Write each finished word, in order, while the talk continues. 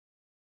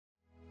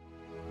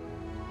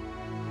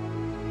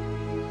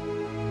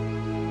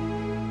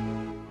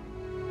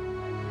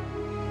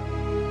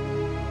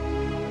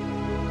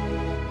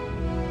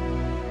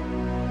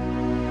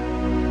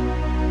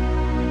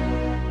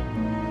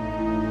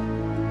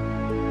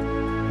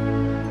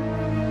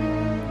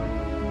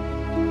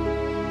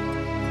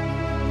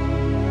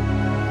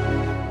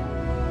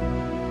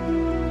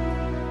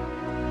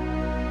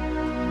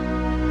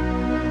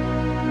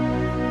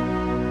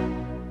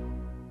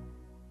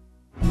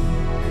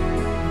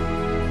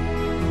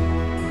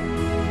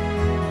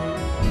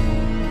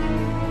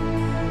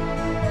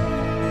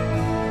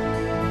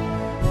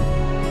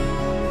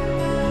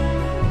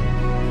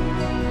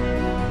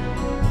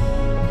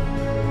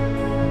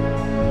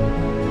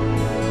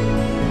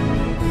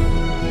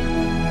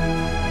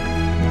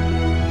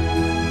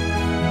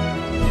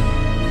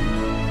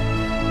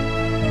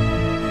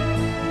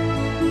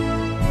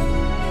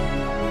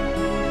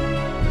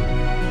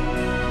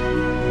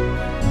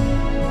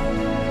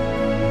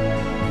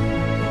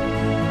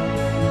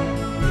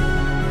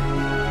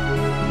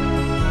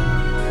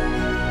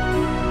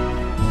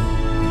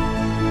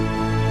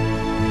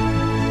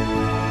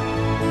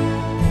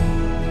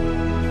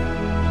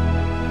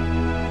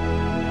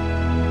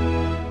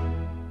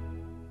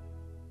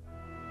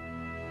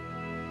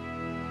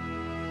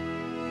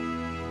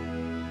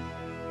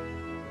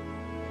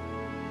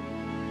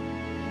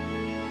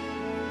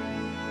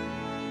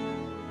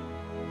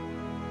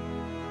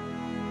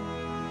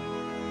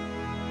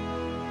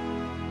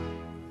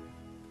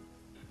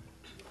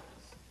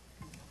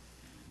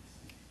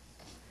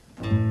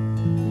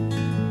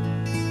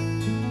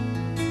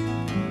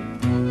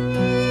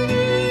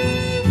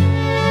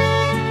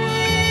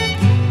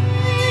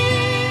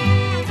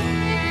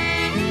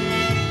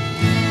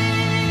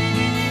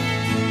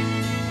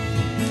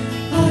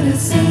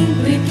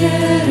sempre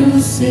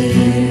quero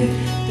ser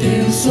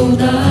teu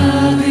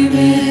soldado e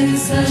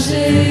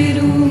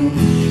mensageiro,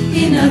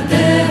 e na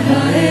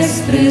terra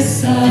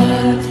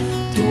expressar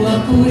tua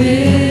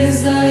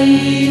pureza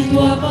e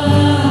tua paz,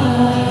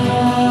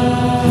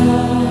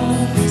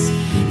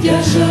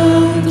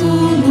 viajando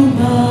no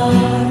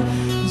mar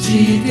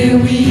de teu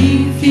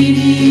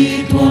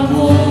infinito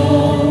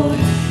amor,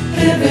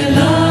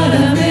 revelar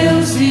a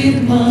meus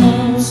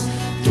irmãos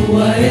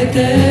tua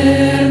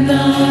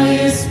eterna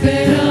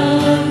esperança.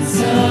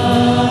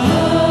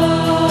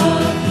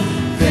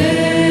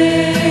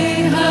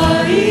 Vem,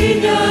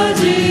 Rainha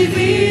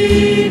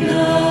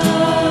divina,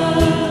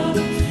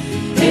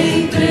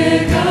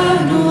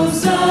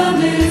 entregar-nos a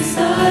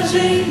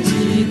mensagem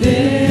de Deus.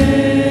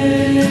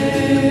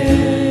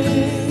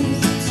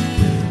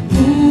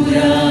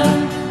 Cura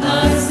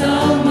as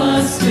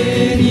almas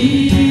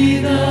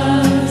feridas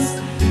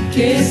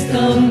que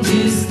estão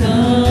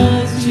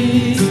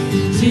distantes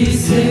de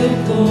seu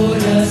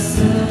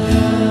coração.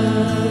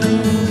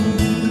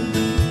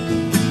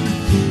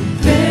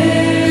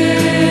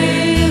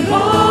 Vem,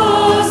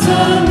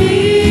 rosa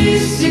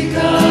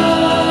mística,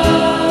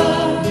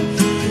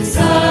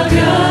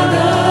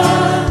 sagrada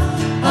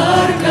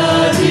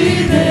arca de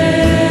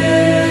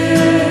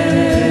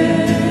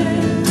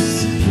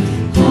Deus,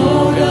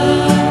 roga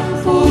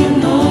por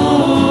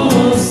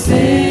nós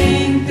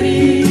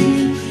sempre,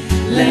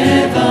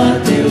 leva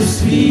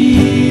teus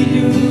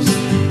filhos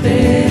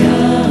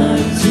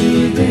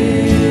perante Deus.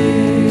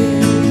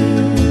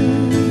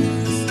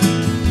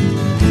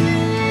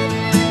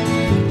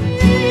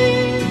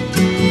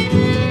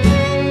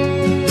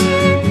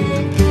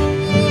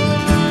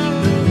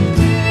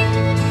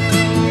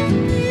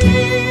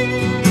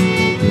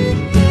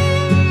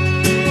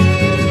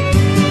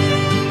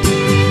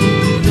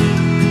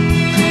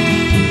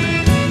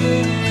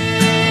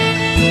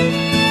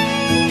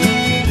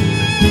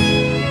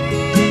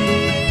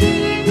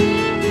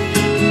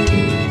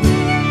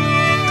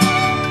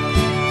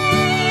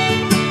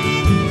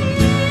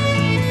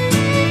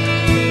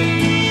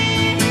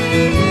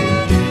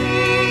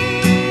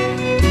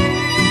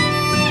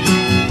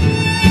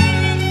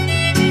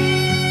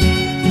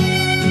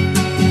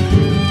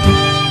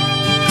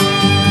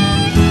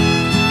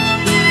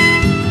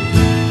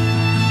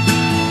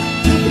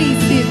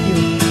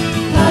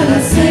 Para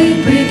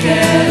sempre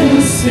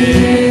quero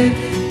ser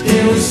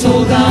teu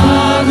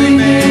soldado e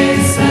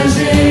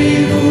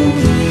mensageiro,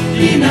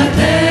 e na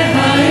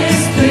terra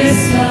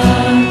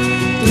expressar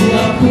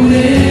tua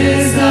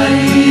pureza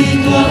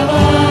e tua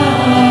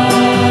paz,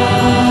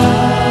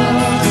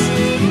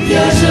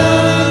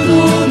 viajando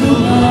no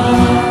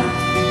mar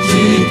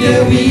de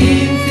teu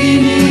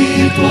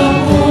infinito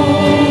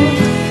amor,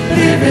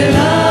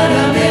 revelar a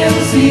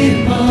meus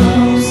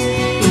irmãos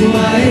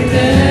tua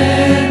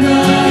eterna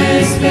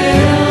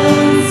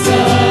esperança.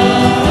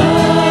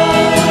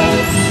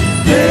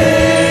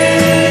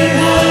 Vem,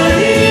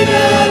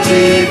 Rainha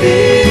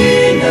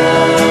divina,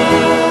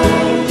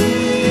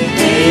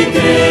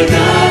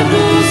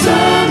 entregar-nos a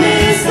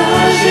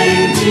mensagem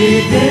de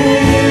Deus.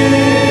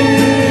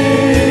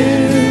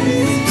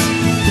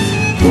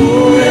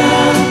 Cura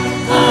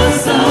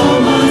as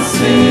almas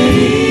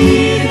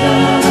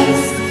feridas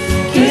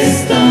que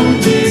estão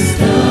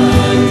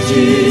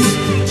distantes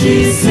de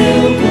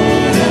seu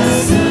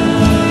coração.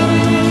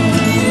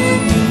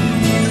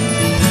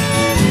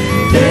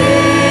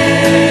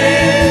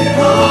 Vem,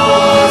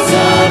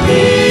 rosa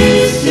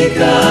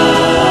mística,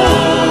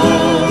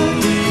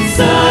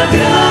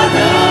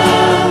 sagrada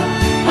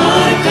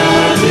arca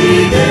de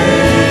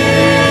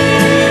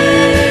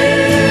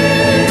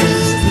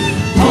Deus,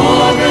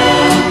 roga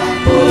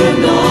por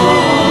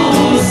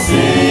nós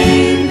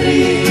sempre,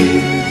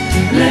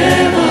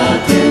 leva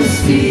teus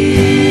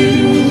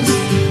filhos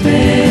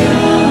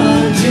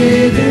perante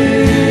Deus.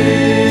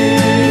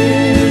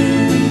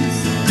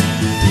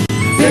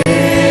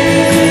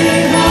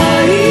 Vem,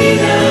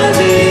 Rainha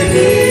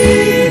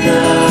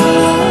divina,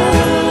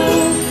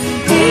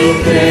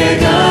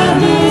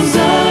 entregar-nos a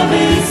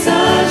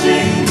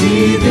mensagem de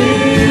Deus.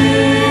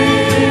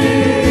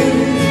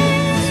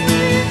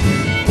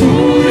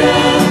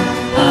 Cura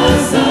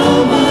as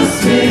almas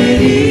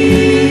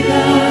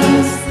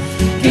feridas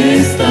que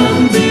estão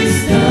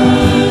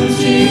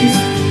distantes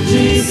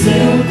de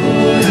seu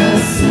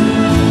coração.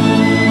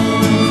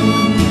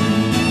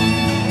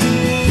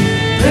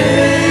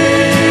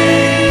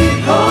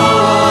 Vem,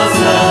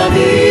 rosa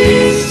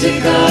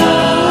mística,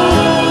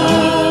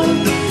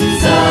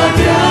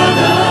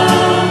 sagrada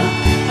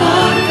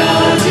arca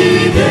de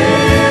Deus,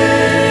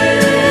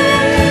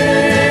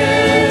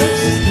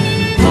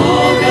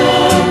 roga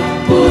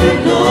por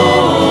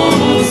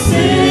nós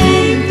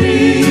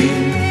sempre,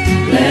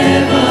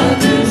 leva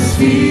teus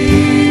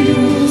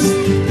filhos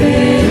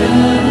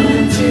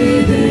perante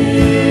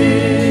Deus.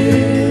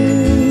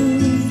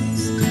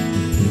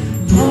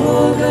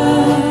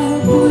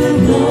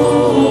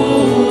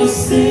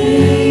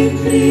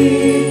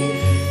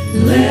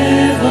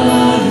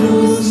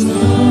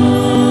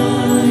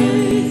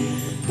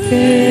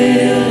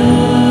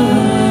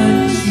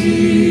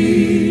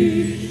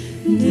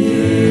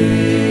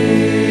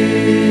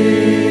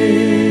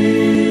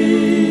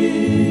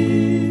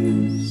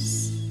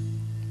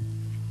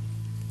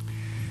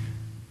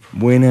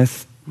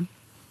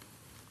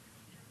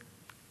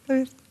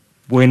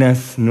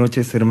 Buenas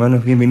noches,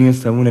 hermanos.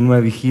 Bienvenidos a una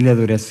nueva vigilia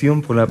de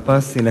oración por la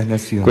paz en las Good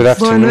naciones.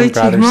 afternoon,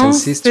 brothers and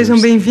sisters.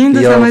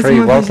 You are very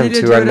welcome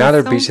to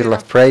another vigil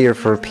of prayer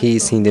for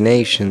peace in the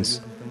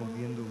nations. Estamos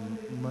viendo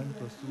un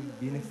manto azul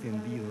bien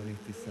extendido en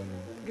este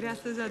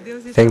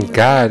salón. Thank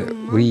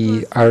God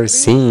we are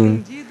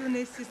seeing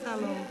Es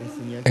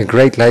señal a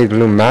great light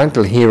blue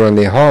mantle here on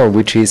the hall,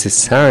 which is a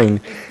sign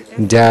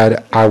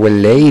that Our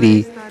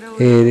Lady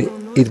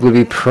it will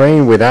be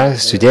praying with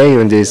us today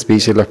on this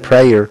vigil of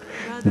prayer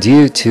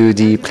due to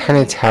the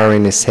planetary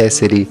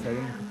necessity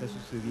sabemos que está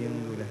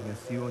sucediendo en las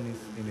naciones,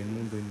 en el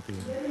mundo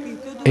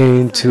entero.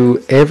 and to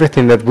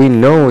everything that we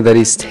know that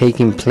is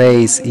taking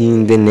place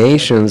in the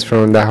nations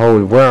from the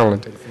whole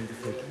world.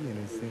 Presentes aquí en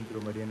el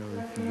Centro Mariano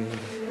de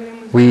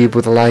Figueira. We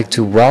would like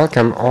to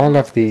welcome all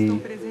of the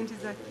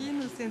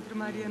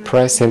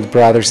present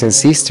brothers and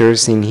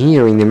sisters in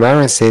here in the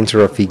Marian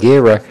Center of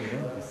Figueira,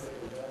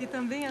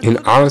 and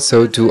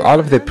also to all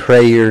of the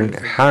prayer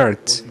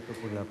hearts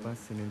Propósito por la paz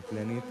en el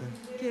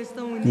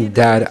planeta.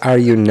 that are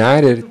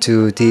united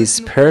to this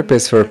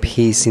purpose for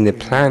peace in the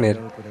planet,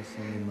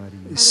 Corazón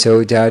de María.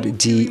 so that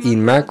the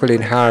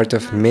Immaculate Heart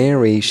of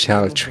Mary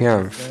shall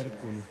triumph. Estar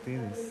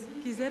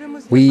con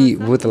ustedes. We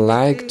would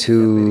like to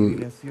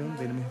Peregrinación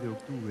del mes de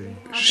octubre.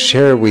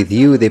 share with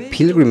you the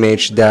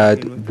pilgrimage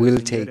that will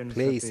take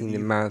place in the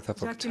month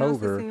of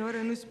October,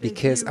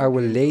 because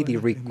Our Lady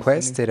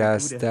requested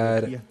us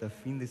that Hasta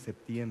fin de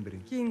septiembre.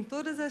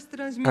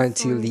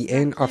 until the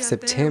end of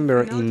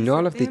September, in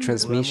all of the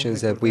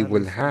transmissions that we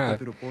will have,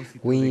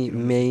 we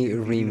may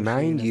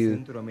remind you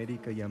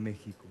Centroamérica y a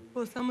México.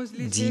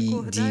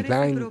 the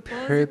divine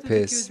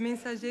purpose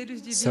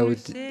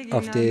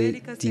of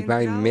the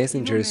divine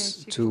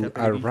messengers to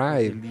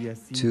arrive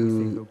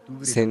to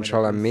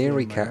Central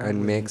America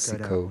and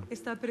Mexico.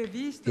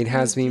 It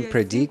has been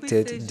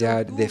predicted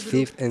that the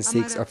 5th and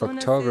 6th of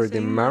October, the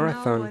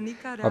Marathon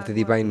of the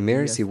Divine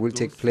Mercy will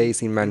take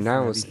place in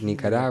Manaus,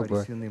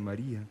 Nicaragua. De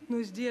María.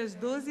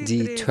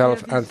 The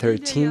 12th and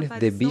 13th,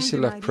 the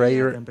Vigil of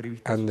Prayer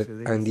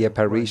and the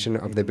Apparition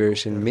of the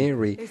Virgin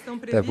Mary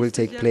that will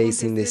take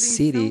place in the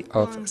city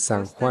of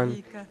San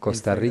Juan,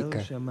 Costa Rica.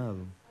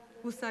 Llamado.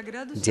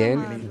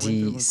 Then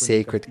the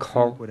sacred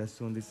call,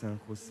 Corazón de San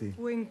José.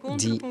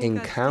 the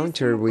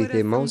encounter with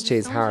the Most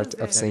Chaste Heart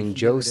of Saint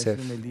Joseph,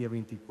 El día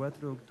 24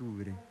 de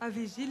octubre.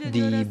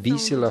 the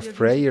Vigil of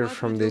Prayer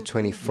from the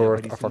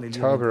 24th of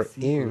October,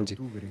 and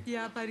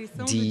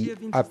the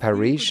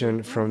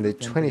apparition from the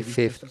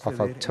 25th of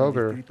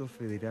October Distrito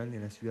Federal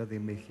en la Ciudad de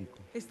México.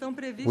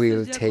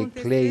 will take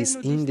place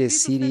in the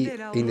city,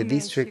 in the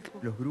district,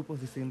 Los grupos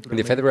de Centro in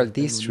the federal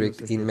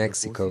district in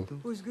Mexico.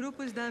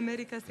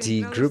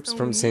 The groups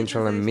from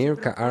Central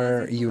America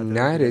are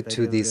united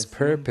to this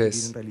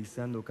purpose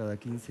realizando cada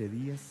 15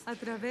 días.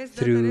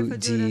 through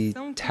the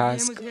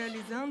task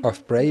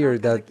of prayer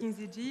that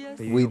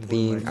we've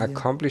been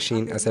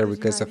accomplishing as a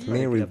request of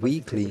Mary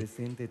weekly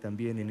Presente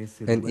también en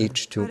ese and lugar.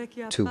 each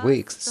 2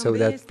 weeks, so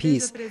that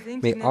peace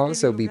may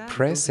also be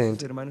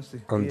present Hermanos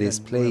on these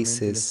esperan nuevamente la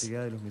places.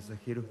 llegada de los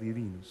mensajeros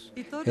divinos.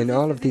 And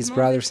all of these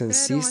brothers and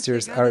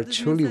sisters are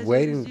truly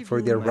waiting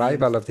for the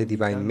arrival of the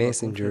divine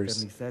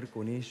messengers. Fraternizar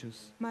con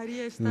ellos.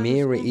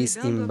 Mary is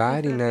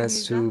inviting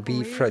us to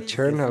be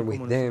fraternal with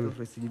Como them,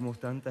 nosotros recibimos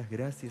tantas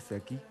gracias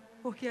aquí,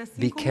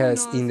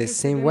 because in the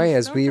same way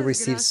as we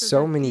receive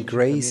so many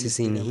graces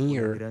in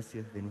here,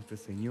 gracias de Nuestra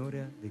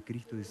Señora, de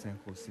Cristo y de San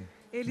José.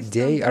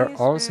 they are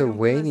also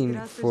waiting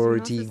for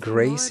the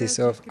graces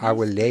of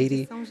Our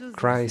Lady,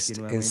 Christ,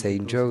 and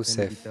Saint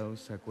Joseph.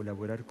 Invitados a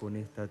colaborar con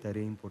esta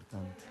tarea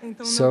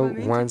importante. So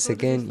once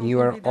again, you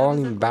are all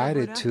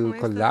invited to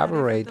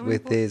collaborate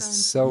with this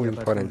so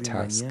important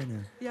task.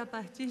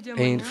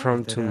 And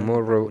from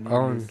tomorrow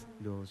on,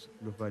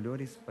 Los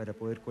valores para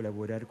poder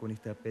colaborar con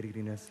esta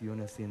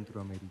peregrinación a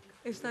Centroamérica.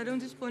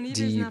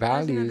 the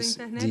values,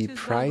 the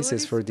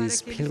prices for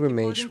this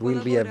pilgrimage will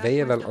be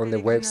available on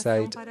the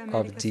website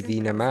of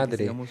Divina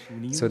Madre,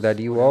 so that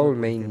you all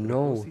may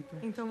know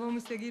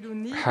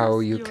how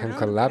you can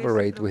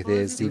collaborate with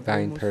this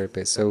divine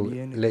purpose. So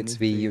let's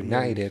be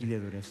united.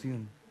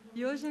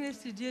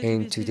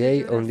 And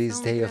today, on this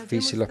day of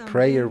Vigil of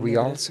Prayer, we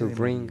also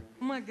bring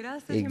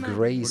a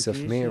grace of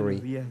Mary,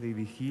 Días de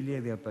vigilia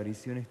y de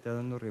aparición está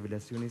dando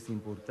revelaciones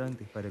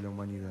importantes para la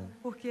humanidad.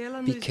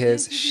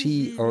 because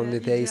she, on the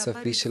days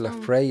of Vigil of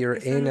Prayer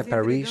and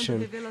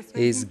Apparition,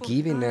 is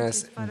giving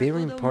us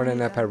very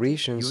important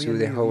apparitions to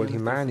the whole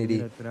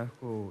humanity.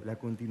 Trajo la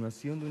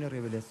continuación de una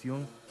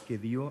revelación que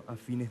dio a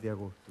fines de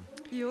agosto.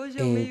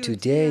 And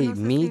today,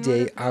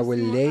 midday, Our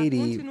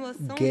Lady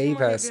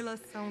gave us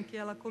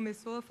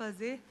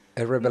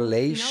a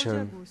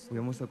revelation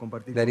Vamos a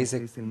compartir that con is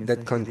ustedes el mensaje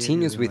that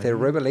continues with a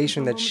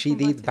revelation that she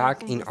did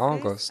back in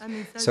August.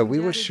 So we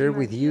will share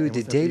with you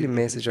the daily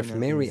message of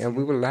Mary, and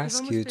we will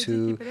ask you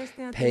to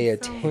pay de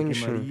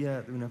attention.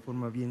 María de una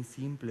forma bien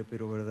simple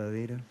pero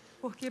verdadera.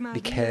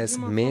 because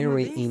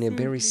Mary, in a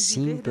very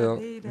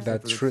simple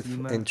but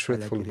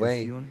truthful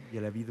way,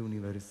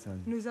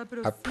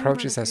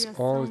 approaches us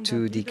all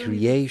to the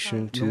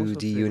creation, to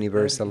the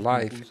universal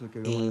life,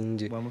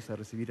 and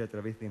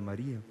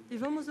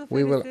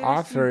we will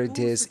offer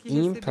this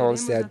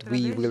impulse that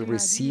we will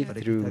receive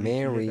through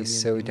Mary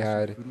so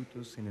that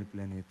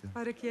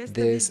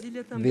this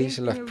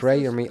vigil of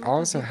prayer may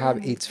also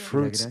have its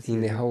fruits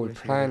in the whole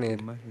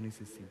planet,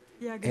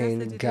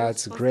 and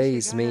God's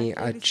grace may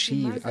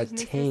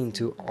attain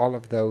to all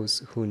of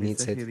those who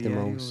needs it the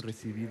most.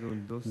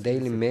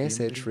 Daily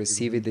message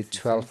received the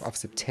 12th of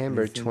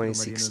September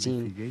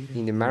 2016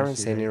 in the Marian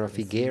Center of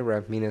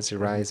Figueira, Minas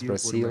Gerais,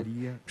 Brazil,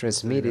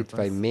 transmitted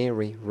by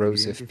Mary,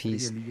 Rose of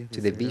Peace, to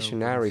the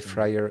visionary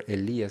Friar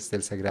Elias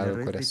del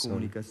Sagrado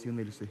Corazón.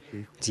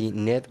 The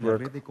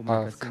network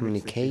of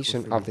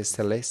communication of the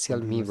celestial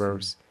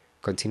mirrors.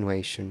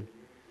 Continuation.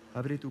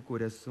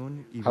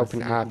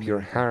 Open up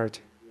your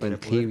heart and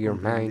clear your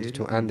mind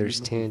to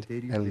understand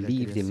and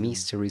live the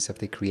mysteries of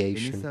the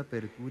creation.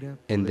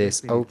 In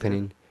this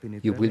opening,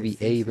 you will be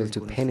able to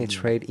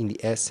penetrate in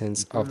the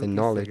essence of the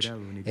knowledge,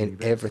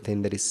 and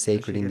everything that is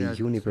sacred in the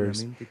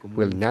universe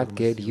will not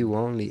get you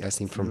only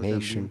as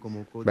information,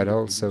 but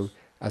also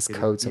as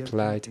codes of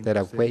light that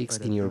awakes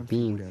in your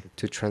being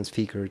to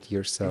transfigure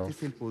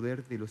yourself.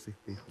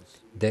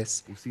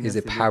 This is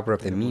the power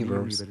of the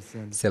mirrors,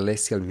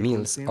 celestial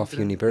mills of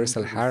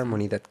universal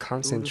harmony that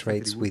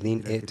concentrates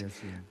within it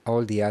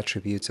all the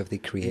attributes of the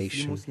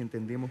creation.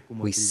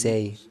 We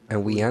say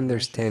and we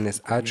understand as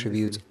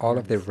attributes all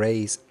of the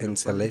rays and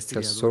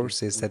celestial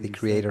sources that the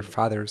Creator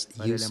Fathers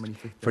used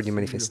for the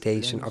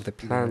manifestation of the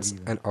plants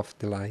and of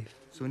the life.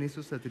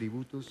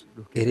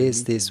 It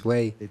is this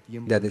way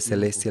that the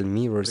celestial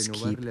mirrors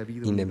keep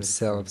in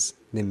themselves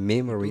the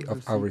memory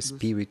of our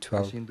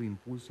spiritual,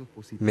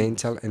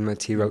 mental and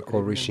material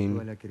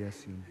origin.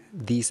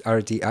 These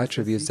are the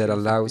attributes that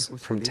allows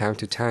from time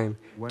to time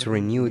to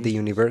renew the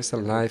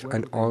universal life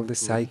and all the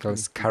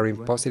cycles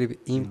carrying positive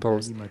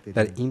impulse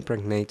that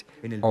impregnate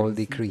all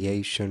the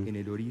creation.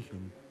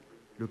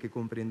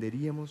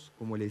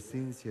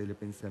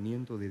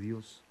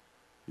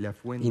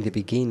 In the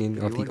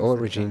beginning of the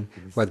origin,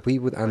 what we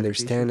would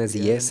understand as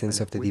the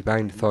essence of the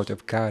divine thought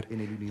of God,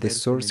 the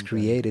Source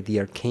created the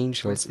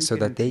archangels so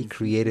that they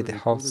created the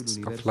hosts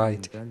of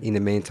light in the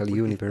mental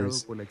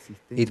universe.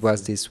 It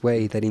was this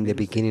way that in the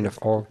beginning of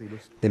all,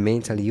 the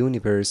mental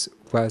universe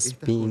was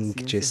being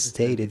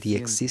gestated the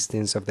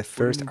existence of the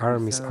first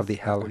armies of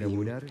the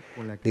Elohim.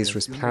 These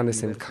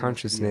resplendent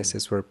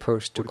consciousnesses were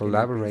pushed to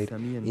collaborate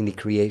in the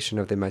creation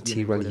of the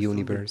material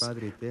universe,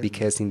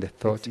 because in the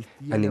thought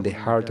and in the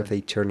heart of the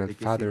Eternal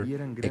Father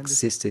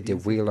existed the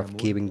will of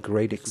giving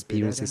great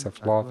experiences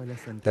of love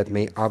that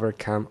may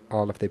overcome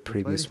all of the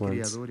previous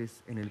ones.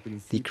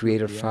 The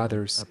Creator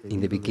Fathers, in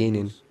the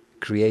beginning,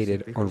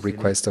 created, on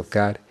request of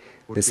God,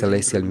 the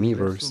celestial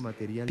mirrors,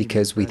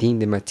 because within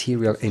the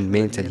material and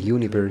mental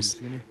universe,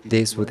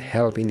 this would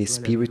help in the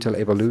spiritual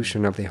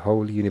evolution of the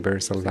whole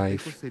universal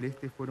life.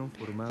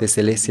 The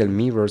celestial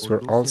mirrors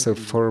were also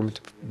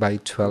formed by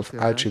 12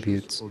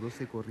 attributes,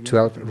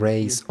 12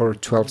 rays or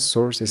 12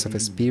 sources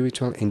of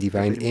spiritual and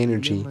divine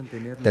energy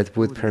that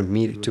would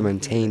permit to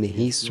maintain the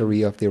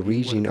history of the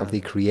origin of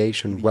the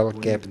creation well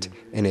kept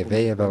and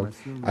available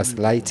as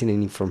light and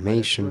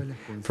information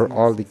for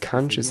all the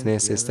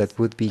consciousnesses that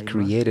would be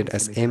created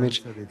as image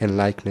and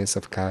likeness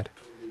of God.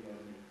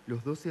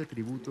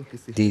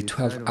 The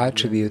 12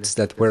 attributes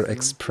that were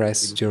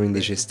expressed during the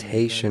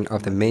gestation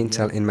of the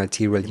mental and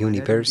material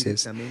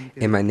universes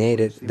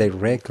emanated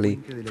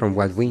directly from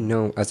what we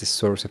know as the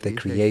source of the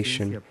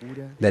creation,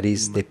 that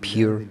is, the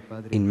pure,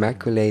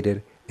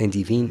 immaculated, and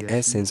divine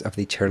essence of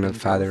the Eternal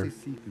Father.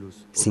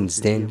 Since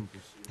then,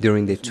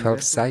 during the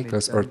 12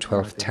 cycles or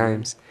 12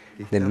 times,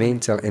 the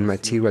mental and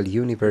material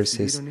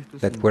universes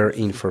that were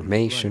in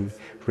formation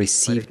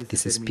received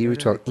these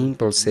spiritual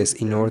impulses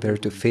in order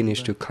to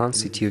finish to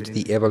constitute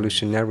the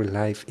evolutionary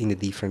life in the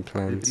different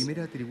plans.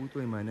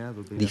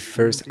 The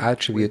first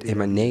attribute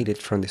emanated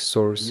from the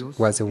Source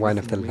was the one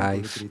of the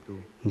life.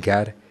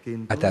 God,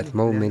 at that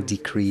moment,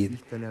 decreed,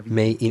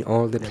 "May in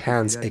all the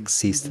plants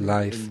exist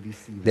life,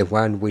 the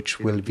one which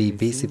will be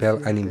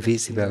visible and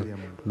invisible,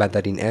 but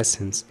that in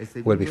essence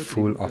will be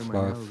full of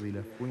love."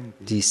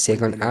 The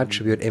second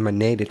attribute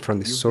emanated from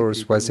the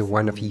Source was the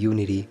one of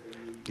unity.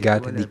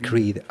 God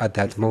decreed at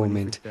that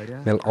moment,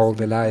 "May all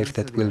the life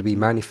that will be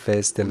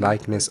manifest the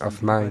likeness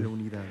of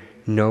mine,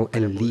 know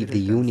and live the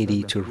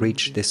unity to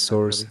reach the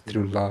Source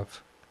through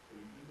love."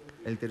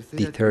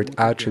 The third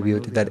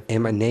attribute that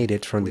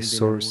emanated from the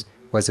Source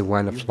was the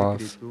one of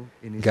love.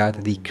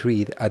 God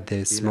decreed at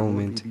this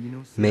moment,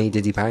 "May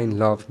the divine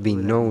love be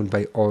known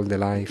by all the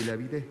life,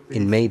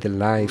 and may the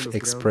life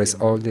express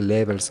all the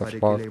levels of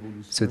love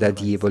so that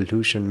the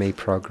evolution may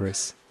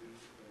progress."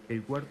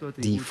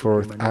 The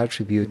fourth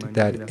attribute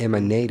that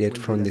emanated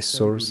from the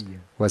source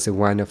was the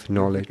one of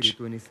knowledge.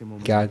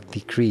 God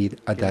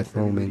decreed at that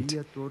moment,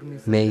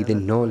 "May the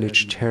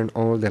knowledge turn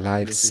all the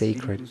lives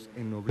sacred.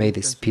 May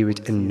the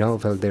Spirit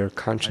ennoble their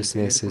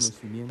consciousnesses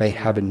by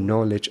having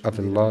knowledge of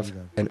the love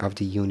and of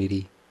the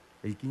unity."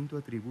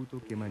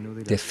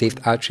 The fifth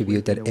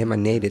attribute that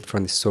emanated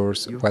from the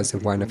source was the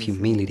one of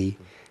humility.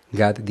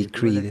 God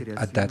decreed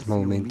at that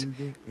moment,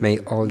 "May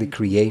all the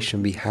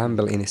creation be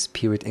humble in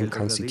spirit and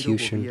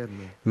constitution.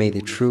 May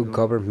the true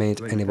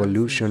government and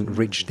evolution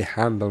reach the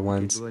humble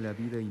ones,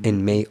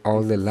 and may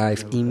all the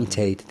life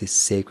imitate this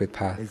sacred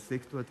path."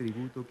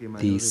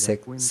 The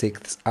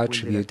sixth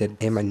attribute that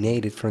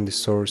emanated from the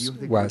source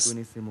was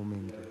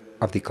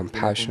of the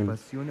compassion,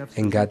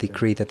 and God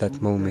decreed at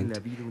that moment,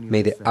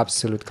 "May the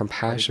absolute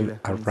compassion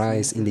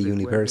arise in the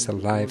universal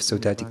life so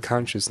that the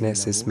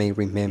consciousnesses may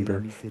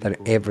remember that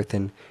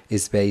everything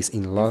is based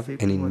in love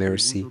and in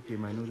mercy."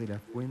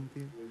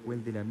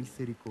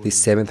 The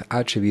seventh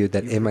attribute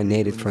that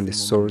emanated from the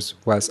source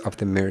was of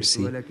the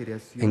mercy,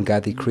 and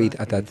God decreed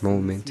at that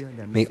moment,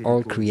 "May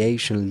all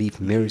creation live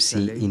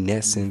mercy in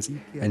essence,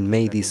 and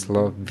may this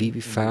love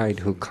vivify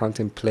who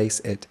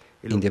contemplates it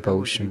in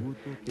devotion."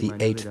 The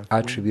eighth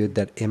attribute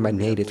that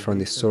emanated from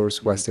the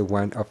source was the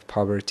one of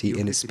poverty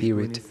in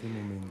spirit.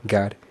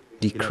 God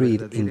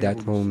decreed in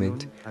that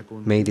moment,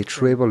 "May the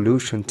true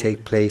evolution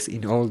take place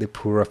in all the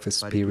poor of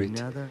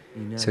spirit,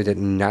 so that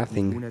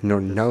nothing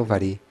nor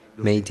nobody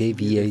may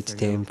deviate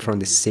them from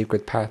the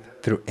sacred path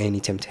through any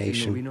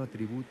temptation."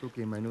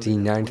 The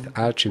ninth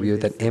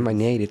attribute that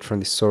emanated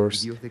from the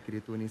source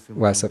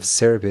was of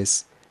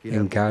service,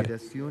 and God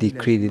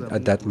decreed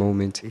at that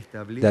moment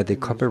that the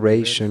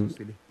cooperation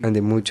and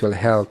the mutual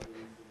help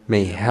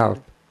may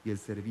help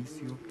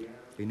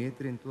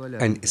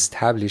and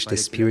establish the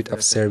spirit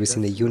of service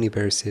in the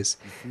universes.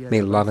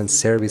 May love and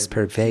service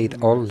pervade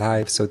all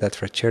life so that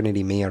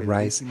fraternity may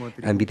arise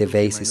and be the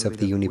basis of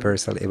the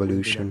universal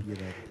evolution.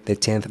 The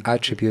 10th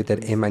attribute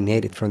that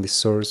emanated from the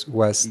source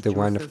was the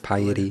one of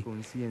piety.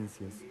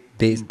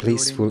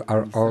 Blissful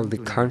are all the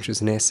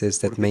consciousnesses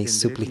that may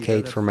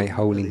supplicate for my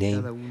holy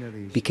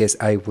name, because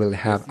I will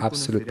have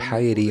absolute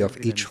piety of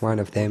each one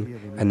of them,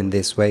 and in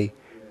this way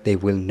they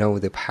will know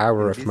the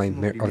power of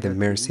the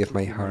mercy of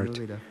my heart.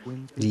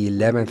 The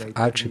 11th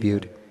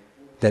attribute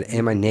that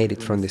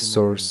emanated from the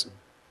source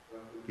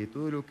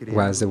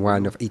was the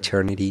one of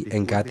eternity,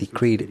 and God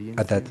decreed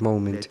at that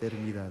moment,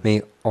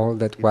 "May all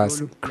that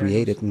was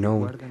created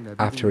know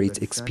after its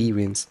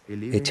experience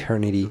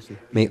eternity.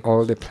 May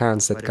all the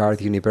plants that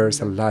guard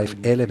universal life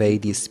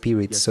elevate the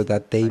spirits so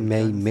that they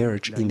may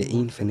merge in the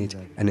infinite,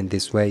 and in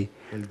this way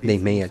they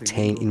may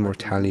attain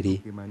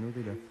immortality."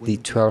 The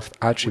 12th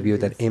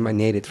attribute that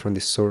emanated from the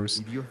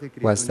source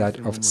was that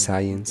of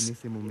science,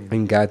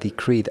 and God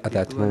decreed at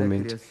that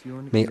moment,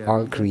 "May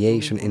all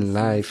creation in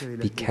life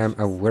become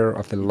aware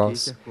of the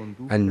laws,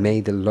 and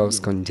may the laws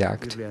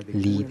conduct,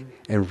 lead,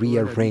 and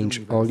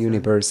rearrange all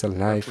universal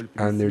life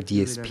under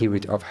the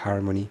spirit of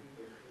harmony."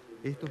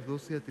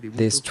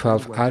 These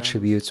 12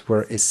 attributes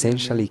were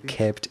essentially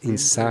kept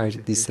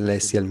inside the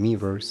celestial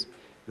mirrors,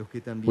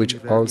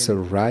 which also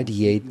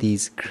radiate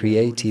these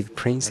creative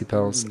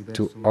principles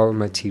to all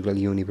material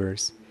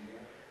universe.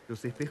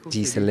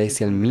 The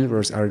celestial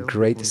mirrors are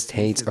great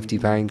states of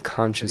divine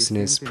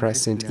consciousness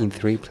present in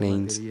three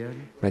planes: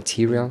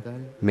 material,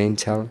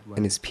 mental,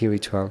 and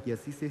spiritual,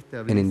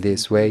 and in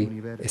this way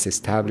is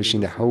established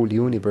in the whole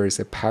universe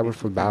a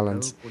powerful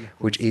balance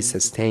which is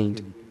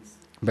sustained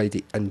by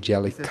the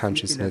angelic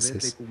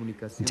consciousnesses.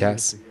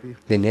 Thus,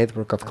 the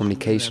network of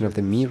communication of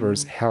the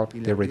mirrors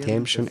helped the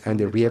redemption and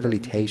the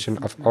rehabilitation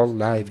of all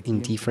life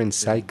in different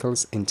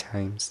cycles and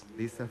times.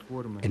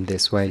 In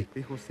this way,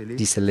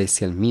 the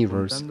celestial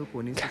mirrors,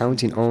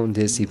 counting on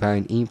these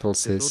divine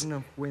impulses,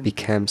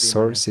 become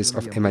sources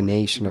of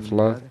emanation of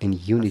love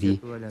and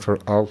unity for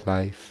all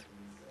life.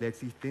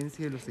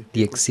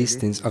 The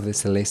existence of the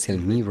celestial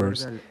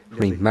mirrors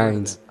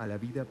reminds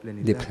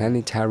the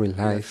planetary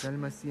life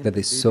that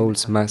the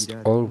souls must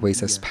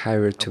always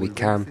aspire to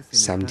become,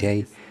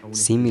 someday,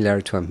 similar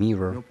to a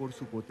mirror,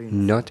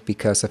 not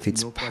because of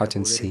its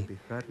potency,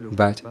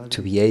 but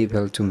to be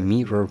able to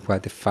mirror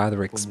what the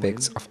Father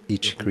expects of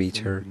each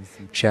creature,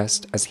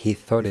 just as He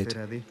thought it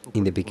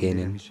in the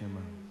beginning.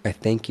 I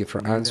thank you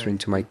for answering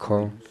to my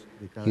call,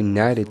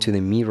 united to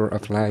the mirror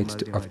of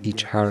light of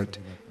each heart,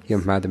 your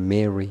Mother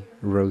Mary,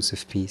 Rose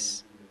of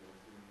Peace.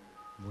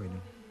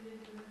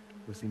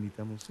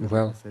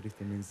 Well,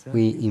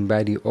 we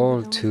invite you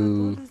all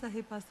to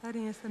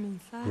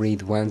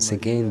read once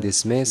again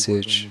this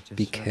message,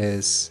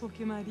 because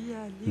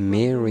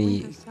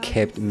Mary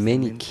kept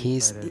many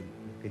keys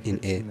in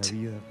it,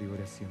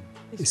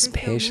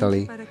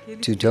 especially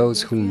to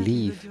those who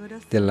live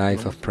the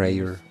life of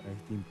prayer.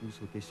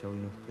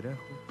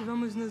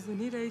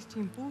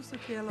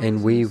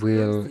 And we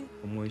will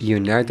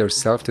unite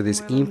ourselves to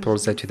this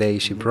impulse that today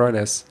she brought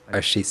us,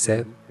 as she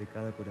said,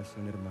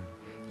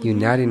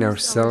 uniting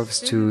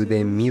ourselves to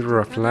the mirror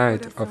of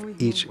light of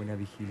each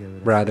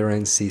brother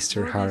and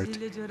sister heart.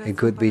 A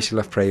good vigil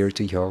of prayer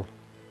to you all.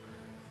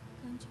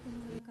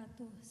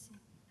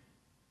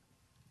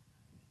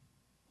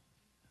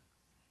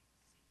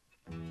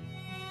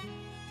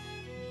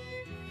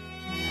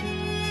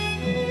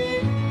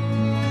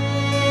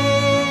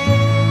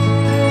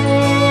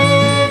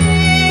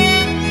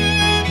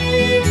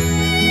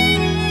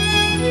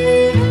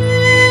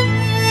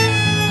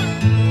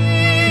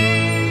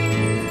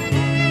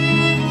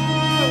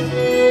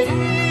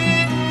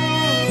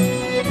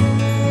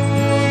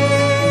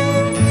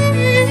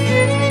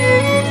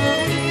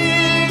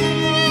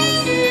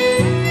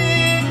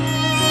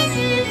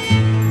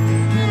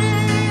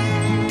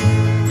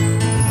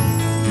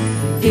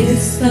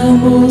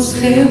 Estamos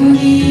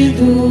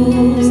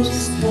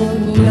reunidos por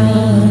um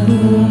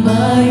plano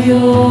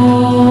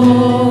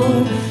maior,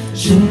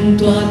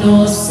 junto à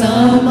nossa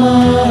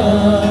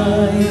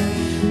Mãe,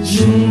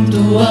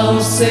 junto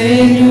ao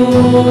Senhor,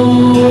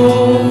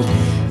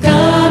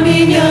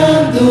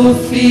 caminhando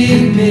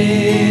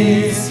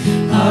firmes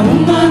a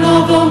uma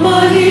nova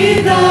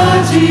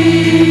humanidade,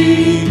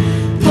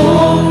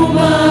 com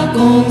uma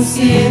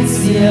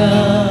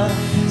consciência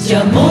de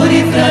amor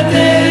e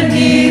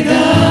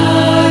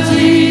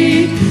fraternidade.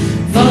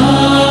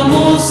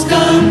 Vamos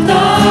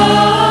cantar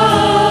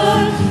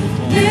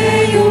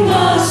em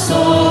uma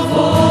só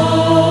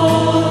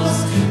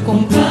voz,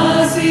 com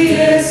paz e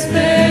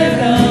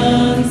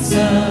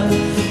esperança,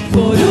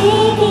 por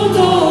um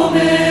mundo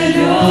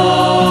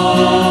melhor.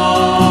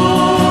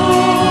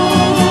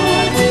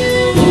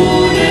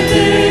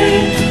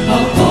 Une-te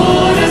ao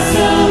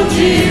coração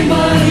de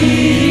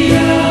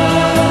Maria,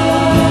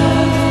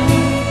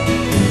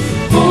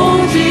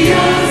 onde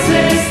as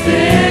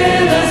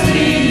estrelas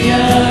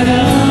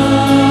brilharão.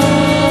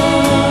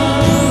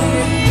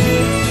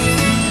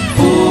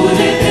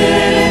 Une-te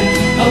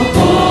ao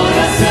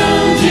coração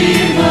de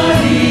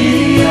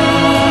Maria,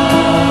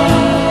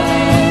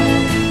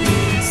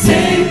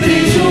 sempre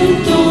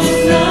juntos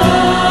na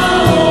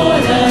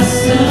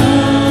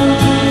oração,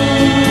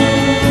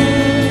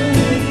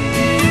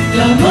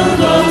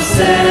 clamando ao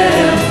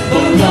céu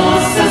por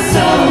nossa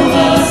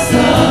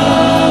salvação.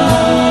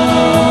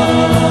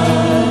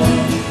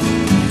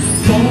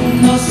 Com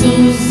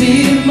nossos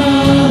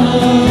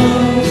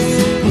irmãos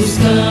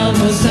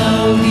buscamos a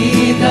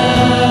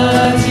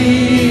unidade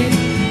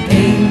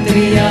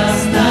entre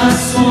as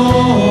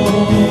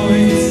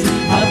nações,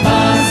 a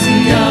paz e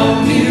a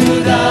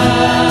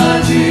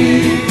humildade,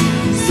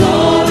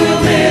 sob o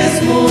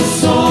mesmo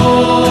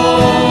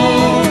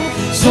sol,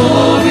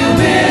 sob o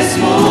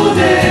mesmo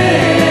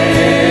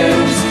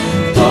Deus.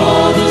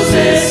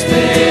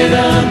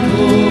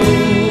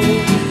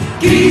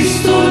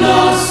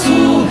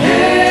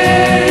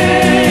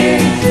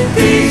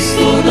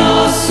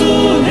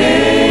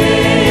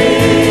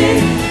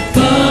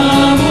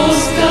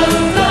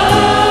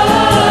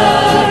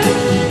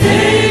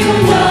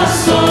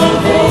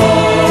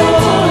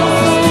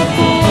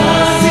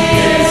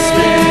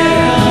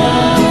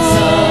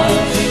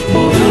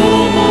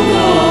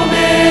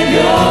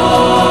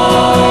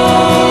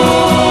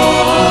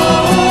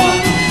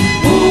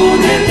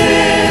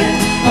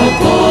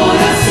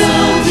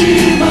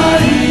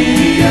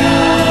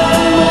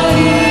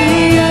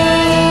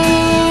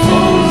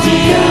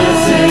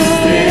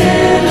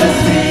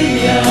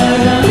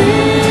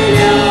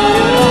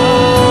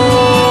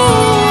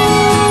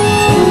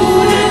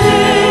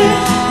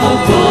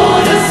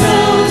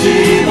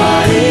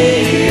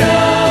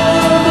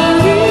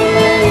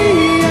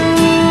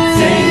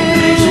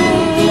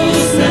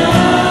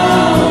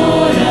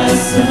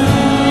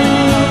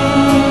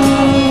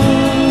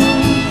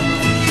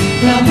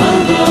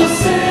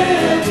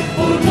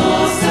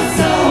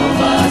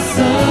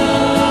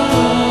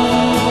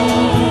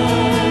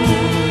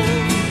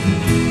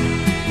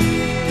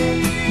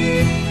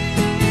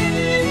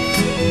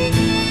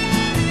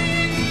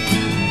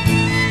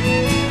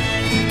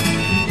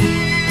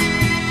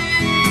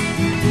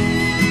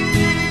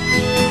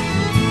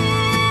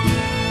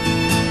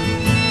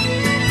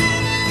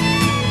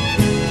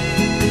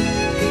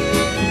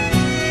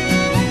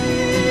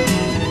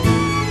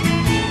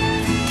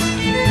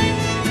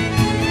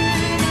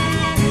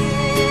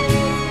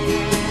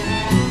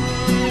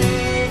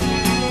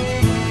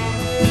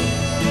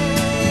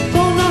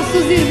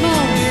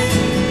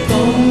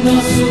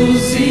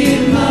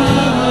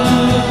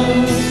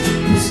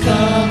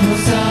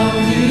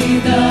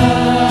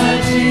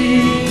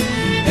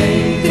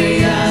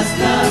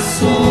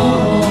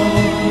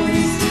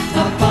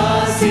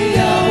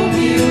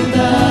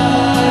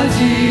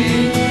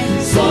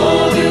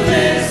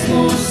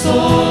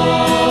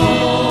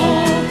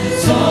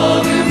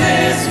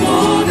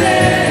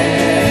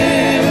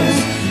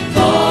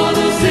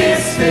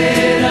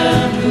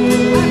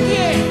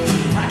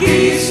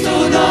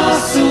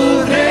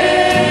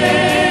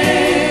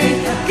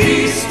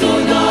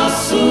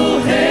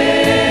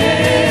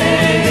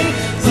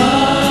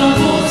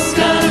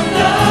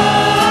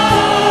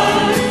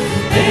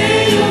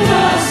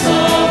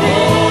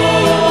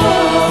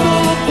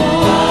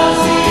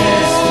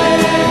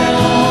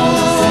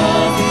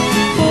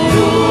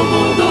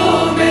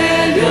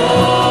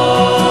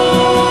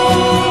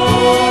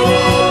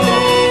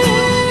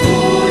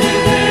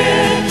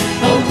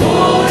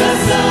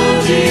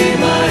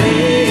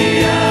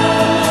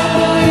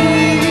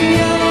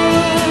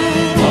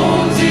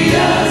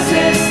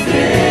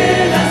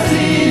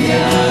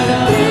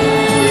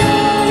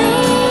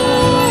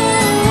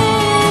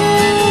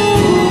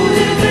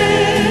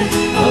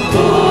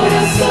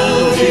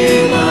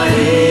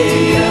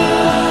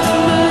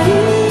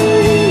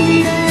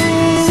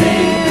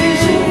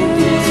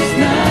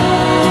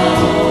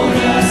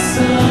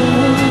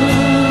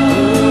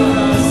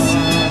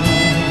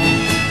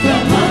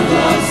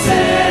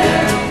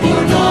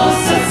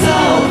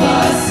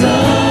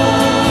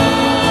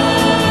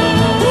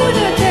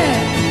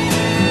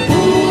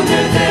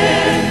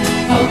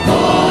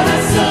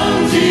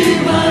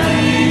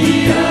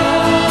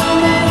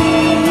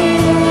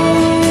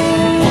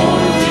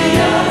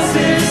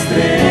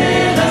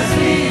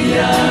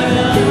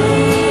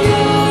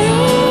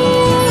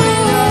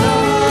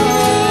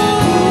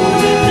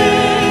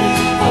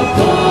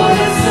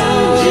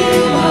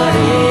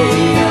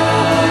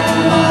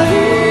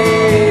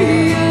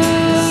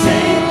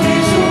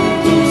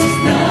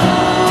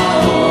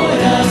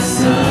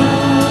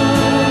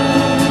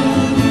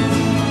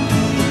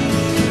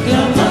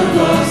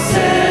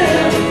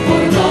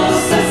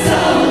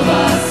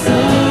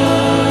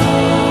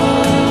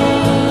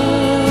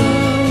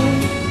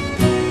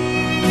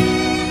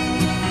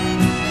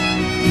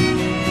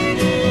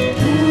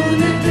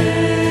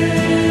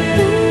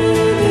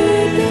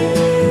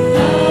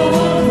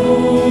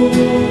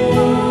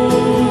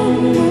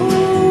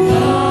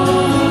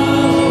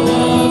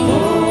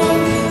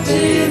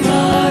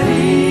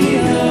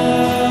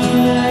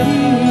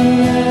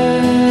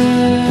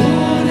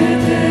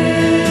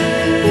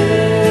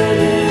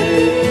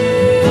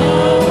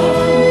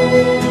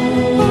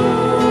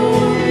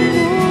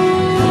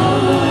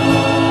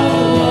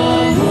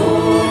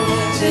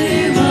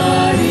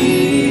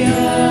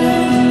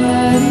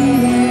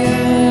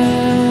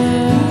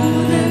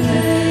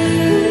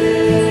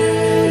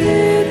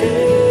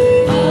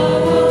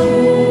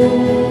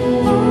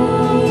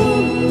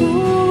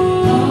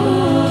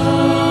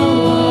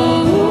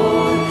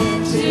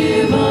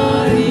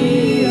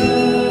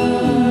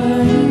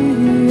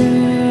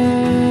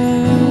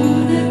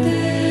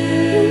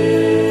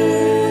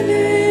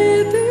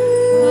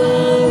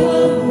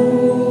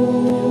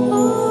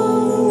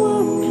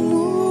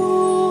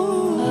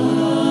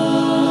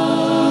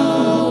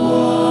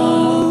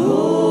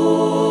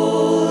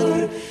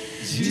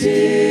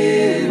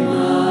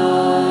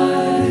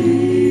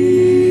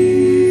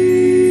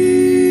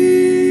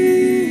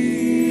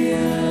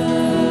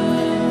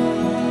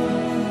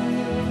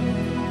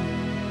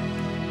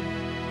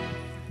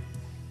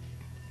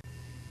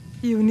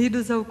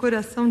 unidos ao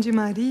coração de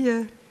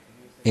Maria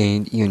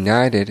and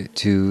united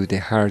to the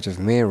heart of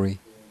Mary,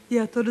 e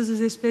a todos os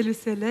espelhos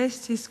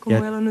celestes, como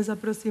ela nos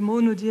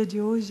aproximou no dia de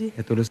hoje,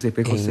 and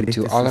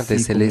to all of the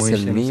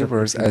celestial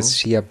mirrors as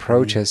she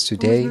approaches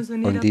today vamos nos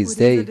unir on à this pureza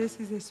day.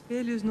 desses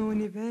espelhos no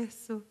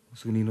universo.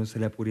 unirnos a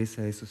la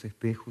pureza de esos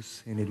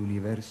espejos en el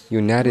universo.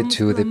 United Vamos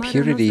to the clamar a Nossa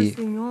purity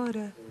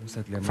Senhora Vamos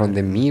a clamar from the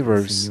a Nuestra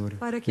mirrors, Señora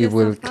para que we essa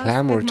will paz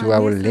clamor to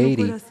Our permaneça no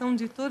Lady coração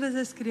de todas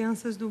as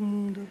crianças do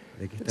mundo.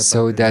 de que esta paz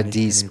so that permanezca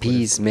this en el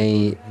peace corazón de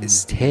may todos los niños.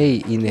 stay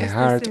in Que the estas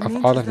heart of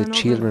all of sementes the da nova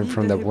children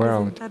from vida the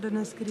world, representada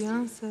nas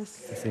crianças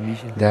Estas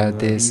semillas de la that nueva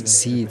these vida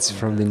seeds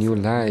from the new representadas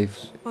en los life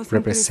niños possam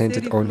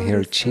represented crescer e on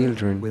her florescer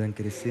children puedan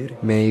crecer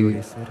y may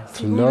florecer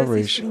segundo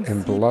esses flourish and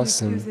princípios que os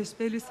blossom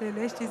espelhos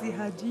celestes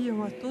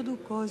irradiam a todo o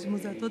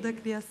cosmos, a toda a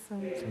criação.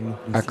 según los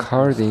principios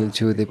according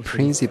to the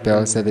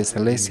principles that the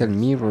celestial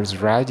mirrors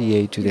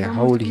radiate to E the vamos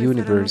whole começar a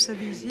universe, nossa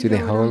to vigília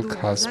the whole orando o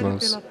rosário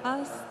cosmos. pela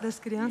paz das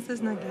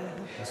crianças na guerra.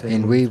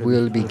 And we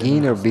will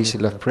begin our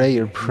vigil of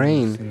prayer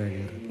praying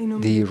Em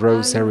nome the do Pai,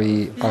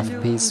 rosary do of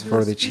Filho peace e do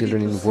for the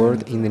children Espírito in word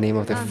Santo. in the name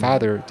of the Amém.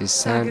 Father, the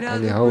Son, and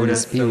the Sagrado Holy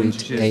coração de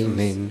Spirit. Jesus,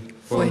 Amen.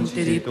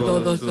 fonte de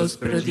todos os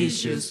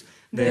prodígios,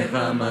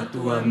 derrama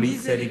tua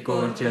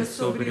misericórdia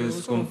sobre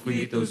os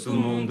conflitos do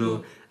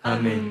mundo.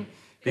 Amém.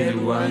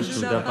 Pelo anjo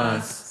da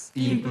paz,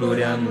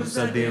 imploramos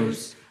a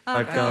Deus,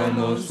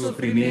 acalma o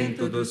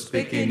sofrimento dos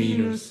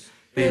pequeninos.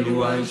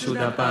 Pelo anjo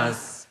da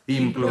paz,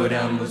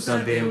 imploramos a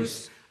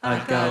Deus,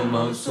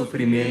 acalma o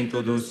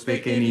sofrimento dos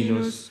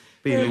pequeninos.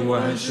 Pelo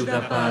anjo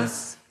da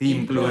paz,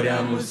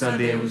 imploramos a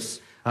Deus,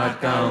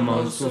 acalma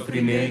o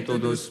sofrimento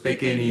dos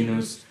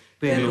pequeninos.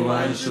 Pelo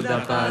anjo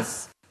da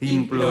paz,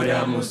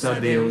 imploramos a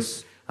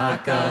Deus,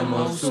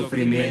 acalma o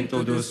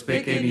sofrimento dos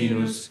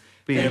pequeninos.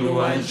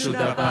 Pelo anjo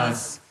da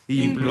paz,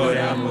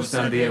 imploramos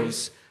a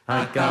Deus,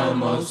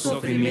 acalma o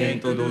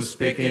sofrimento dos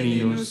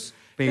pequeninos.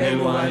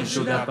 Pelo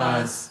anjo da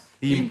paz,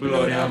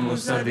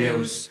 imploramos a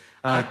Deus,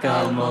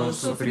 acalma o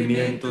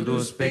sofrimento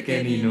dos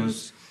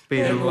pequeninos.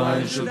 Pelo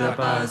anjo da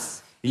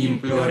paz,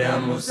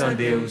 imploramos a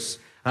Deus,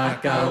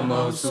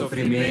 acalma o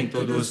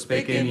sofrimento dos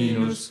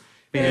pequeninos.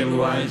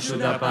 Pelo anjo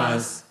da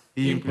paz,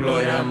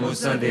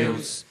 imploramos a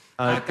Deus,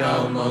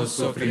 acalma o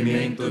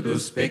sofrimento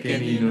dos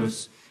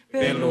pequeninos.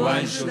 Pelo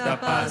anjo da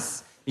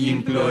paz,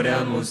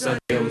 imploramos a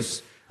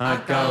Deus,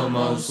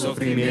 acalma o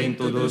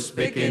sofrimento dos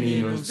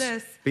pequeninos.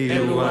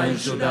 Pelo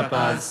anjo da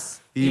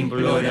paz,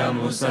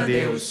 imploramos a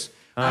Deus,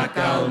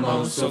 acalma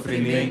o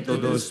sofrimento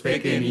dos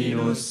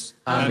pequeninos.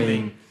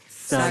 Amém.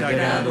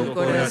 Sagrado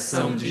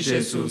coração de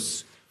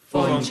Jesus,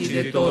 fonte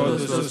de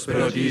todos os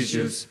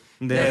prodígios,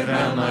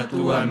 derrama a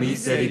tua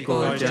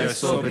misericórdia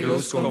sobre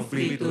os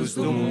conflitos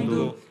do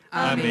mundo.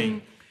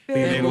 Amém.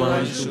 Pelo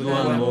anjo do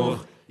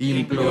amor,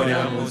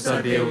 imploramos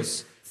a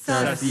Deus,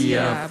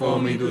 sacia a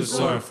fome dos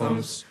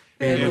órfãos.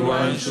 Pelo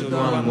anjo do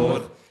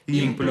amor,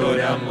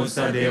 imploramos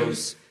a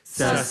Deus,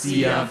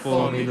 sacia a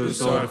fome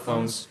dos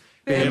órfãos.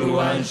 Pelo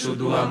anjo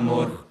do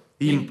amor,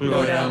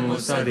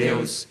 imploramos a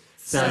Deus,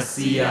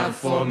 sacia a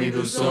fome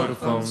dos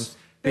órfãos.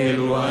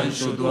 Pelo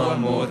anjo do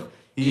amor,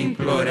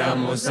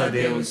 imploramos a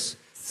Deus,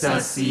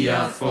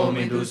 sacia a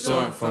fome dos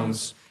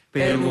órfãos.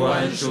 Pelo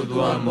anjo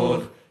do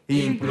amor,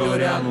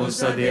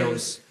 imploramos a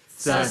Deus,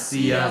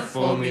 sacia a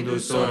fome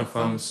dos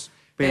órfãos.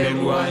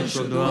 Pelo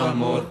anjo do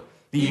amor,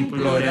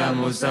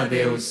 imploramos a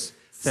Deus,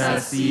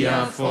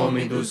 sacia a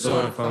fome dos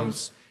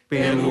órfãos.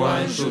 Pelo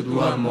anjo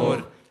do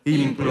amor,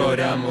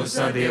 imploramos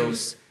a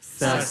Deus,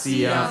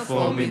 sacia a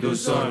fome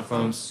dos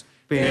órfãos.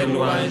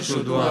 Pelo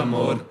anjo do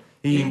amor,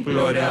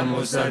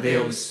 imploramos a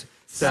Deus,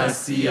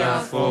 sacia a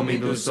fome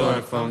dos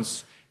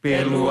órfãos.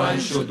 Pelo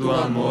anjo do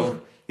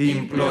amor,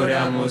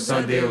 imploramos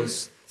a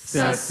Deus,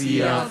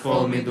 sacia a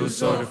fome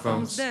dos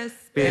órfãos.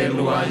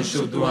 Pelo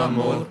anjo do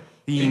amor,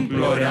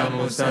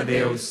 imploramos a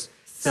Deus,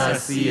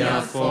 sacia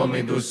a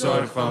fome dos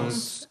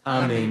órfãos.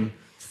 Amém.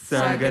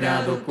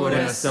 Sagrado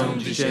coração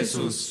de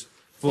Jesus,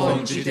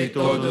 fonte de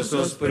todos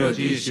os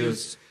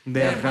prodígios,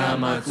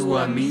 derrama a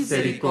tua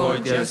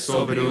misericórdia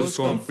sobre os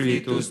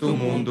conflitos do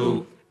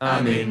mundo.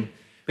 Amém.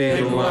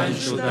 Pelo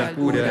anjo da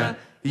cura,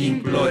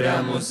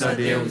 imploramos a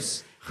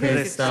Deus,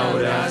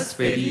 restaura as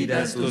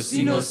feridas dos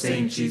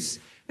inocentes.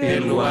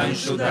 Pelo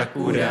anjo da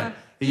cura,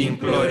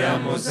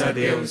 imploramos a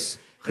Deus,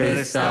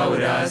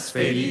 restaura as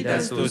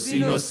feridas dos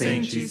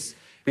inocentes.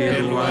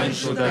 Pelo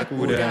anjo da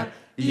cura,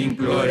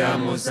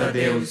 imploramos a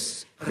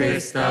Deus,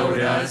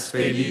 restaura as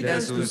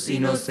feridas dos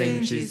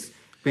inocentes.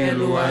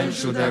 Pelo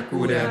anjo da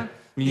cura,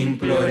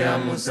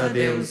 imploramos a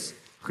Deus,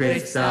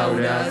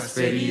 restaura as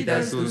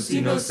feridas dos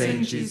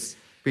inocentes.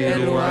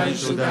 Pelo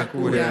anjo da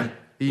cura,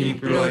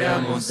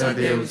 imploramos a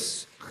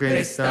Deus,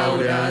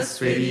 restaura as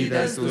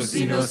feridas dos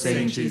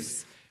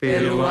inocentes.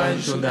 Pelo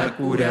anjo da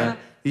cura,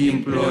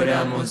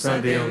 imploramos a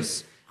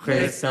Deus,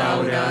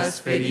 restaura as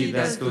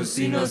feridas dos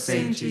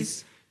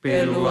inocentes.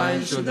 Pelo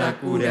anjo da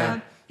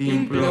cura,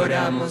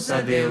 imploramos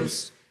a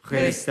Deus,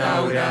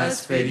 restaura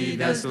as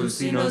feridas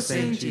dos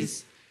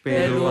inocentes.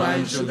 Pelo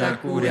anjo da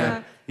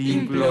cura,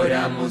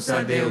 imploramos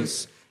a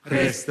Deus,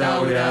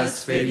 restaura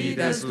as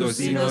feridas dos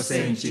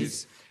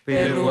inocentes.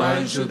 Pelo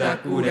anjo da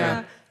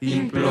cura,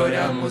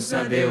 imploramos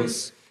a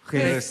Deus,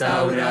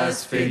 restaura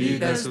as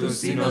feridas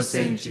dos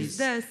inocentes.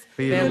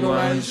 Pelo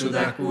anjo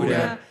da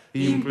cura,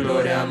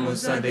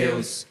 imploramos a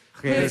Deus,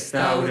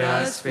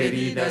 restaura as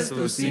feridas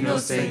dos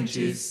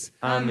inocentes.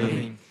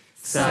 Amém.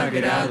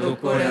 Sagrado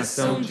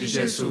coração de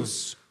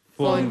Jesus,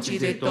 fonte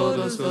de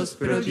todos os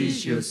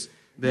prodígios,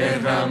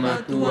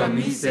 derrama tua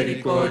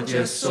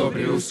misericórdia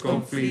sobre os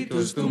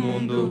conflitos do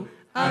mundo.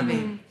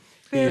 Amém.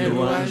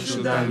 Pelo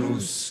anjo da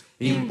luz,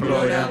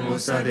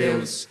 imploramos a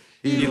Deus,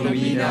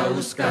 ilumina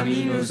os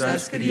caminhos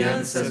das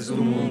crianças do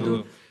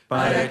mundo,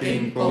 para que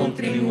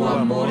encontrem o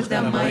amor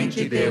da Mãe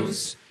de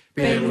Deus.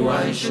 Pelo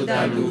anjo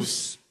da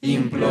luz,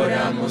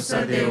 imploramos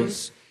a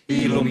Deus,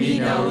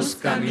 ilumina os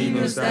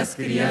caminhos das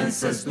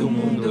crianças do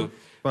mundo,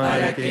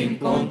 para que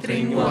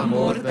encontrem o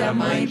amor da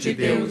Mãe de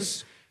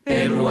Deus.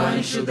 Pelo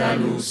anjo da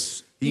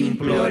luz,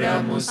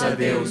 imploramos a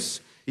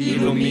Deus,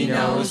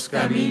 ilumina os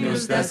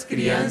caminhos das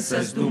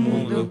crianças do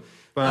mundo,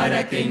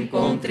 para que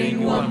encontrem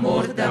o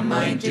amor da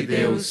Mãe de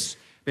Deus.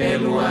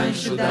 Pelo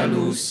anjo da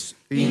luz,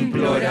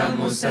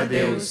 imploramos a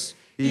Deus,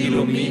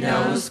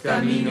 ilumina os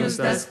caminhos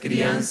das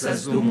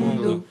crianças do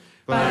mundo,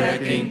 para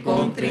que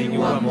encontrem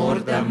o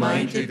amor da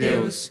Mãe de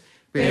Deus.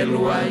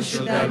 Pelo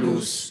anjo da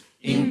luz,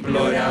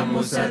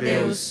 imploramos a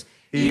Deus,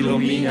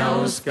 ilumina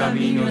os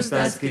caminhos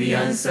das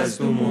crianças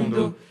do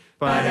mundo,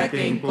 para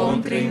que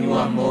encontrem o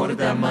amor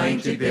da Mãe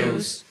de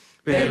Deus.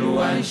 Pelo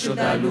anjo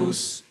da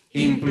luz,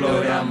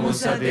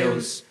 imploramos a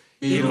Deus,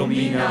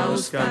 ilumina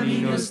os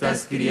caminhos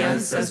das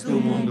crianças do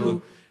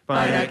mundo,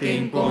 para que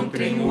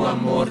encontrem o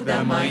amor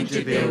da Mãe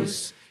de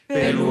Deus.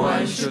 Pelo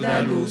anjo da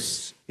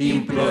luz,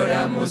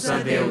 imploramos a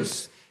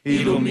Deus,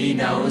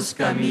 ilumina os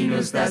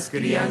caminhos das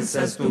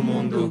crianças do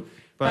mundo,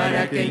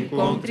 para que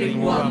encontrem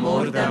o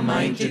amor da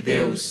Mãe de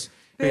Deus.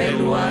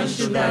 Pelo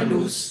anjo da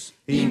luz,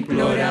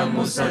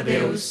 imploramos a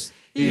Deus,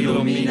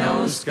 ilumina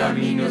os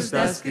caminhos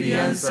das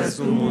crianças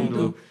do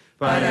mundo,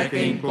 para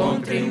que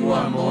encontrem o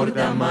amor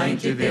da Mãe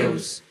de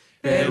Deus.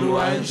 Pelo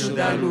anjo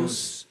da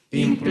luz,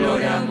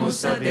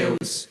 imploramos a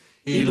Deus,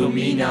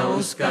 ilumina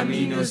os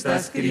caminhos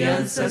das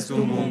crianças do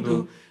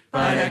mundo,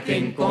 para que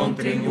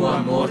encontrem o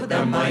amor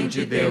da Mãe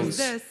de Deus.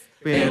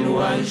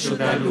 Pelo anjo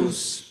da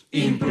luz,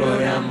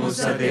 imploramos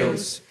a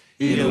Deus,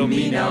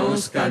 ilumina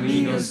os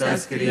caminhos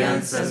das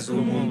crianças do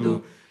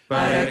mundo,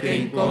 para que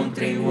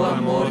encontrem o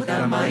amor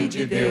da Mãe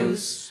de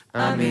Deus.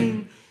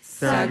 Amém.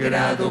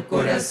 Sagrado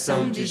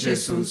coração de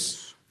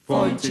Jesus,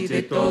 fonte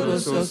de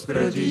todos os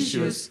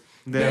prodígios,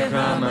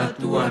 derrama a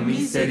tua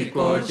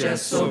misericórdia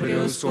sobre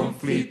os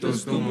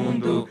conflitos do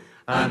mundo.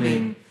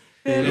 Amém.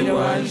 Pelo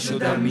anjo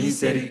da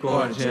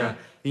misericórdia,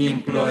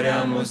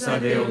 imploramos a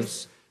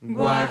Deus,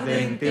 guarda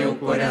em teu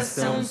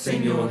coração,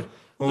 Senhor,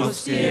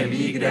 os que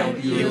emigram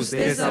e os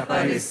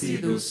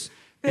desaparecidos.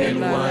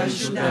 Pelo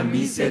anjo da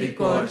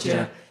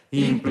misericórdia,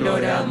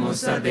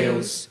 imploramos a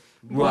Deus,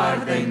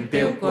 guarda em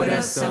teu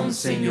coração,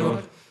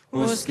 Senhor,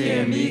 os que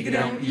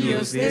emigram e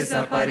os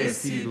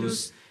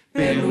desaparecidos.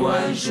 Pelo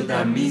anjo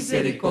da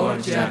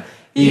misericórdia,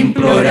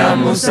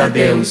 imploramos a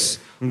Deus,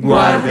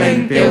 guarda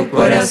em teu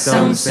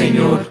coração,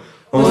 Senhor,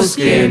 os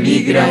que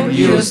emigram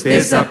e os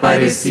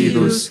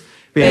desaparecidos.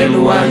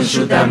 Pelo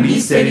anjo da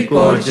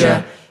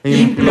misericórdia,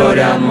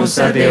 imploramos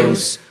a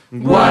Deus,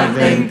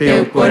 guarda em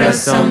teu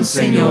coração,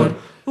 Senhor,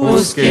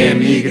 os que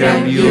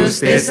emigram e os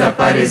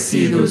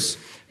desaparecidos.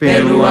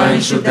 Pelo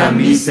anjo da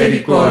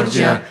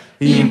misericórdia,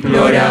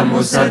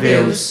 imploramos a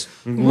Deus,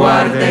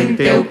 guarda em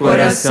teu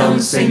coração,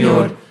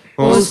 Senhor,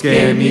 os que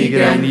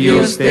emigram e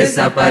os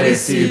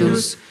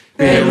desaparecidos.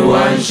 Pelo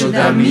anjo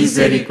da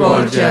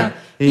misericórdia,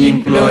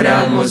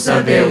 imploramos a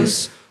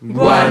Deus,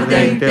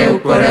 guarda em teu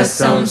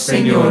coração,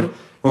 Senhor,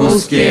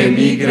 os que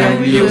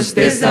emigram e os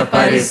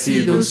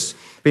desaparecidos.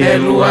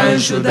 Pelo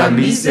anjo da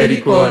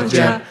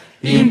misericórdia,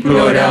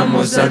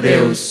 imploramos a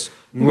Deus,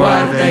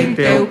 guarda em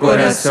teu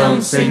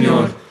coração,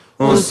 Senhor,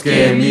 os que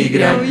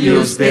emigram e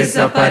os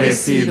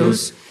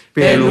desaparecidos.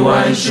 Pelo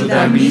anjo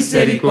da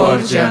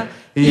misericórdia,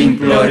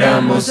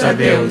 imploramos a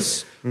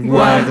Deus,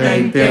 guarda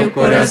em teu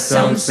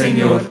coração,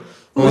 Senhor,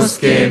 os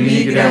que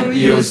emigram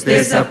e os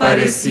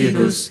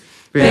desaparecidos.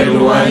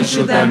 Pelo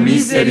anjo da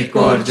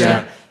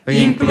misericórdia,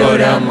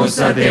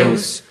 imploramos a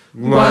Deus,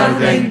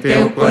 guarda em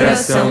teu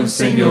coração,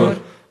 Senhor,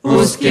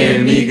 os que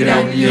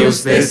emigram e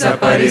os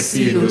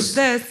desaparecidos.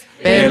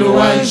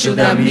 Pelo anjo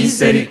da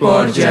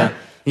misericórdia,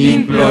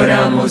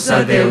 imploramos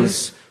a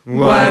Deus,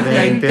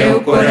 guarda em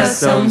teu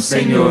coração,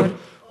 Senhor,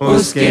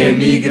 os que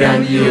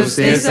emigram e os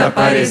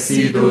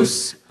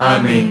desaparecidos.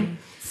 Amém.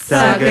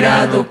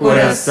 Sagrado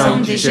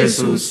coração de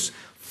Jesus,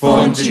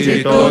 fonte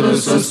de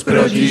todos os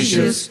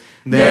prodígios,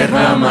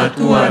 derrama a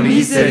tua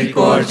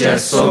misericórdia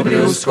sobre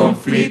os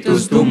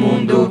conflitos do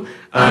mundo.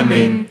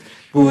 Amém.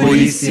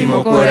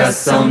 Puríssimo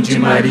coração de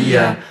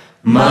Maria,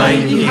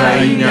 Mãe e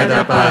Rainha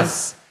da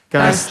Paz,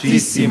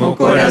 castíssimo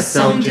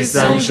coração de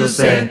São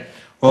José,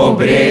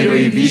 obreiro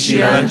e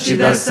vigilante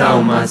das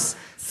almas,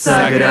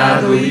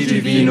 sagrado e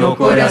divino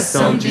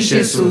coração de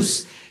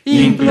Jesus,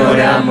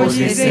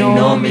 imploramos-lhes em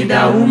nome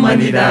da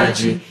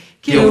humanidade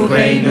que o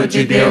reino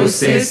de Deus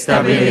se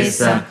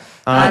estabeleça,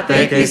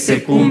 até que se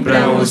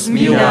cumpram os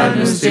 1000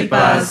 anos de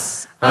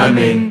paz.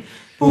 Amém.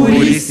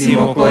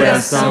 Puríssimo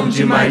coração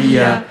de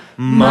Maria,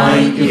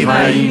 Mãe e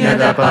Rainha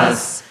da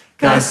Paz,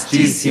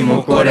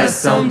 castíssimo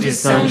coração de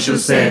São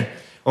José,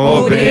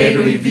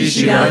 obreiro e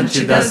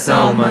vigilante das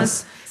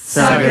almas,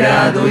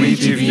 sagrado e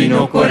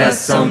divino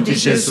coração de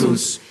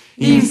Jesus,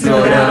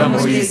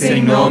 imploramos-lhes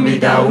em nome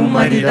da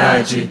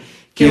humanidade,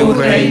 que o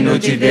reino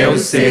de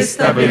Deus se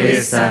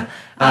estabeleça,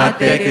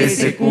 até que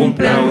se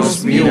cumpram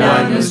os 1000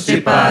 anos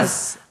de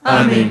paz.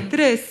 Amém.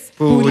 3.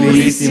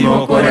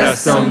 Puríssimo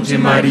coração de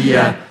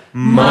Maria,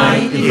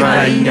 Mãe e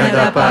Rainha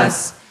da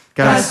Paz,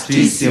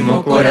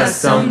 castíssimo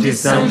coração de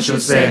São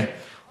José,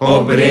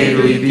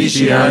 obreiro e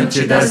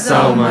vigilante das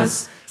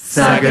almas,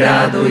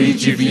 sagrado e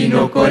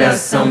divino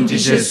coração de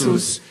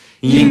Jesus,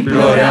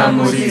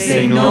 imploramos-lhes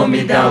em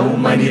nome da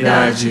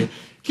humanidade,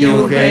 que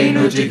o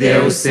reino de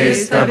Deus se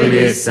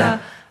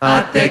estabeleça,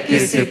 até que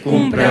se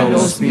cumpram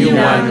os 1000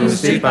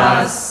 anos de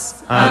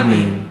paz.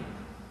 Amém.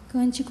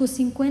 Cântico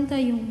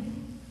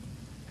 51.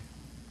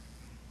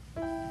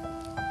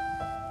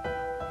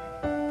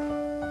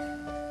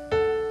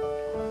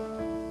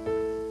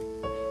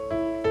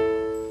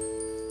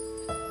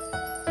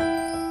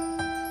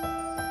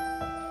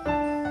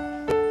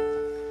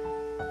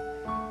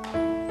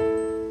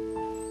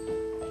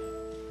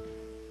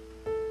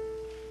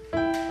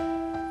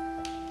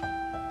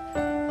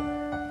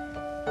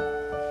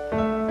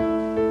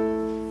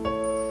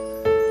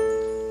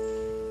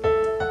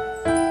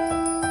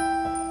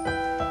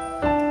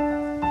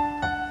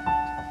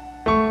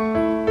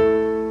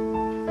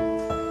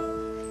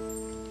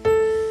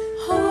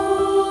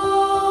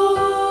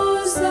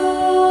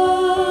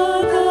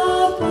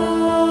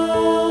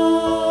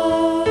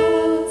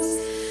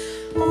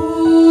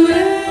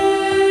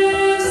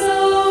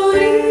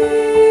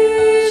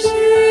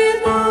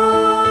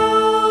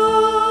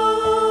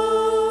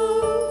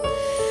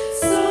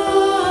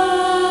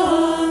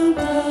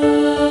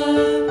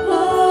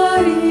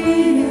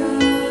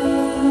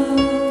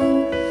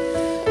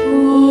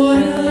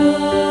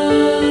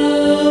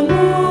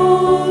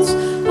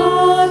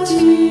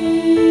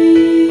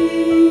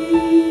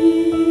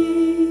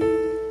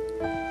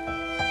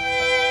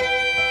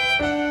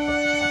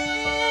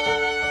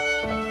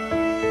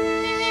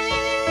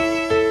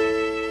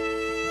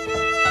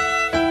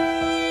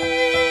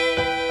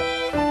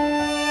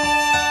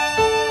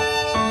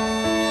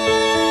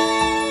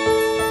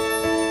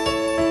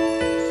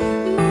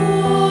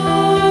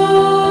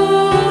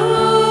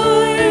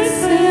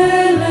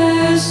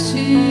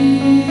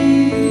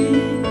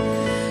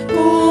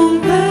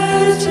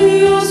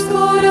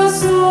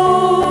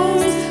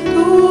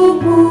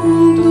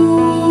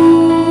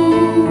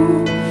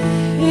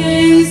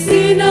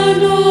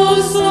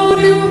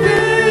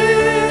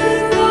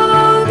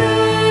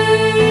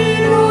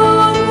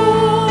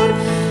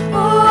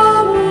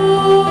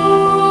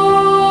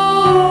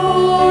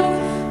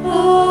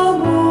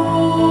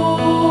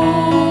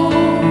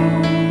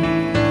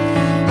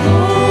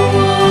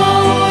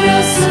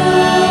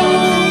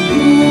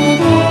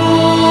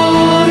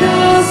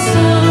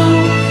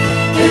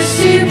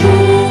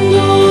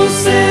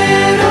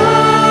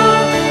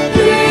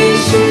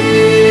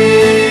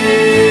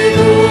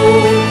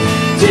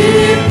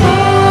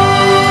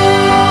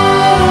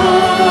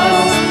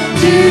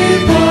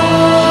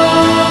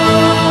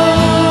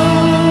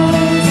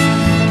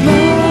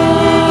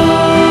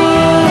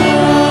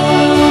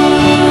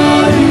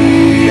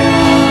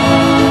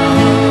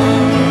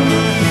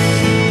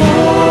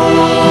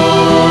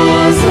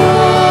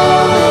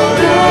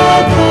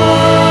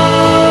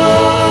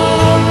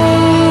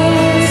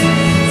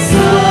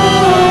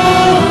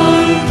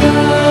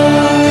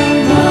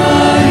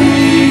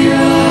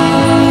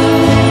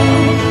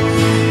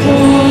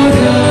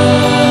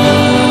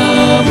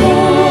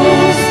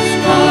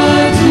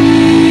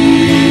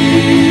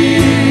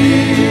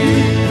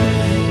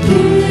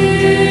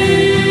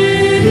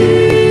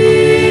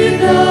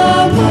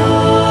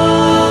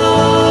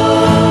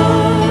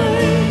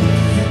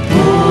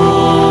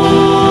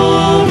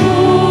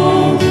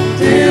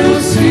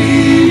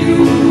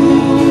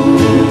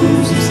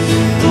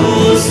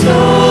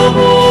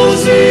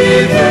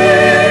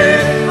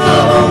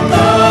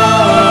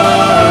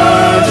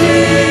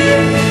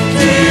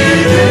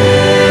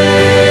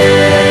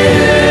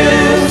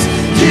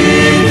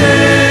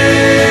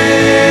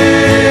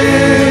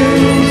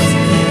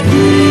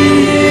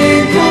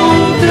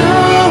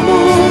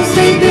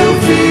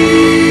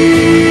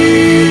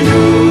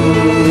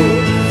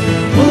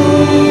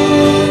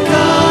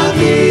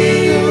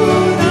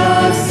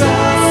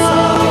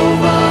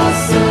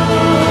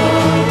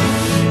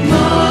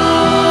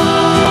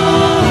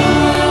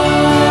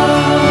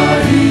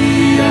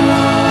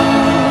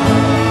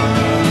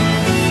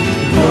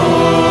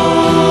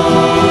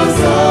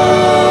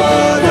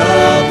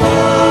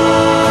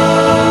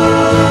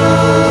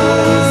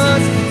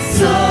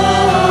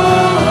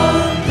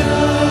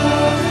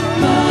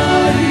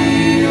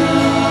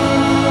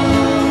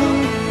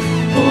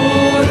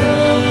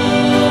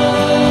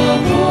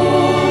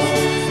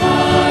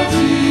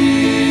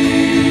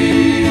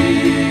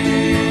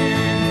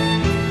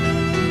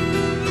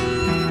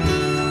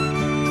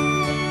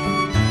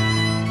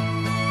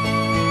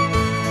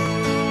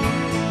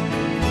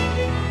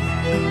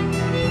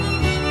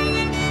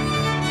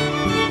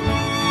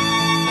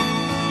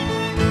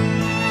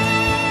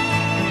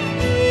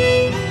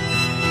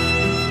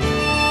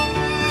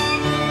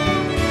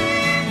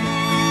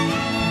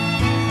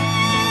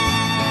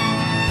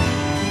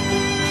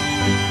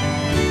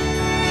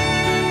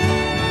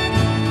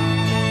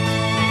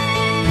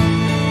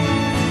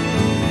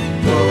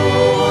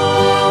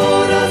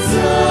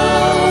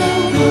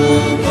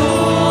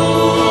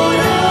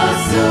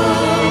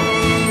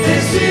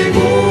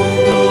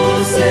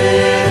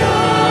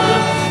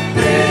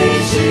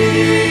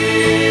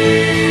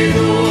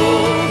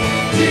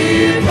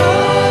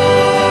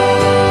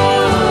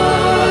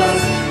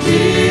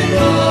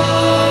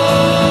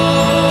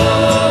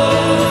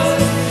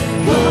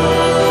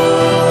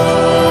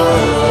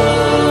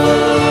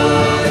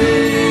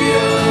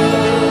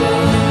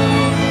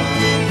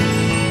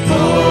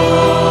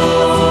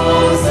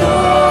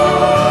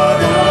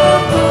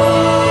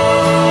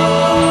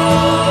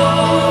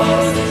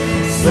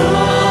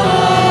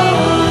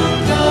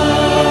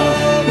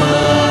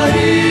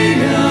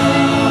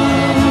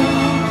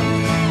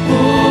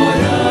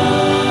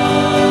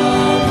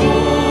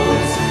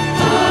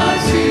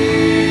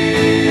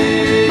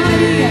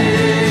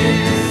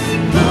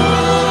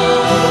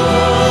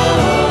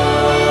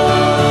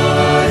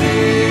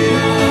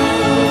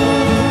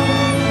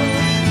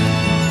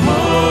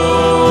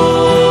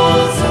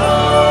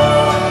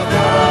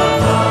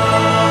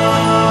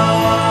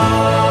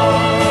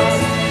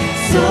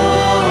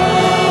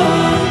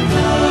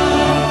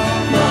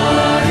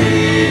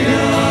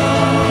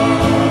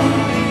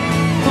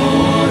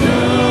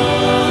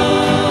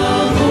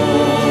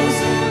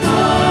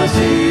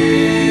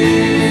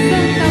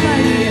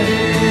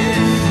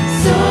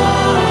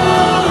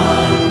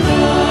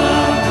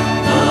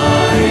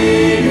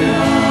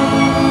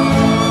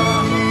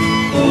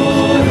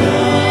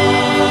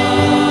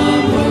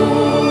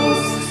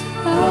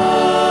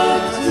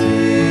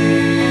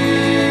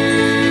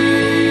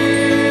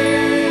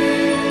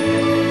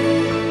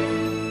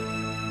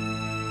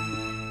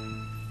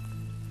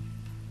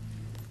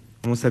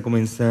 Vamos a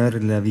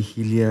comenzar la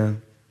vigilia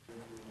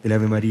del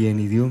Ave María en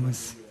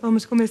idiomas.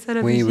 Vamos começar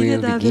a We vigília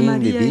will da Ave begin the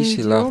Maria em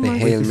vigil of the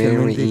idiomas. Hail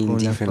Mary Especialmente in con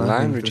la different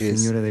paz de Nuestra languages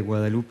Señora de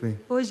Guadalupe.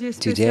 Hoje,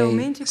 today,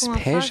 especialmente com a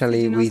face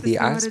especially de with Nossa the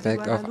Senhora de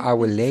aspect of Our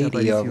Guadalupe. Esa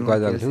Lady of aparición que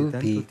hace tanto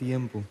Guadalupe,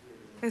 tiempo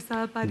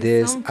Essa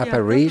this aparição que há tanto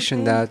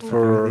apparition that tempo, a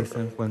través de for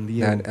San Juan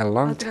Diego that a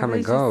long time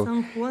através de ago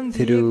São Juan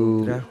Diego,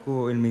 through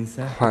trajo el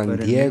mensaje Juan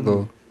para el Diego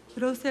mundo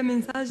trouxe a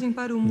mensagem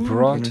para o mundo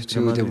brought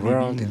nuestra to the Madre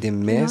world Divina, the que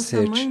nossa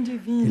message Mãe es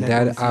Divina la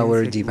that our conciencia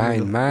que une Divine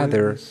los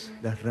Mother pueblos,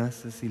 las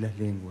razas y las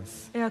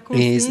lenguas. é a is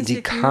consciência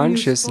the que une os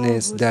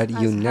consciousness povos, that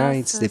as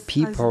unites the raças, as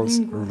peoples,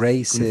 línguas. Con esa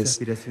races,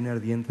 aspiración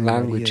ardiente de María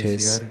de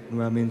languages, llegar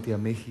nuevamente a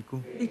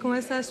México, E com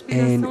essa and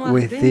aspiração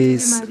with ardente de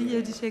this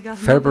Maria de chegar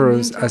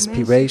fervorous novamente ao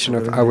aspiration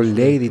México, of Our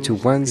Lady to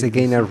once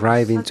again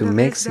arrive into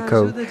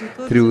Mexico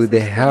through the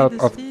help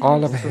of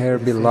all of her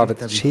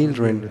beloved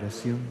children,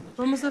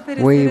 vamos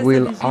oferecer we essa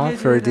will vigília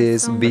offer de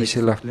this oração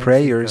vigil of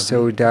prayer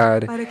so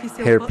that para que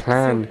her seu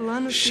plan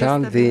plano se shall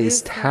be estabeleça el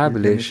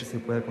planeta established se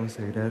pueda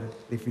consagrar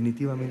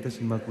definitivamente a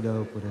su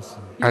inmaculado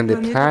corazón. e o and the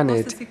planeta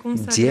planet possa se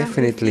consagrar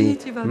definitely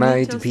definitivamente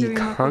might ao be seu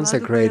imaculado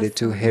consecrated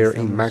to coração. her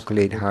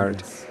Immaculate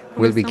Heart.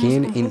 We'll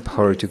begin in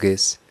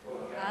Portuguese.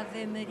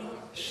 Ave Maria,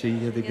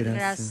 Cheia de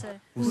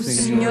graça, o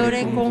Senhor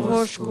é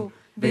convosco.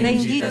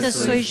 Bendita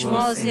sois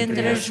vós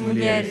entre as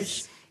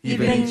mulheres, e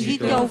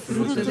bendito é o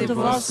fruto do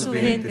vosso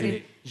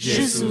ventre,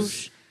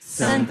 Jesus.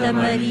 Santa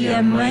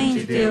Maria, Mãe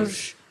de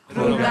Deus,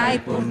 rogai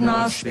por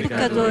nós,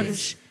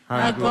 pecadores,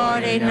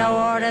 agora e na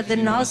hora de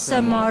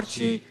nossa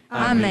morte.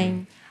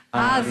 Amém.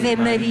 Ave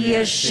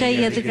Maria,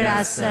 cheia de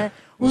graça,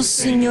 o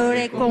Senhor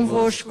é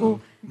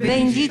convosco.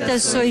 Bendita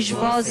sois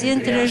vós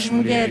entre as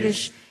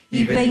mulheres,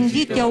 e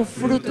bendito é o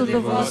fruto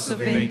do vosso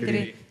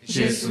ventre,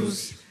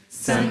 Jesus.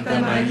 Santa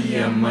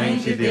Maria, Mãe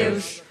de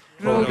Deus,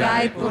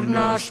 rogai por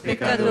nós,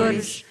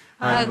 pecadores,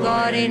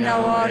 agora e na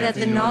hora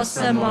de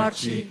nossa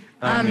morte.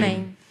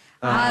 Amém.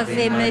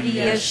 Ave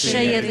Maria,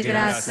 cheia de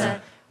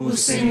graça, o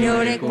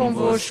Senhor é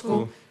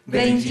convosco.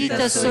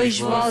 Bendita sois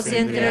vós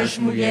entre as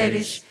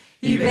mulheres,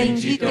 e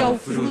bendito é o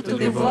fruto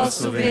do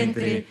vosso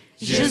ventre,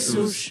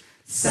 Jesus.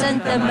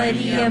 Santa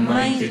Maria,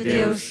 Mãe de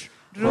Deus,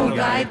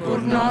 rogai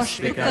por nós,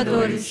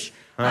 pecadores,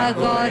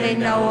 agora e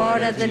na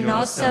hora de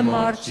nossa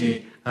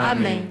morte.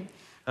 Amém.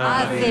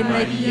 Ave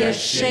Maria,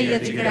 cheia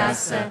de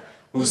graça,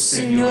 o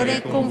Senhor é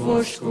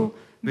convosco.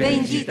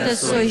 Bendita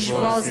sois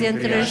vós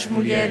entre as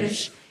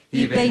mulheres,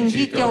 e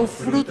bendito é o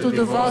fruto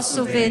do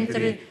vosso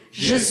ventre,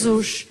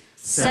 Jesus.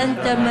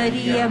 Santa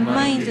Maria,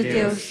 Mãe de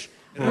Deus,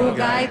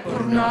 rogai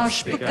por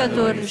nós,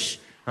 pecadores,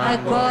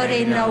 agora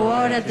e na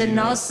hora de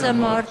nossa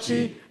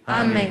morte.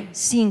 Amém.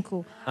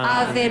 5.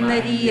 Ave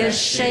Maria,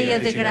 cheia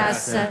de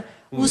graça,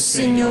 o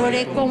Senhor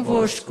é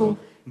convosco.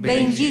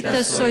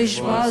 Bendita sois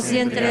vós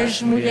entre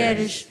as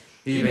mulheres,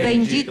 e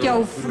bendito é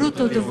o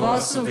fruto do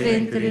vosso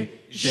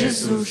ventre,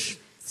 Jesus.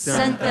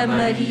 Santa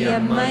Maria,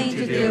 Mãe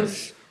de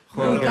Deus,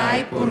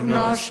 rogai por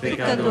nós,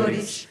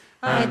 pecadores,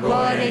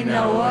 agora e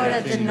na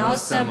hora de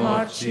nossa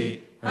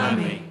morte.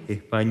 Amém.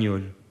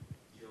 Español.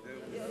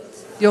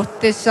 Dios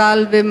te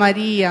salve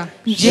María,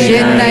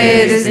 llena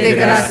eres de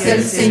gracia,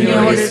 el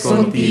Señor es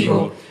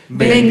contigo.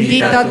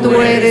 Bendita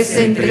tú eres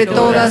entre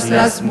todas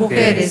las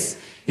mujeres,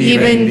 y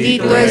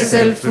bendito es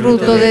el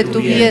fruto de tu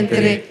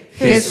vientre,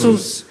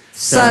 Jesús.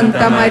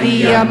 Santa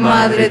María,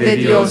 Madre de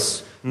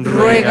Dios,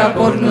 ruega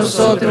por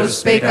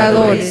nosotros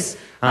pecadores,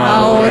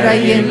 ahora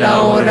y en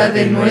la hora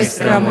de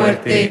nuestra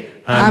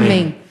muerte.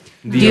 Amén.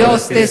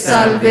 Dios te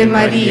salve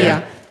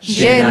María,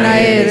 llena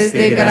eres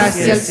de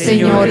gracia, el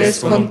Señor es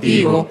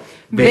contigo.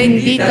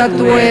 Bendita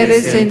tú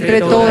eres entre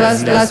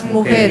todas las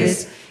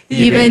mujeres,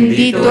 y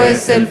bendito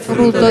es el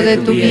fruto de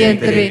tu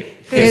vientre,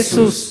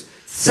 Jesús.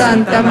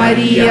 Santa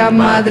María,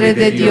 Madre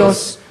de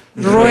Dios,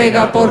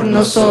 ruega por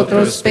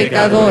nosotros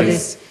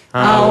pecadores,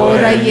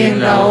 ahora y en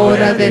la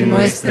hora de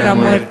nuestra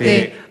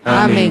muerte.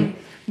 Amén.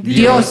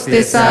 Dios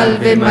te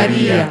salve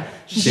María,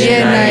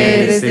 llena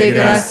eres de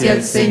gracia,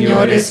 el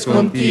Señor es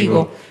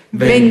contigo.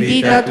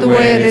 Bendita tú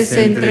eres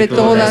entre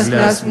todas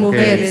las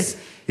mujeres,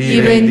 y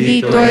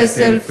bendito es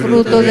el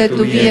fruto de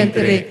tu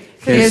vientre,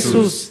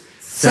 Jesús.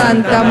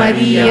 Santa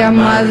María,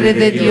 Madre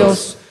de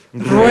Dios,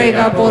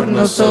 ruega por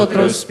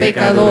nosotros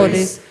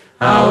pecadores,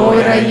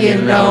 ahora y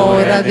en la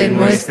hora de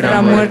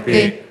nuestra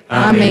muerte.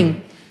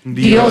 Amén.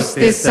 Dios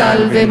te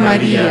salve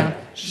María,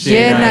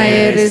 llena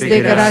eres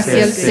de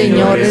gracia, el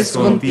Señor es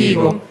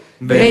contigo.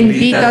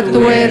 Bendita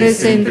tú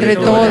eres entre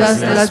todas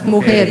las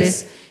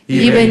mujeres,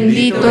 y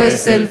bendito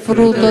es el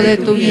fruto de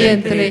tu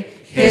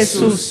vientre,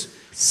 Jesús.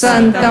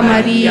 Santa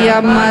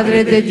María,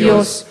 Madre de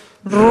Dios,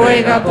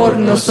 ruega por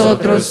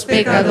nosotros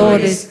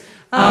pecadores,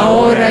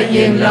 ahora y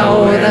en la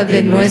hora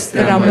de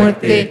nuestra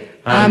muerte.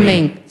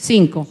 Amén.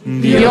 5.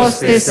 Dios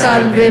te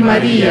salve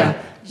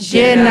María,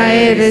 llena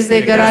eres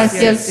de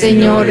gracia, el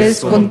Señor es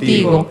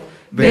contigo.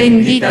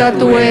 Bendita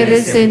tú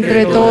eres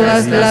entre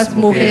todas las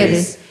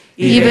mujeres,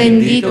 y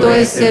bendito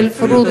es el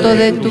fruto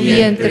de tu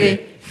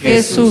vientre,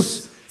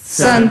 Jesús.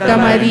 Santa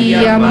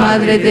María,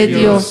 Madre de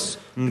Dios,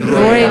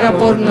 ruega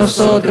por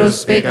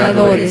nosotros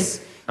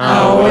pecadores,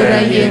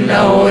 ahora y en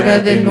la hora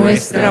de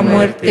nuestra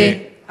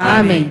muerte.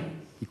 Amén.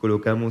 Y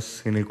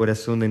colocamos en el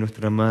corazón de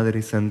nuestra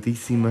Madre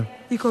Santísima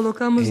E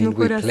colocamos And no we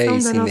coração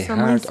place da in the nossa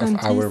Mãe heart of our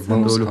Santíssima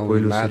most todos los holy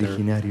pueblos Mother,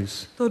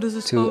 originarios, todos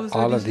os to povos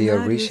all of the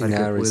originários, para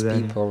que originaries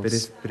puedan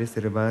peoples,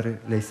 preservar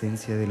la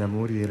esencia del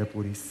amor y de la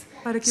pureza.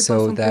 para que so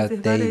possam that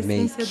preservar a they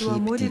may essência do keep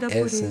amor e da the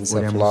essence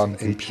pureza. of love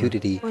and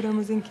purity.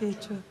 Oramos em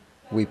Quechua.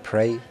 We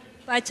pray.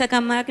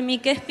 Pachacamacmi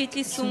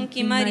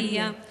Kespitisunki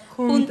Maria,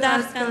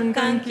 Juntas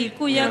Kankanki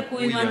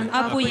Kuyakuiwan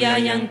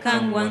Apuyayan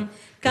Kanwan,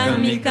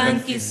 Kanmi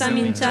Kanki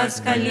Saminchas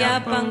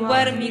Kaliapan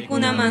Warmi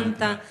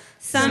Kunamanta,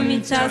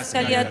 Saminchas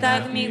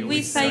Kaliatagmi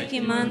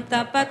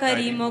Wisaikimanta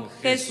Pakarimok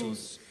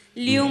Jesús,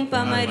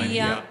 Liumpa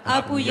Maria,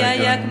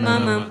 Apuyayak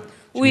Mamam,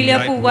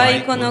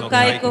 Willapuway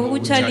Konokaiko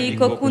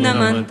Huchaliko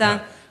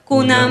Kunamanta,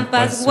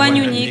 Kunampas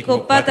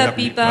Guanyuniko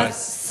Patapipas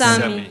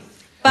Sami.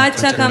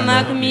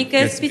 Pachacamacmi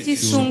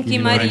Kespitisunki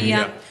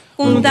Maria,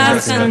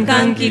 Juntas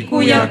Kankanki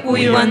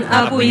Kuyakuiwan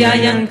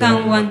Apuyayan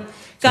Kanwan,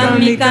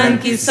 Kanmi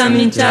Kanki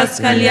Saminchas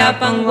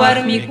Kaliapan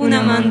Warmi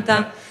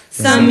Kunamanta,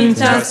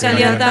 Saminchas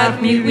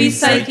Kaliatagmi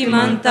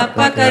Wisaikimanta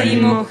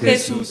Pakarimo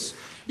Jesús,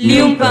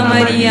 Liumpa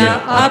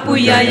Maria,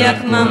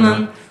 Apuyayak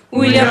Mamam,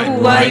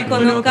 Willapuway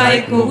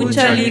Konokaiko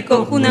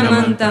Uchaliko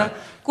Kunamanta,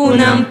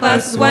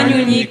 Kunampas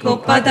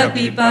Guanyuniko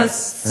Patapipas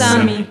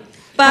Sami.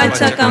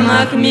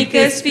 Pachacamacmi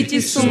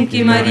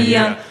Kespitisunki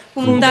Maria,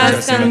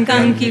 Juntas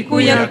Kankanki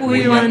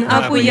Kuyakuiwan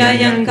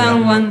Apuyayan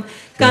Kanwan,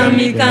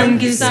 Kanmi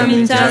Kanki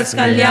Saminchas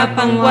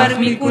Kaliapan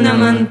Warmi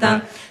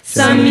Kunamanta,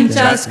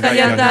 Saminchas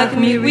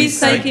Kaliatagmi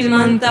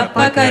Wisaikimanta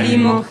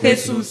Pakarimo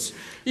Jesús,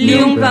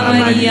 Liumpa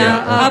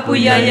Maria,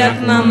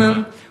 Apuyayak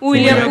Mamam,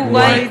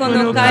 Willapuway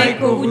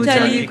Konokaiko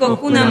Uchaliko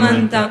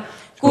Kunamanta,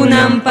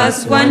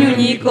 Kunampas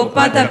Guanyuniko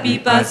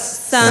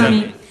Patapipas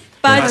Sami.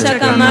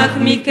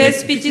 Pachacamacmi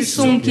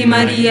Kespitisunki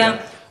Maria,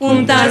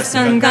 Juntas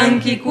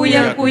Kankanki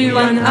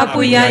Kuyakuiwan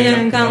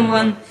Apuyayan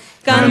Kanwan,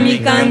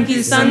 Kanmi Kanki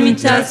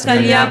Saminchas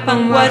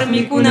Kaliapan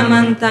Warmi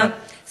Kunamanta,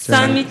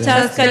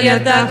 Saminchas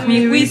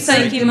Kaliatagmi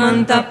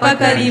Wisaikimanta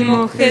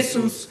Pakarimo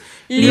Jesús,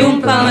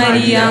 Liumpa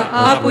Maria,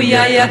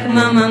 Apuyayak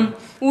Mamam,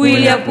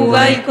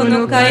 Willapuway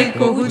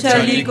Konokaiko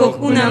Uchaliko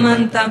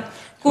Kunamanta,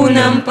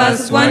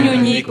 Kunampas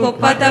Guanyuniko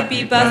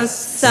Patapipas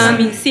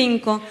Sami.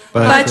 5.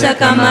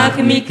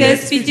 Pachacamacmi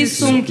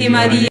Kespitisunki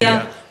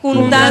Maria,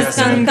 Juntas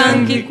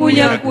Kankanki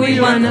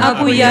Kuyakuiwan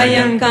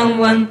Apuyayan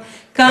Kanwan,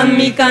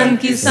 Kanmi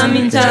Kanki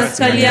Saminchas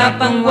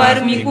Kaliapan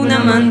Warmi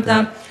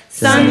Kunamanta,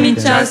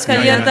 Saminchas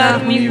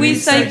Kaliatagmi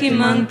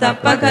Wisaikimanta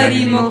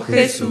Pakarimo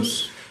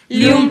Jesús,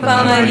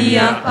 Liumpa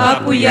Maria,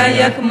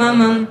 Apuyayak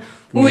Mamam,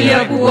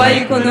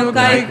 Willapuway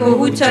Konokaiko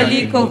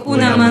Uchaliko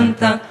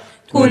Kunamanta,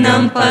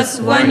 Kunampas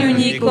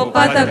Guanyuniko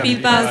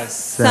Patapipas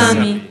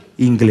Sami.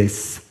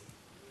 Inglés.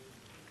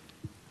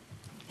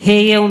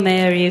 Hail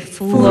Mary,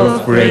 full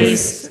of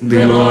grace,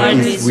 the Lord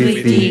is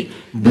with thee.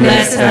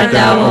 Blessed art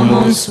thou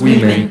amongst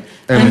women,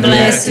 and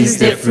blessed is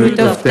the fruit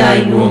of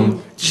thy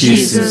womb,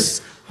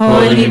 Jesus.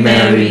 Holy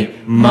Mary,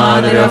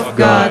 Mother of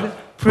God,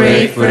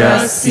 pray for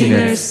us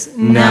sinners,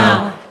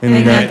 now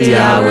and at the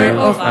hour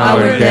of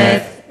our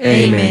death.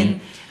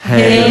 Amen.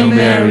 Hail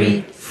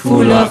Mary,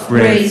 full of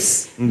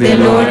grace, the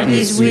Lord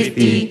is with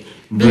thee.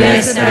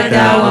 Blessed art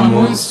thou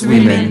amongst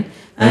women,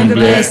 and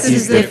blessed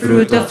is the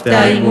fruit of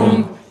thy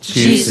womb,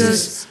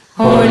 Jesus.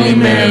 Holy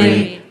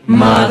Mary,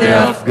 Mother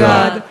of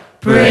God,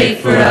 pray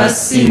for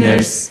us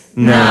sinners,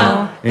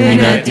 now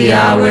and at the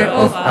hour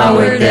of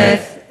our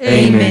death.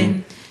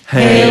 Amen.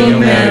 Hail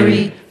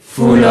Mary,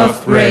 full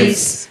of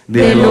grace,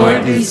 the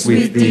Lord is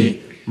with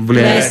thee.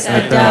 Blessed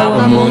art thou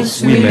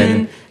amongst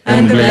women,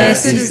 and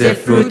blessed is the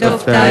fruit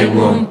of thy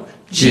womb,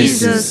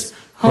 Jesus.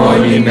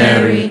 Holy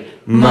Mary,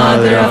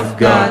 Mother of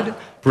God,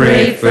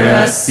 pray for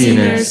us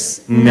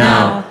sinners,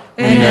 now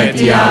and at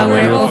the hour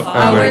of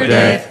our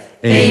death.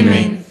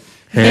 Amen.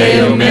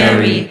 Hail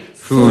Mary,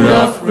 full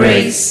of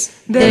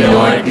grace, the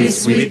Lord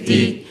is with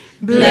thee.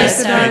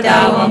 Blessed art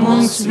thou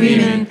amongst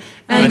women,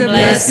 and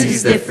blessed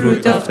is the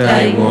fruit of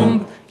thy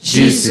womb,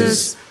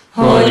 Jesus.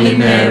 Holy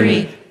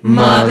Mary,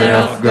 Mother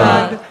of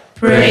God,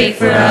 pray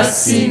for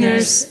us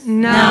sinners,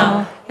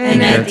 now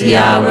and at the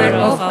hour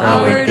of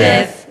our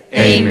death.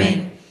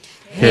 Amen.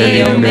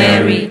 Hail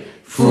Mary,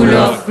 full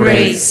of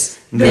grace,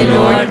 the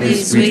Lord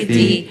is with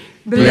thee.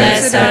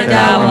 Blessed art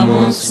thou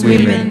amongst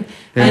women,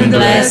 and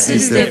blessed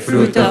is the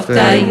fruit of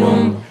thy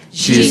womb,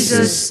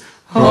 Jesus.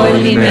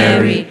 Holy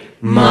Mary,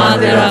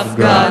 Mother of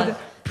God,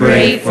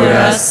 pray for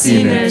us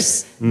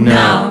sinners,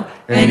 now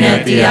and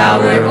at the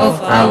hour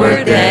of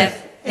our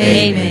death.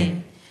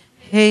 Amen.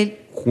 Hail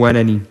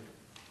Juananí.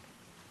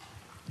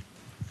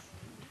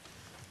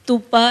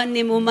 Tupa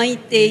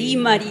nemomaitei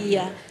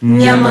Maria,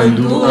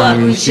 Nyamandua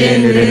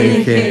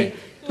michenderenje,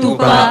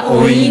 tupa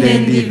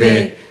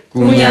oinendive,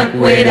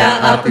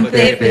 kunyakwera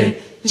aputepe,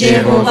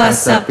 Jehovah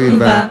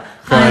sapuba,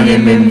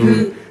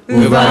 hanemembu,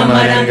 uva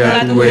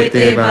maranga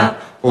tueteba,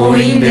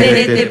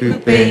 oinderete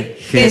pupe,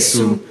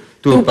 Jesu,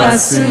 tupa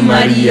sun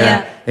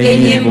Maria,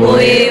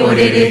 enyemboe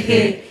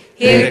orereje,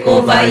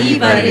 erko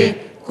vaibare,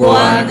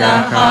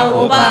 koanda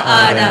haoba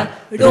ara,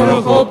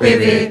 roho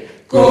peve,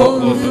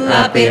 ko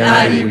ape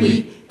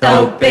ariwi,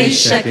 tau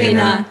peisha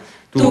kena,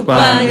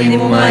 tupa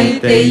nemumai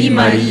tei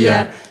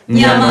Maria,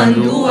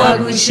 nyamandu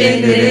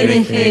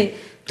agushendereneje,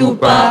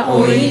 tupa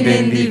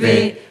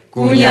oinendive,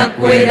 kunya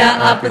kuera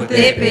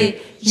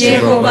aptepe,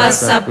 Jehovah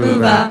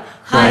sapuva,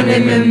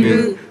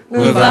 hanemembu,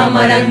 uva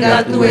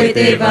maranga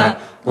tueteva,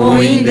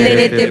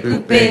 oinderete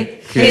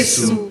pupe,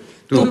 Jesu,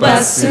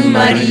 tupa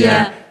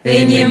Maria,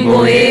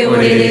 enyemboe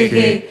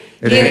orereje,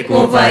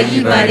 rekova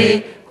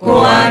ibare,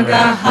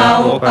 koaga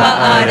haopa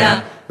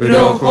ara,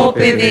 roho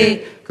peve,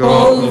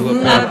 ko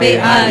ape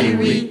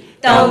ariwi,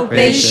 tau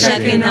peisha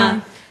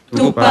kena,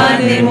 tupa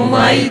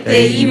nemumai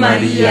tei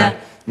Maria,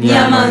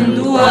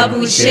 nyamandu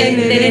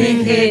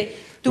abushendereneje,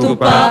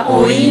 tupa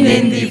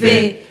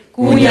oinendive,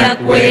 kunya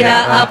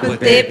kuera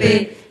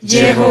aptepe,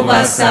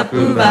 Jehovah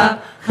sapuva,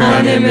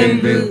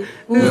 hanemembu,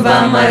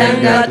 uva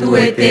maranga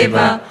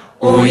tueteva,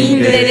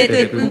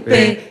 oinderete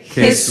pupe,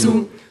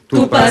 Jesu,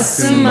 tupa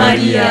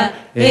Maria,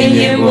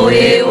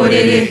 enyemboe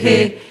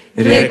orereje,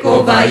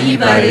 rekova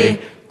ibare,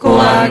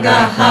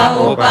 koaga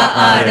haopa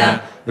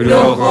ara,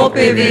 roho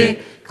peve,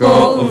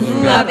 ko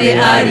ape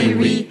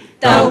ariwi,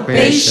 tau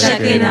peisha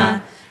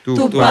kena,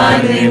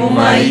 tupa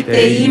nemumai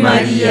tei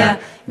Maria,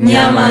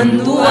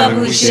 nyamandu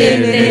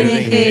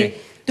abushendereneje,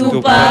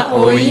 tupa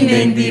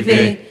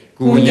oinendive,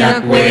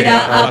 kunya kuera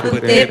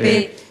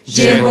aptepe,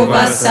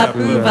 Jehovah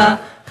sapuva,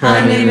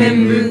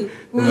 hanemembu,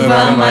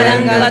 uva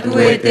maranga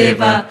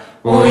tueteva,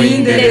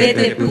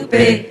 oinderete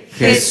pupe,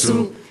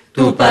 Jesu,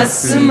 tupa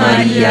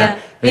Maria,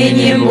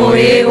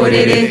 enyemboe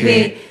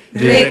orereje,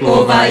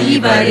 rekova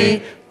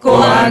ibare,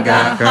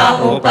 koaga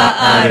haopa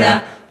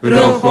ara,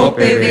 roho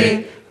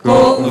peve,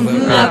 ko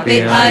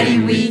ape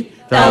ariwi,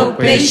 tau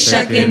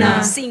peisha kena,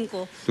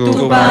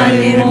 tupa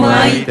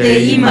nemumai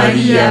tei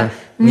Maria,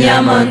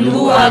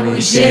 nyamandu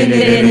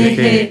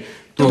agushendereneje,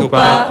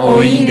 tupa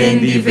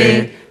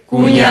oinendive,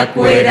 kunya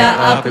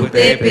kuera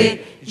aptepe,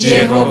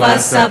 Jehovah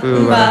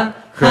sapuva,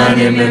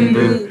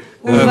 hanemembu,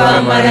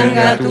 uva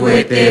maranga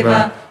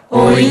tueteva,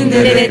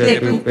 oinderete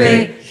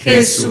pupe,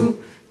 Jesu,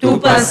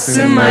 tupa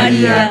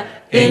Maria,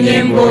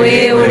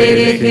 enyemboe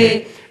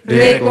orereje,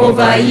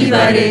 rekova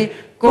ibare,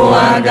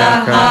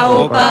 koaga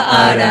haopa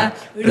ara,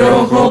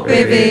 roho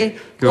peve,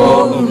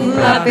 ko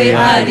ape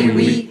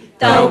ariwi,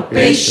 tau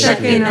peisha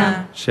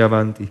kena.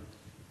 Shavanti.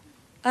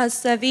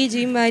 Hasta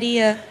Vigil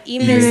Maria,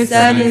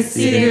 imensale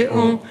sire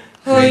on,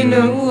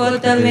 hoino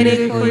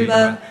uotamere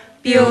hoiva,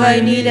 pio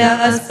hainila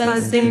aspan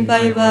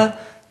sempaiva,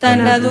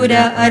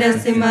 tanadura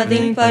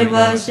arasemaden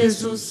paiva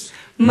Jesus.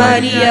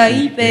 Maria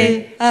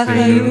ipe,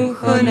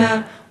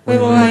 ahayujona,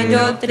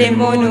 huevoayo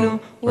tremono,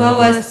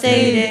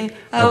 wawaseire,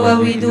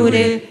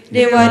 awawidure,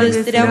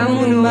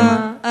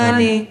 rewarestramunuma,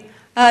 ane.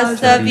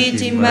 Hasta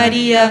Vigil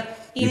Maria,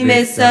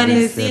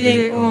 imensale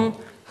sire on,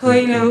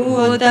 hoino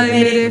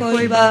uotamere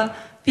hoiva,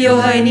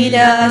 pio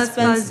hainila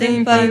aspan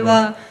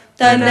sempaiva,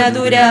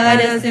 tanadura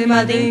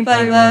arasemaden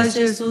paiva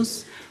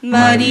Jesus.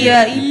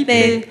 Maria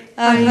ipe,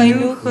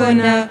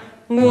 ahayujona,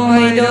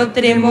 huevoayo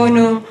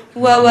tremono,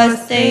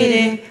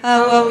 wawaseire,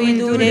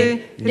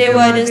 awawidure,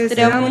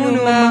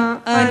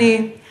 rewarestramunuma,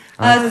 ane.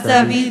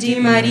 Hasta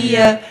Vigil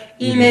Maria,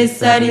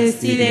 imensale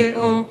sire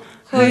on,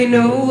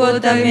 hoino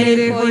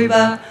uotamere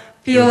hoiva,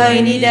 pio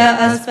hainila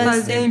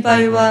aspan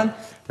sempaiva,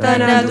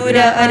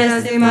 tanadura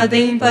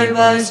arasemaden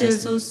paiva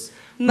Jesus.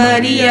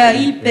 Maria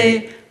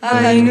ipe,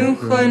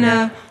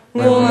 ahayujona,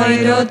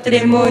 huevoayo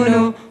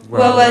tremono,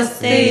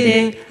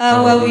 wawaseire,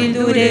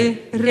 awawidure,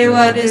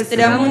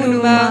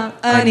 rewarestramunuma,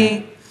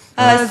 ane.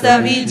 Hasta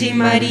Vigil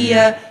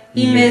Maria,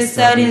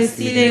 imensale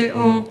sire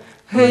on,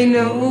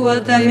 hoino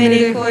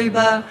uotamere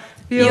hoiva,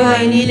 pio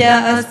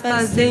hainila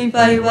aspan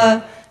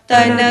sempaiva,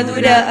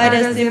 tanadura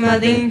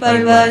arasemaden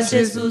paiva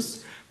Jesus.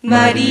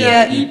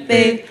 Maria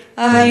ipe,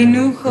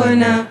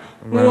 ahayujona,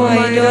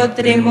 huevoayo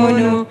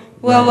tremono,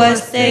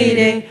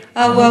 wawaseire,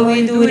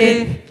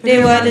 awawidure,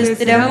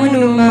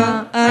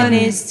 rewarestramunuma,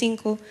 ane.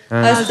 5.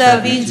 Hasta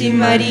Vigil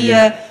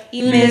Maria,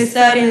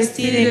 imensale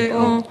sire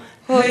on,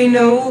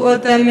 hoino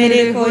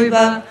uotamere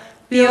hoiva,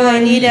 pio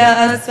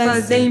hainila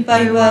aspan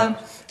sempaiva,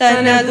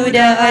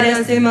 tanadura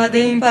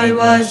arasemaden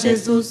paiva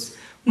Jesus.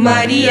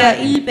 Maria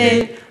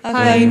ipe,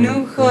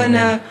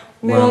 ahayujona,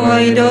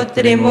 huevoayo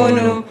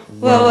tremono,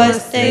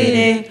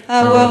 wawaseire,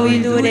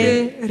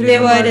 awawidure,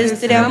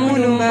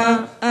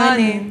 rewarestramunuma,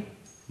 ane.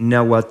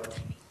 Nahuatl.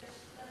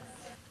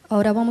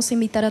 Ahora vamos a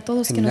invitar a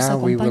todos que And nos now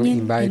we will acompañen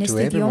invite en to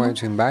este everyone idioma,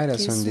 to invite que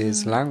us es on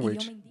this un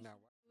language.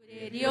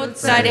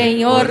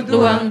 Diosaren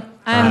orduan,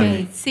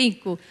 amén.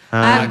 5.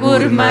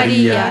 Agur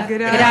Maria,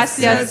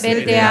 gracias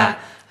betea,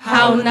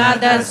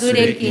 haunada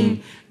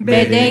zurekin,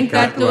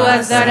 bedenka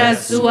tua zara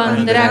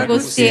zuan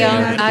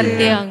dragosean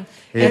artean,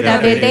 eta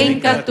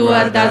bedenka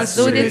tua da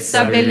zuret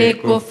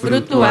sabeleko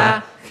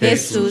frutua,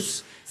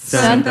 Jesus.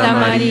 Santa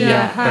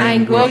Maria,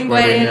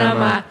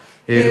 haingoquerenama,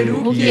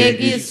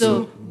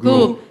 erugiegizo,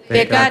 gu,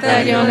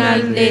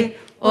 peccatarionalde,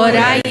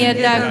 orai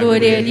eta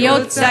gure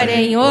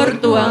liotzaren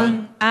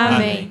orduan,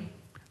 amén.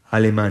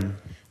 Alemán.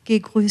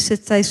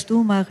 Gegrüßet seist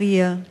du,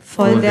 Maria,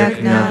 voll der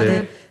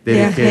Gnade,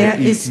 der Herr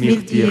ist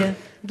mit dir.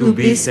 Du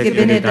bist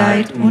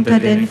gebenedeit unter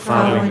den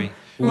Frauen,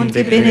 und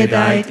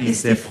gebenedeit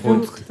ist die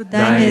Frucht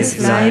deines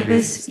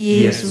Leibes,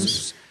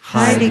 Jesus.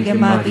 Heilige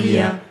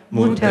Maria,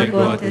 Mutter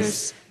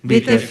Gottes,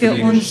 bitte für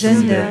uns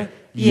Sünder,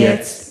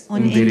 jetzt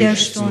und in der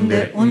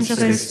Stunde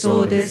unseres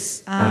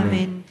Todes.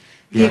 Amen.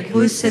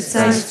 Gegrüßet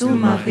seist du,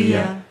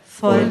 Maria,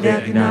 voll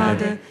der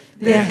Gnade,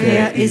 der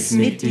Herr ist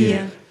mit dir.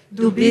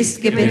 Du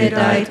bist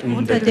gebenedeit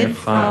unter den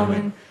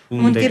Frauen,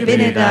 und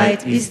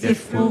gebenedeit ist die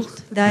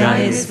Frucht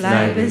deines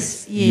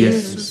Leibes,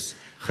 Jesus.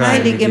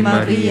 Heilige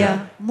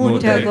Maria,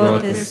 Mutter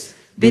Gottes,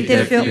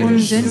 bitte für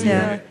uns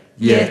Sünder,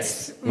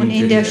 jetzt und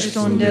in der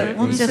Stunde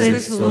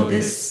unseres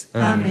Todes.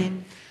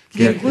 Amen.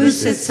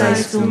 Gegrüßet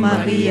seist du,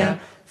 Maria,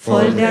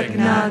 voll der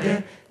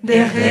Gnade,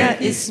 der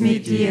Herr ist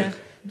mit dir.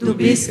 Du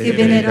bist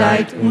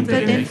gebenedeit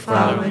unter den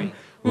Frauen,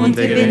 und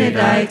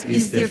gebenedeit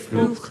ist die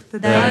Frucht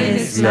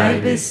deines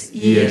Leibes,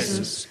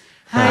 Jesus.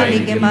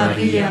 Heilige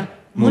Maria,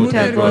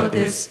 Mutter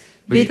Gottes,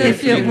 bitte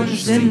für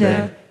uns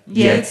Sünder,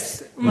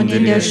 jetzt und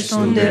in der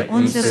Stunde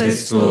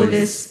unseres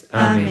Todes.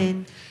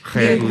 Amen.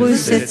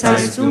 Gegrüßet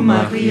seist du,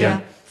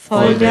 Maria,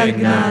 voll der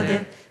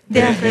Gnade,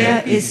 der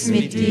Herr ist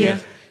mit dir.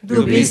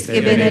 Du bist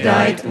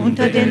gebenedeit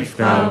unter den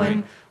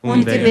Frauen,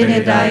 und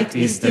gebenedeit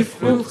ist die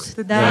Frucht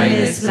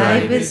deines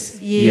Leibes,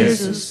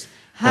 Jesus.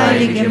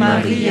 Heilige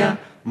Maria,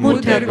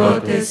 Mutter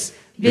Gottes,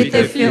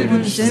 bitte für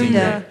uns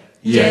Sünder,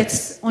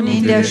 jetzt und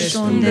in der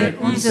Stunde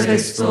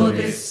unseres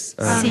Todes.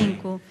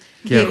 5.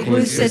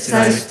 Gegrüßet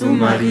seist du,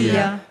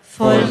 Maria,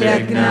 voll der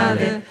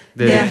Gnade,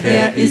 der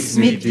Herr ist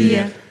mit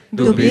dir.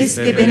 Du bist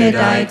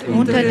gebenedeit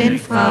unter den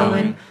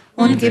Frauen,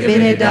 und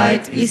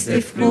gebenedeit ist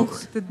die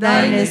Frucht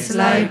deines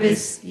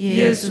Leibes,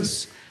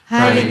 Jesus.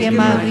 Heilige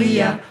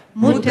Maria,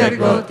 Mutter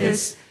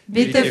Gottes,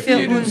 bitte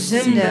für uns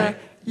Sünder,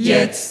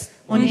 jetzt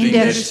und in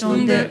der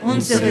Stunde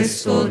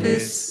unseres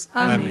Todes.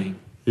 Amen.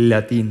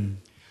 Latín.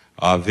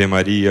 Ave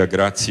Maria,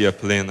 gratia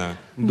plena,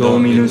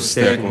 Dominus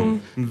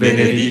tecum,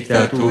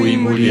 benedicta tu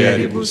in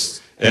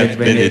mulieribus, et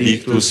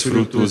benedictus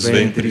fructus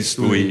ventris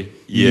tui,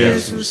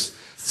 Iesus.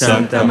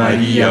 Santa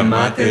Maria,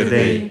 Mater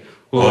Dei,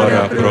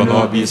 ora pro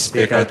nobis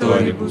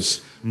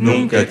peccatoribus,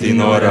 nunc et in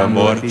hora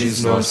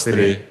mortis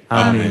nostre.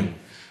 Amen.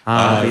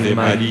 Ave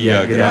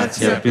Maria,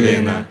 gratia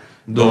plena,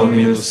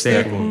 Dominus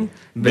tecum,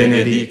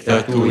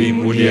 benedicta tu in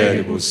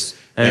mulieribus,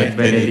 et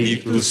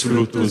benedictus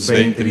fructus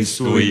ventris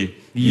tui,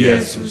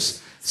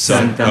 Iesus.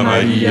 Santa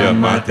Maria,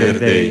 Mater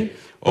Dei,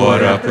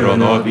 ora pro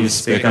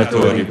nobis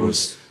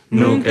peccatoribus,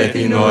 nunc et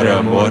in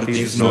hora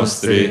mortis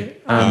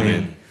nostre.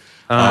 Amen.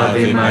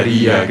 Ave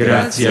Maria,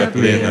 gratia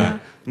plena,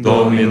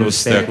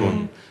 Dominus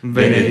tecum,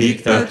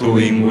 benedicta tu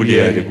in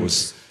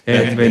mulieribus,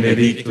 et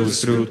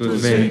benedictus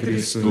fructus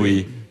ventris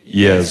tui,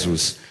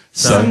 Iesus.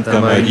 Santa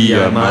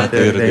Maria,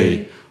 Mater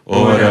Dei,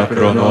 ora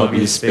pro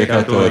nobis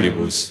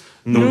peccatoribus,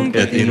 nunc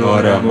et in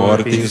hora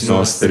mortis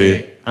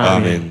nostre.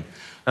 Amen.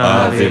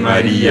 Ave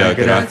Maria,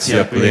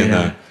 gratia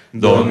plena,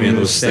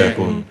 Dominus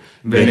tecum,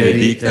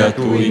 benedicta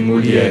tu in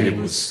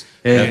mulieribus,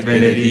 et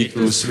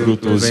benedictus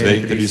fructus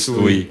ventris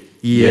tui,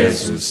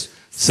 Iesus.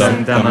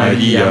 Santa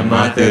Maria,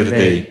 Mater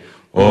Dei,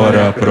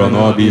 ora pro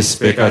nobis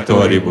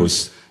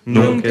peccatoribus,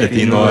 nunc et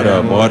in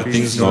hora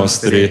mortis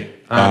nostre.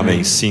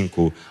 Amen.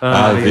 5.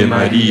 Ave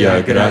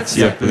Maria,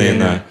 gratia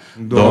plena,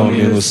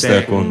 Dominus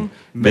tecum,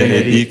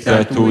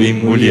 benedicta tu in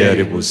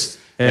mulieribus,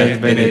 et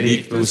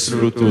benedictus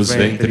fructus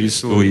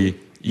ventris tui,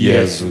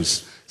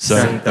 Iesus.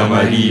 Santa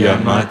Maria,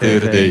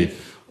 Mater Dei,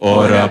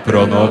 ora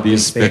pro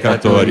nobis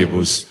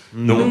peccatoribus,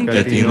 nunc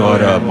et in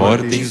hora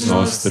mortis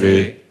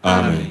nostre.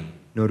 Amen.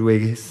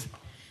 Noruegues.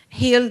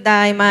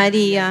 Hildae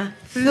Maria,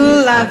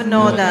 full of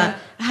noda,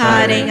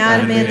 haring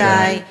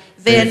armedai,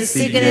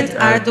 velsignet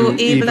art du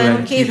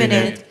ibland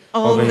kivenet,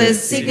 o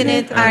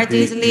velsignet art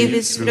dit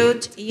livis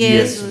fruit,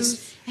 Iesus.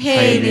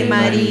 Heili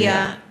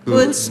Maria,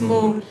 Guds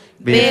mor,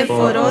 be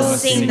for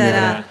oss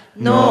syndare,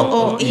 nå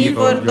och i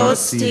vår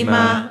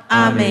dödstimma.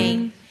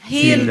 Amen.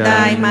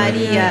 Hildae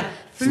Maria,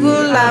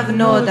 full of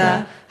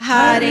nåda,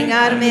 Herren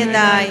är med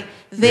dig.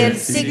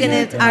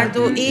 Välsignet är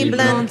du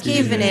ibland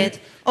kivenet,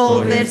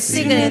 och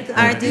välsignet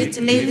är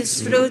ditt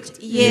livs frukt,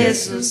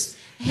 Jesus.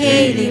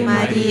 Helig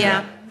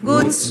Maria,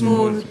 Guds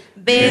mor,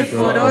 be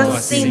för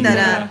oss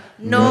syndare,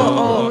 nå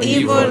och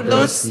i vår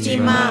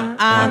dödstimma.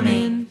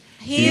 Amen.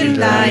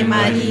 Hildae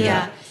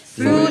Maria,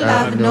 full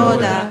av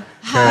nåda,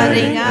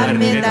 Herren är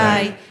med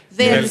dig.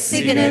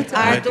 Välsignet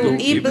är du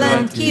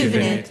ibland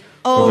kivenet,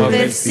 och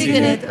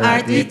välsignet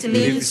är ditt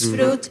livs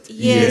frukt,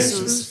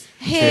 Jesus.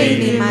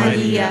 Helig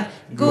Maria,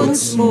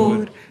 Guds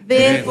mor,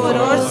 be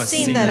för oss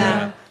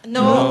syndare,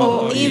 nå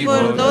och i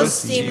vår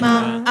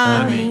dödstimma.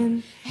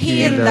 Amen.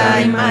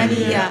 Hildae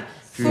Maria,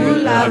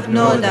 full av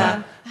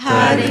nåda,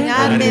 Herren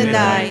är med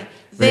dig.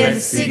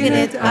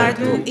 Välsignet är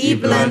du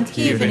ibland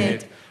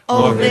kivenet,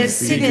 och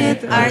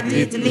välsignet är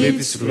ditt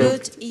livs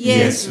frukt,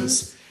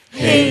 Jesus.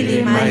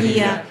 Helig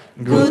Maria,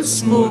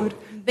 Guds mor,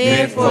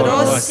 be för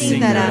oss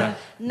syndare,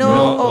 nå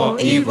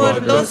och i vår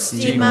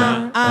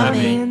dödstimma.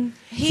 Amen.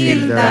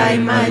 Hildae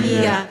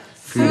Maria,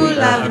 full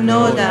av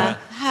nåda,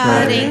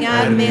 Herren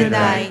är med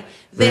dig.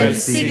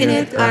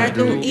 Välsignet är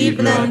du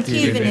ibland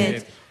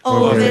kvinnet,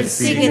 och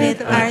välsignet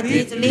är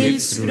ditt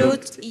livs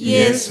frukt,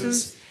 Jesus.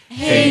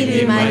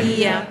 Helig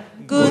Maria,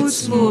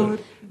 Guds mor,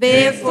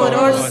 be för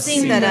oss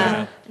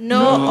syndare,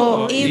 nu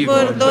och i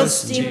vår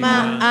dödstimma.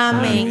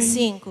 Amen.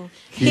 5.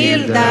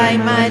 Hail dig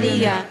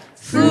Maria,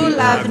 full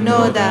av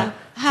nåda,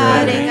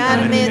 Herren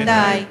är med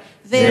dig.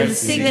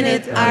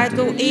 Välsignet är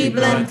du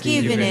ibland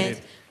kvinnet,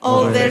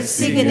 och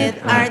välsignet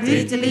är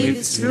ditt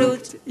livs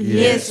frukt,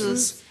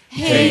 Jesus.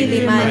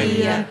 Helig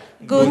Maria,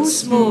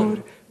 Guds mor,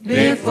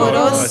 be för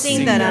oss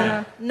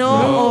syndare, nu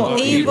och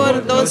i vår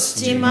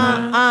dödstimma.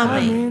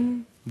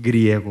 Amen.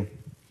 Griego.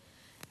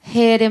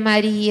 Here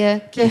Maria,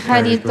 que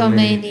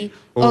charitomeni,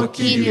 o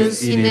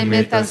Kyrios είναι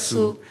μετά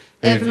σου,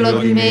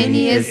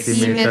 ευλογημένη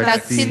εσύ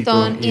μεταξύ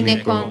των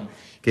γυναικών,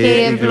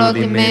 και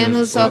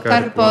ευλογημένος ο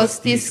καρπός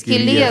της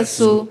κοιλίας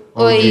σου,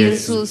 ο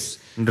Ιησούς.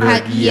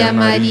 Αγία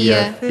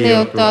Μαρία,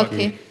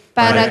 Θεοτόκε,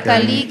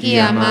 παρακαλεί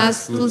για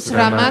μας τους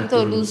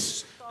γραμμάτολους,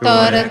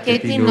 τώρα και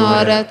την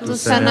ώρα του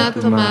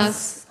θανάτου μας.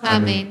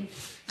 Αμήν.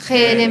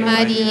 Χαίρε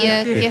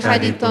Μαρία και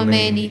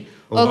χαριτωμένη,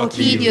 ο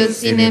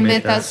Κύριος είναι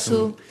μετά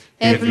σου,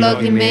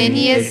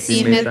 ευλογημένη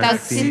εσύ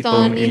μεταξύ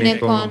των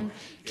γυναικών,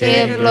 και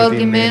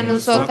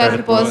ευλογημένος ο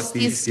καρπός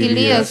της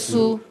κοιλίας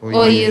σου,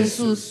 ο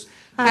Ιησούς.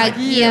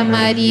 Αγία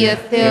Μαρία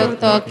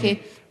Θεοτόκε,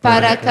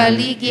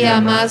 παρακαλεί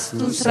για μας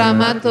τους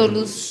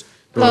γραμμάτολους,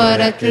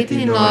 τώρα και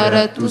την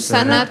ώρα του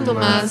θανάτου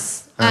μας.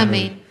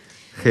 Αμήν.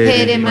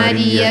 Χαίρε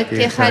Μαρία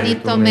και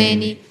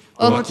χαριτωμένη,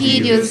 ο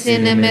Κύριος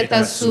είναι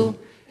μετά σου,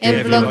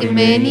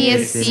 ευλογημένη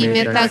εσύ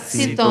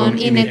μεταξύ των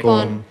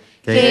γυναικών,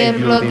 και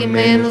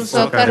ευλογημένος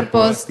ο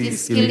καρπός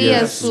της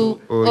κοιλίας σου,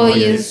 ο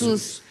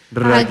Ιησούς.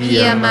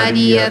 Αγία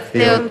Μαρία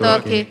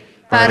Θεοτόκε,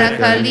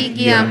 παρακαλεί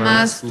για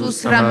μας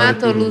τους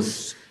γραμμάτολους,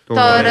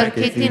 τώρα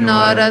και την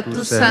ώρα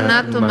του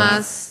θανάτου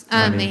μας.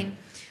 Αμήν.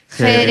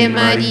 Χαίρε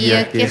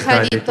Μαρία και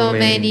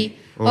χαριτωμένη,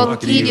 ο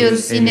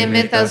Κύριος είναι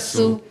μετά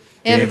σου,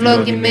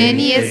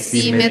 ευλογημένη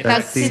εσύ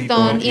μεταξύ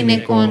των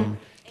γυναικών,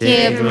 και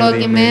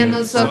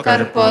ευλογημένος ο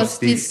καρπός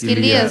της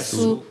κοιλίας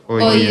σου,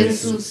 ο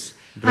Ιησούς.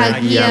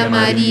 Αγία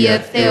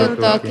Μαρία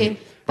Θεοτόκε,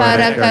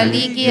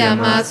 παρακαλεί για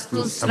μας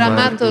τους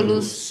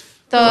γραμμάτολους,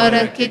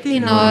 τώρα και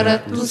την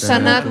ώρα του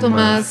θανάτου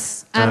μας.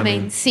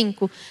 Αμήν.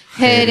 5.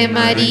 Χαίρε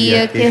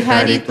Μαρία και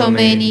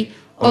χαριτωμένη,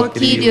 ο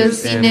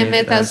Κύριος είναι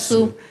μετά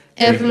σου,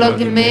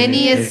 ευλογημένη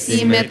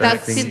εσύ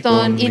μεταξύ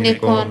των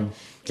γυναικών,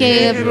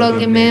 και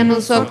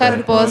ευλογημένος ο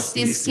καρπός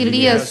της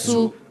κοιλίας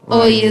σου,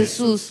 ο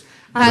Ιησούς.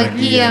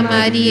 Αγία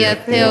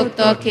Μαρία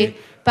Θεοτόκε,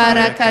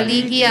 παρακαλεί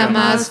για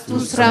μας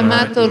τους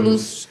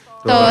γραμμάτολους,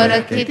 τώρα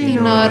και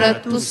την ώρα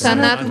του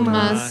θανάτου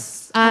μας.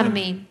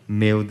 Αμήν.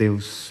 Meu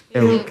Deus,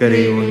 eu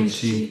creio em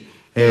ti,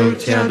 eu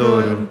te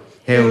adoro,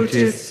 eu te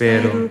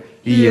espero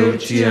e eu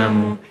te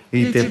amo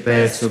e te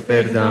peço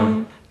perdão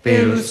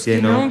pelos que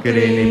não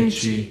creem em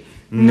ti,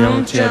 não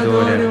te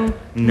adoram,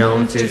 não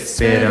te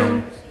esperam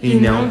e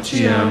não te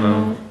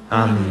amam.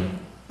 Amém.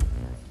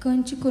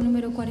 Cântico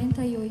número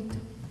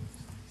 48.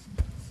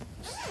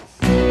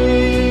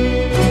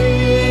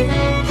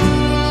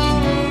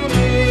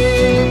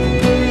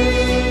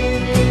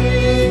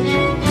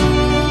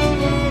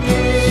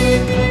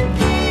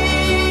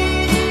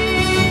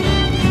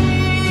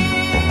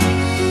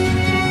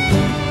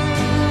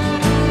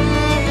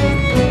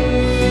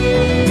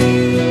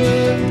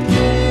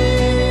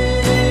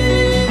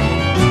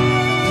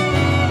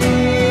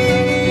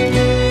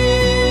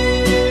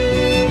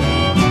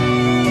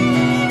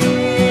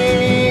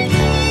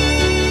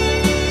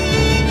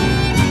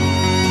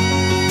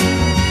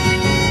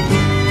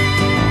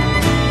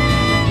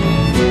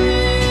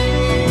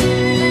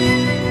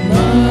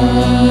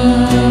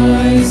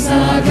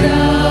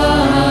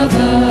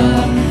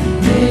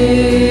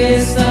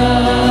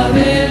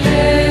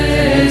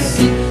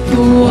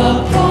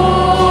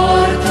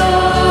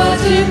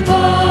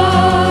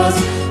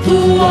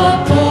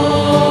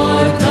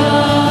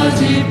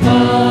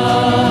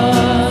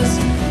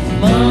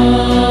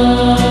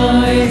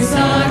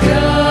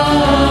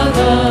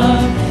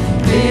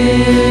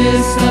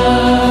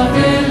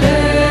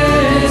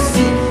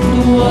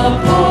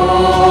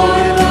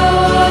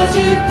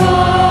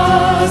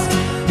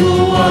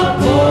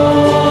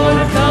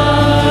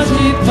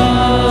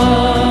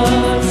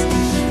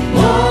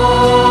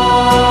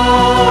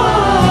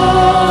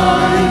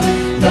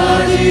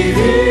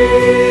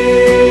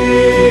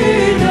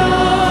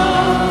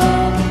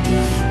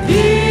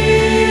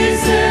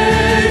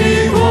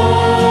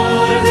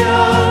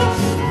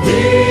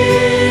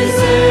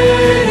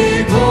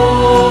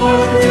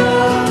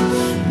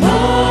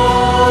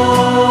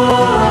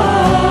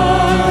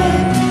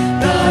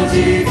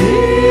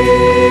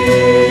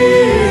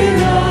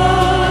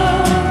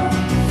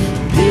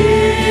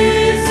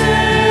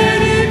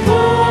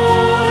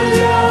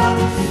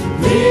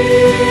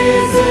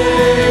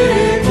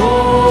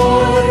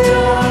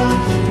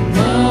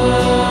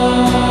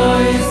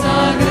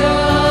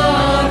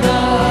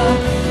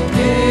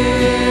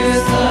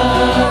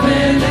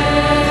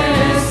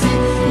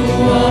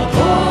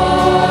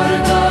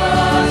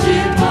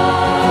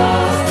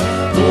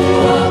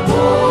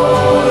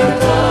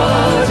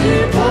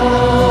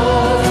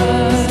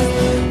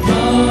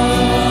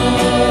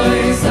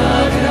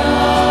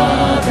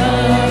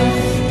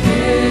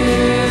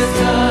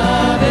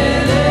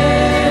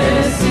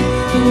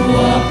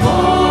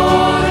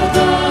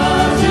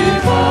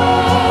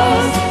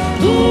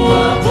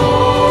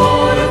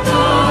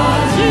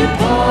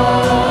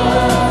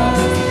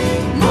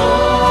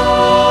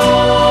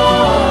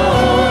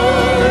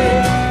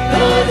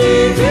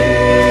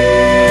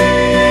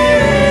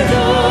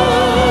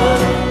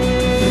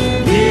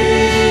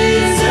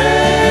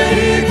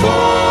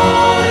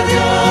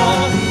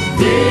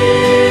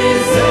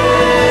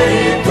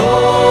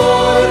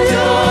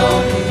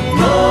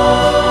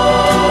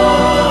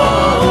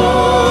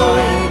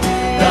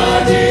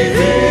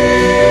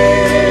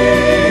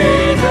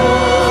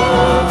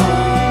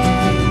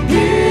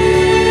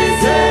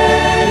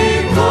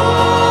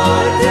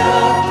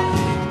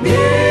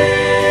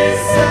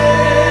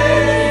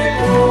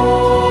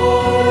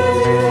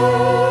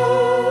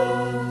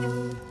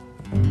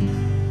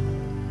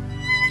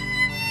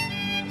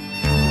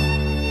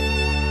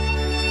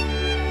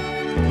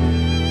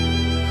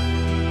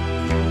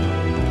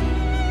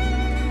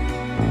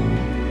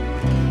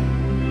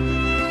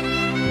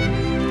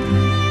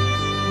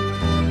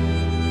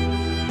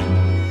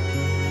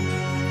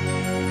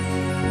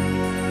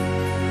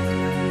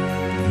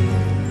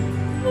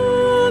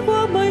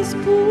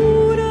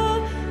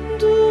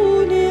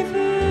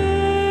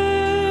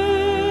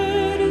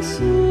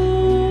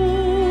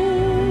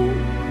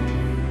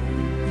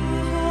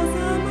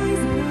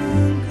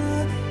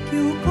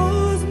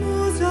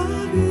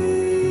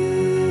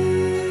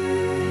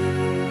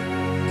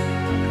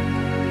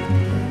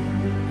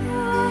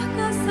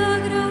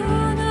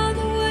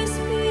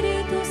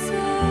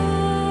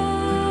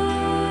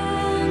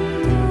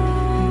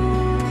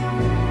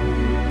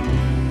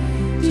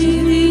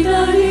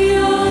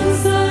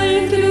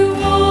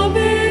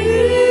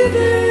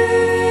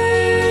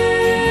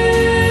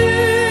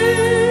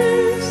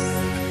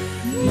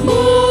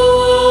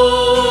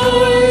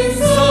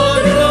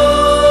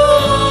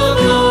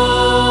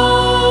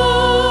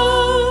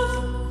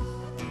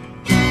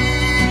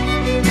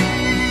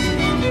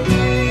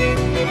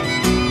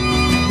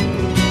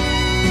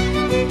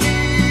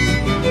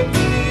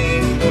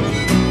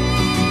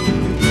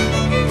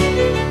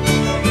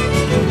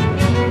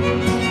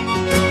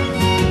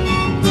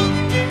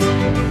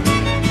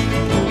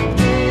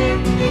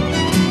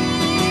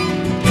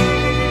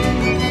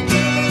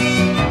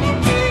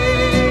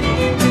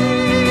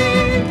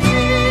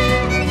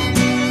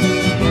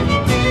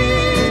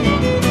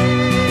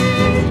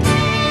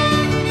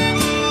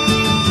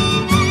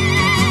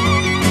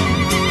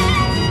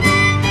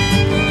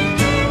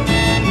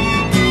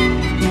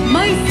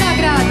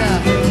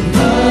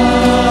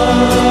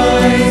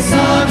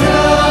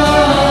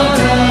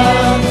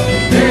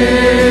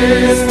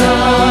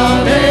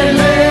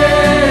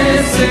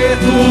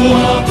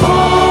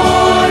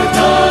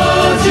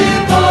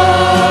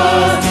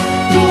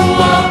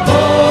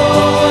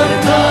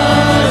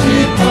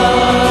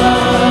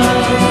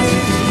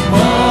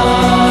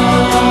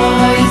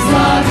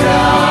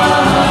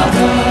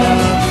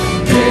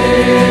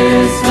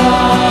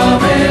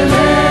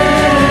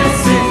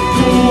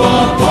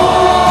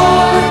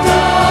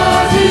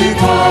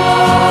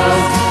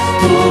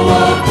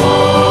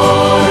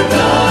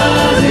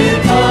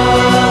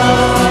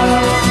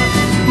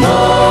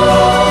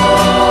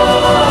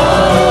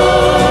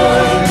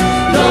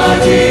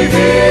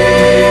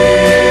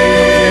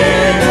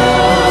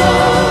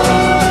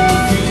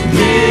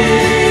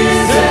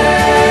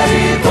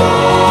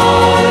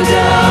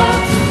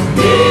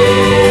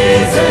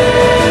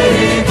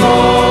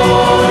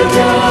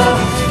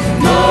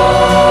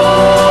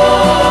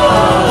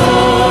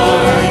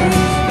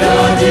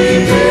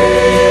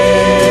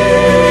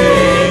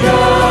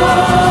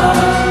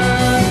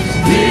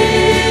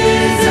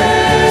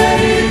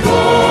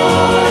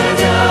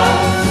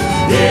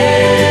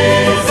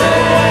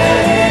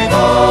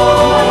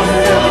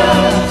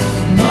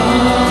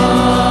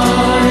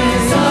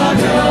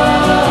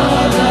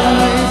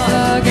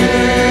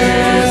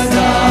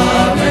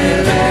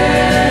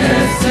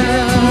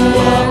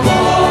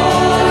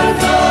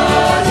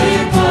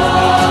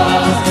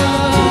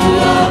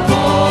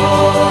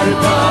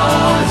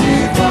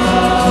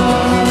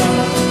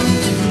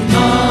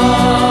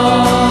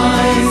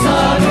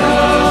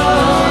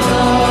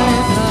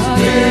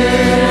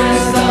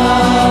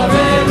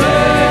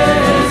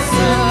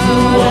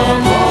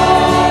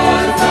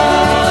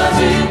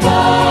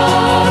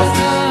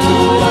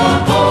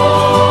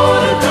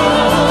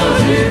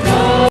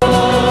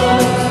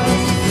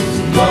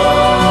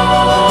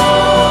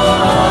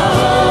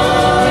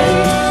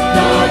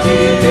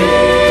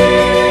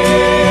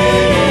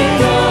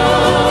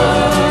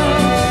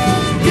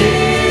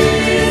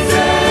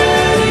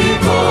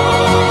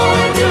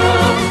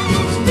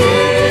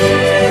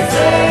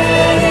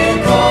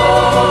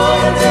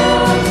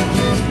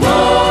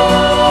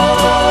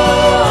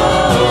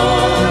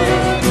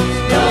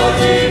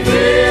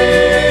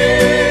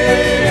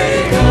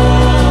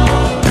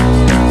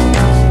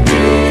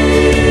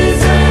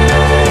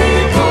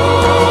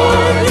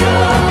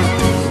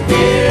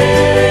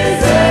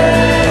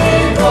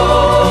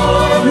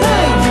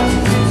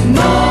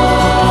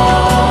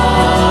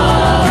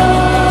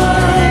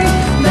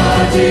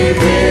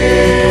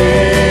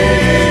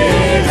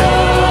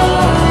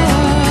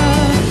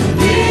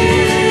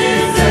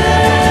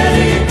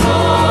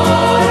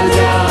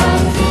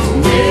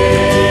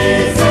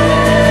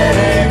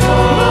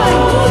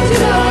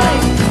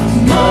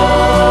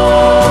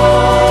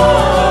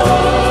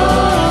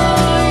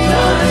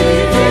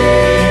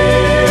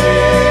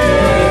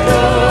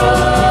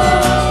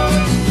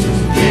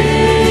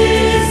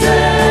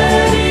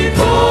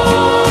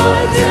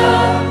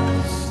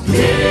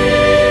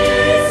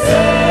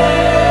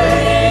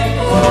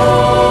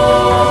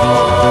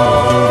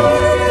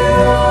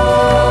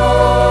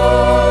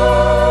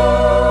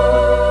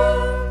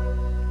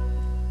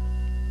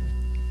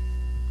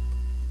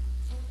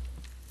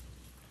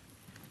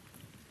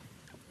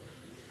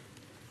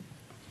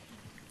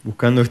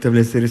 buscando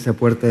establecer esa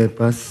puerta de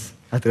paz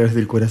a través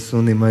del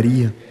corazón de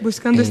María.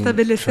 Buscando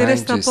estabelecer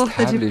esta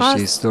porta de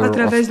paz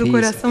através do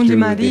coração de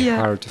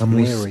Maria.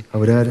 Vamos a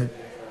orar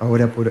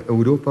ahora por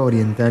Europa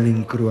Oriental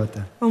en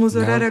croata. Vamos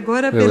orar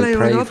agora pela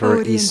Europa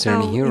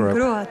Oriental em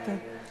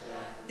croata.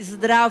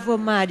 Zdravo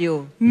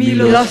Mario,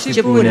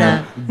 milosti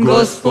puna,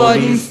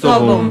 Gospodin s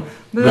tobom,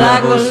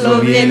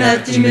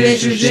 blagoslovljena ti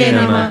među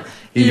ženama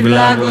i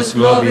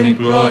blagosloven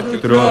plod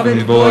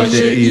utroben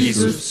Bože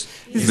Isus.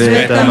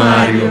 Sveta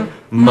Mario,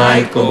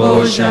 Majko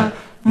Božja,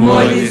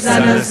 moli za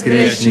nas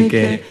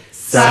grešnike,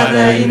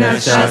 sada i na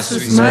času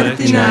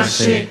smrti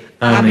naše.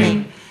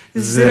 Amen.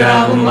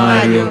 Zdravo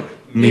Mario,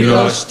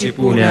 milosti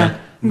puna,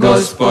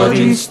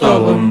 Gospodin s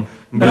tobom,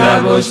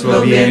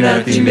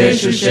 blagoslovljena ti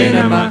među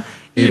ženama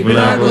i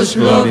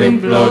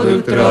blagosloven plod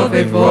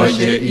utrobe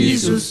Bože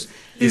Isus.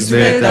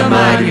 Sveta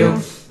Mario,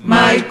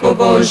 Majko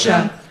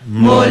Božja,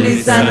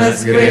 moli za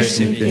nas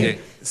grešnike,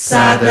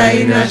 sada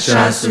i na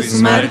času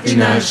smrti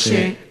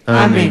naše.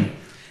 Amen.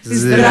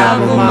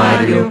 Zdravo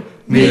Mario,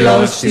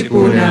 milosti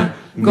puna,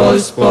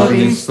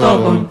 Gospodin s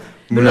tobom,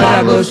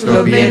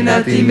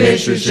 blagoslovljena ti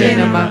među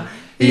ženama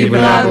i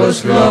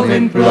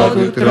blagosloven plod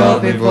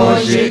utrobe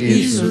Bože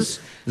Isus.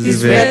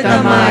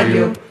 Sveta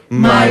Mario,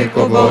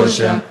 Majko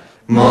Božja,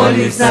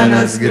 moli za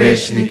nas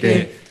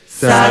grešnike,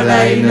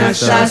 sada i na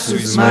času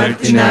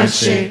smrti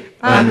naše.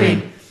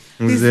 Amen.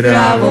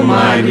 Zdravo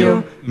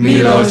Mario,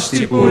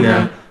 milosti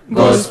puna,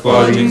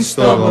 Gospodin s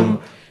tobom,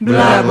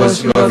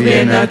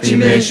 blagoslovljena ti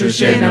među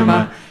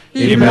ženama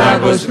i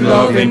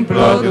blagosloven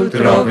plod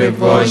utrobe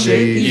Bože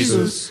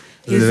Isus.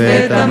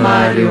 Sveta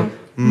Mario,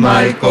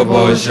 Majko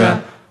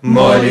Božja,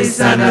 moli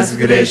za nas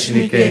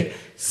grešnike,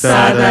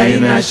 sada i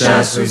na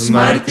času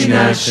smrti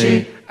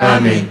naše.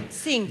 Amen.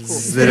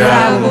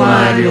 Zdravo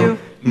Mario,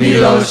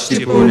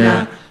 milosti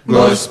puna,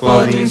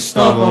 Gospodin s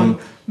tobom,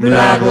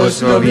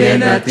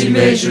 blagoslovljena ti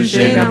među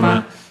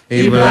ženama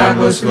i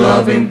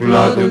blagosloven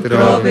plod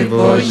utrobe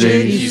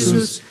Bože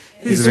Isus.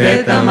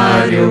 Sveta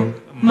Mario,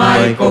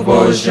 Majko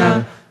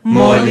Božja,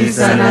 moli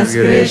za nas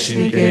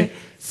grešnike,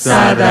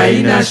 sada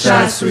i na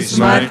času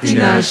smrti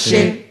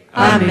naše.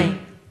 Amen.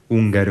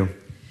 Húngaro.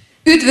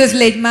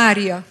 Üdvözlégy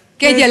Mária,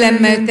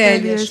 kegyelemmel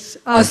teljes,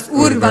 az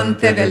Úr van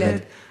te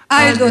veled,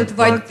 áldott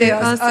vagy te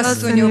az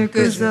asszonyok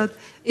között,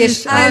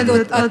 és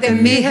áldott a te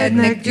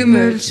méhednek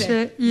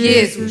gyümölcse,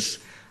 Jézus.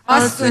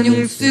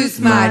 Asszonyunk Szűz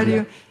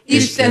Mária,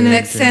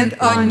 Istennek szent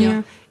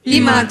anyja,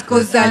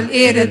 imádkozzál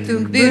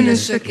éretünk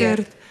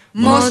bűnösökért,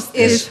 most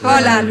és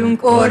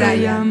halálunk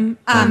óráján.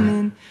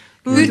 Amen.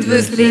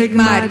 Üdvözlégy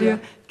Mária,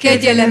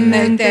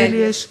 kegyelemmel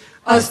teljes,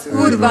 az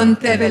Úr van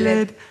te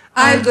veled,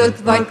 áldott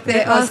vagy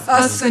te az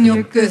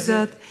asszonyok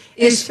között,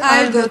 és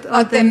áldott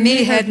a te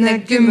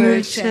méhednek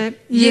gyümölcse,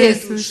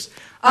 Jézus.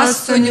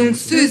 Asszonyunk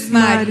Szűz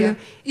Mária,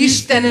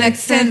 Istennek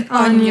szent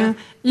anyja,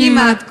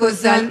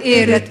 imádkozzál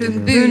éretünk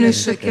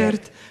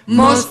bűnösökért,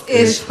 most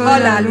és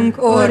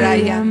halálunk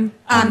óráján.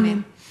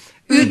 Amen.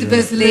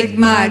 Üdvözlégy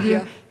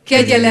Mária,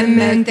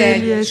 kegyelemmel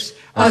teljes,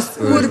 az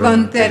Úr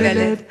van te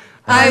veled,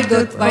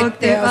 áldott vagy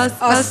te az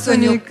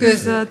asszonyok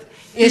között,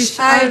 és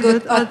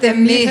áldott a te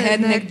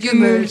méhednek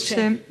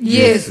gyümölcse,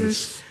 Jézus.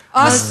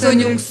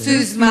 Asszonyunk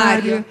Szűz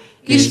Mária,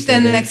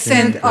 Istennek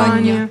szent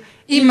anyja,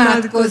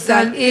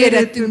 imádkozzál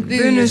éretünk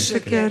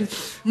bűnösökért,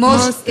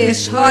 most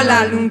és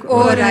halálunk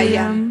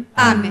óráján.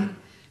 Amen.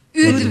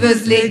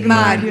 Üdvözlégy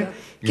Mária,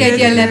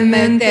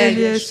 kegyelemmel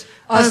teljes,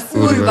 az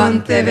Úr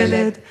van te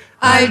veled,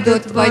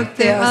 áldott vagy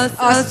te az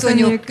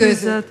asszonyok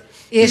között,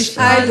 és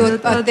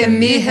áldott a te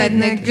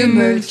méhednek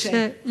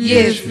gyümölcse,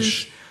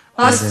 Jézus.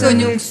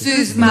 Asszonyunk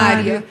Szűz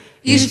Mária,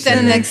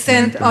 Istennek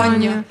szent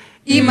anyja,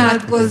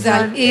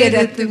 imádkozzál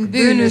éretünk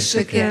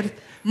bűnösökért,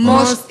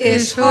 most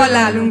és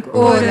halálunk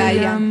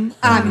óráján.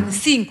 Amen.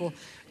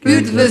 5.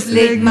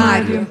 Üdvözlégy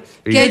Mária,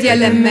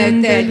 kegyelemmel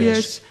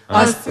teljes,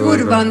 az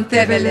Úr van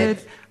te veled,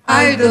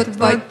 áldott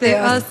vagy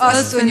te az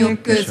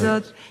asszonyok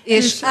között,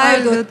 és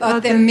áldott a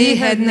te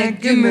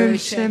méhednek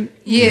gyümölcse,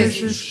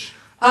 Jézus.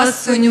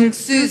 Asszonyunk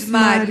Szűz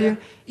Mária,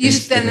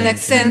 Istennek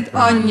szent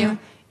anyja,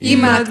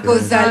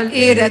 imádkozzál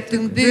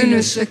éretünk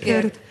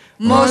bűnösökért,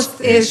 most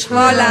és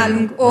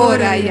halálunk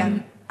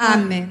óráján.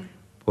 Amen.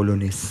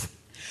 Polonez.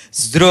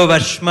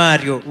 Zdrowaś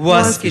Mario,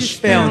 łaskiś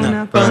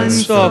pełna, Pan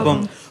z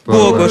Tobą,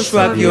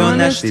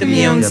 błogosławionaś Ty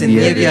między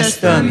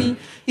niewiastami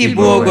i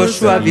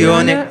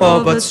błogosławiony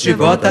owoc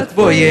żywota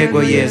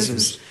Twojego,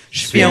 Jezus.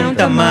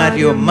 Święta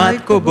Mario,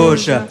 Matko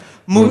Boża,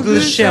 módl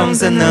się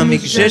za nami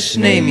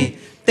grzesznymi,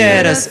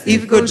 teraz i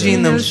w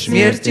godzinę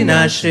śmierci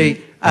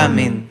naszej.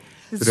 Amen.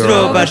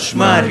 Zdrowaś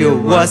Mario,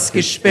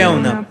 łaskiś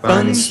pełna,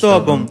 Pan z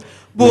Tobą,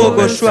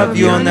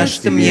 błogosławionaś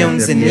Ty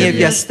między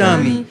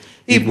niewiastami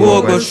i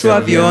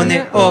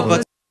błogosławiony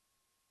owoc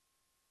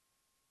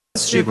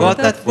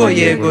żywota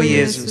Twojego,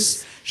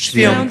 Jezus.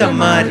 Święta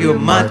Mario,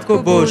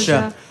 Matko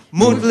Boża,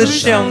 módl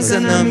się za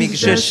nami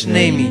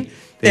grzesznymi,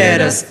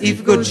 teraz i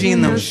w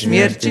godzinę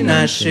śmierci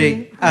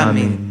naszej.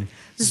 Amen.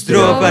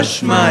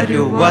 Zdrowaś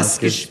Mario,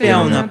 łaskiś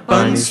pełna,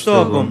 Pan z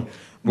Tobą,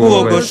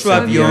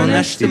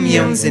 błogosławionaś Ty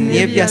między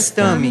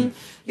niewiastami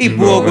i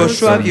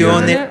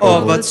błogosławiony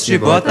owoc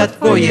żywota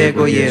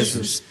Twojego,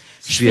 Jezus.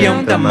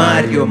 Święta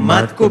Mario,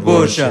 Matko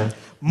Boża,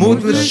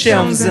 módl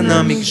się za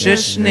nami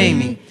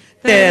grzesznymi,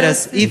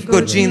 teraz i w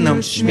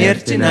godzinę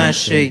śmierci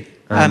naszej.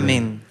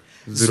 Amen.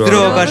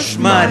 Zdrowaś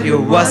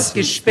Mario,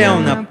 łaskiś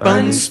pełna,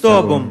 Pan z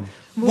Tobą,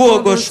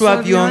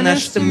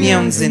 błogosławionaś Ty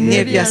między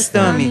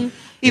niewiastami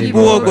i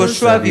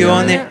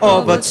błogosławiony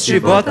owoc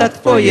żywota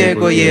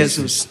Twojego,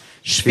 Jezus.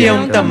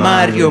 Święta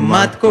Mario,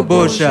 Matko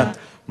Boża,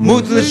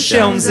 módl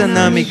się za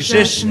nami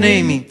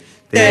grzesznymi,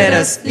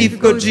 teraz i w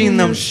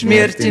godzinę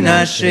śmierci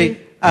naszej.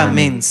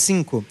 Amen.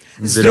 5.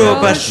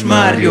 Zdrowaś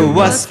Mario,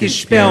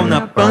 łaskiś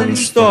pełna, Pan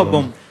z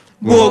Tobą,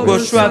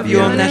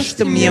 błogosławionaś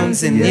Ty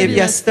między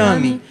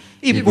niewiastami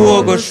i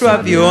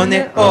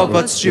błogosławiony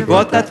owoc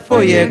żywota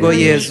Twojego,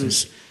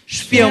 Jezus.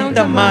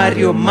 Święta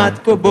Mario,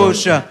 Matko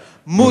Boża,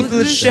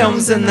 módl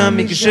się za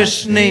nami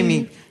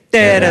grzesznymi,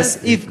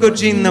 teraz i w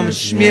godzinę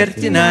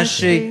śmierci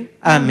naszej.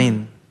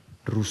 Amen.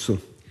 Russo.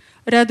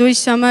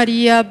 Радуйся,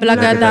 Мария,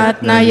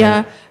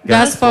 благодатная,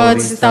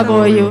 Господь с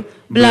тобою,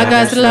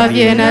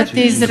 благословена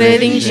ты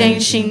среди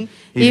женщин,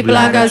 и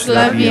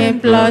благословен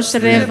плод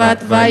чрева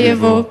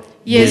твоего,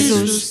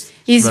 Иисус.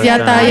 И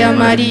святая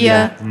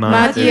Мария,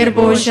 Матерь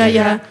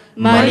Божия,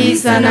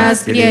 молись за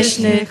нас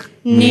грешных,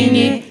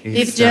 ныне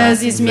и в час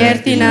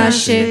смерти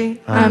нашей.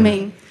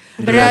 Аминь.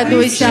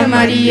 Радуйся,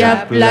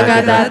 Мария,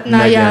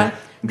 благодатная,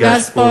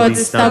 Господь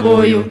с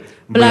тобою,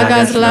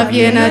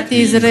 благословена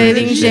ты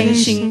среди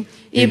женщин,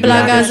 и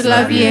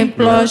благословен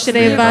плод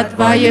чрева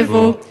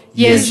твоего,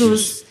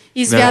 Иисус.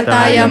 И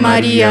святая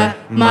Мария,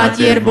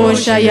 Матерь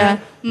Божия,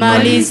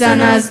 молись за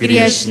нас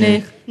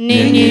грешных,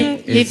 ныне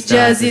и в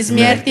час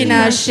смерти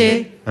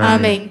нашей.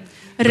 Аминь.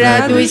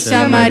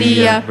 Радуйся,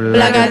 Мария,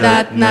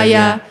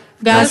 благодатная,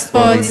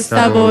 Господь с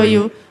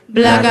тобою,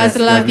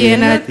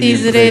 благословена ты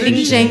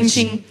среди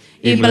женщин,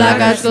 и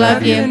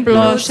благословен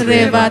плод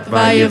чрева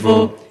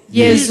твоего,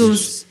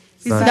 Иисус.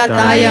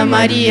 Святая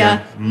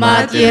Мария,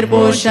 Матерь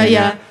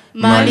Божия,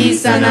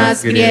 молись за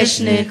нас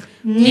грешных,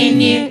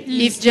 ныне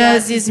и в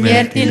час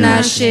смерти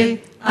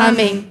нашей.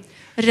 Аминь.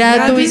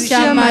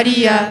 Радуйся,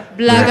 Мария,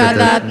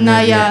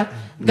 благодатная,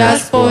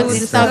 Господь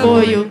с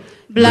тобою,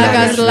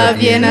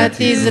 благословена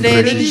ты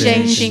среди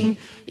женщин,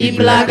 и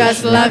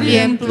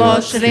благословен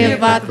плод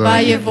чрева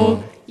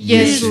твоего,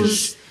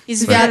 Иисус. И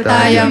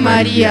святая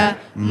Мария,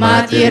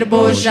 Матерь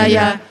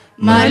Божия,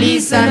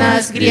 молись за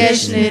нас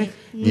грешных,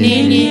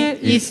 ныне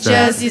и в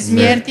час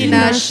смерти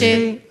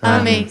нашей.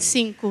 Аминь.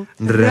 5.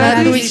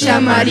 Радуйся,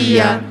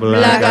 Мария,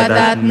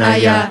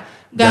 благодатная,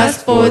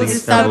 Господь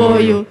с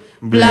тобою,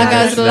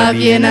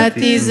 благословена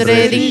ты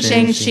среди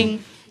женщин,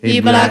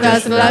 и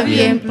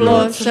благословен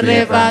плод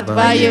чрева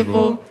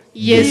твоего,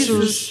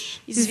 Иисус.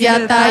 И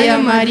святая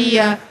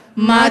Мария,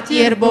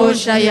 Матерь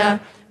Божия,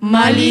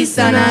 молись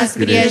за нас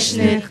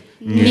грешных,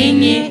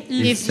 ныне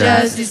и в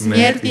час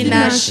смерти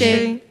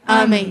нашей.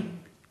 Аминь.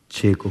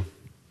 Чеку.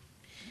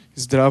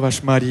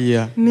 Zdrowaś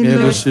Maria,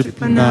 miłości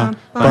pełna,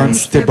 Pan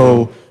z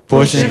Tobą,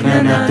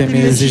 pożegnana Ty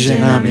między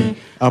żonami,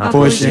 a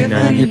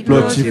pożegnany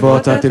plod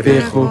żywota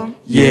Twego,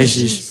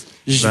 Jezus.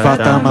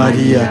 Święta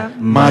Maria,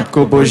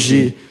 Matko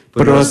Boża,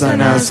 pros za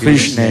nas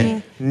grzesznych,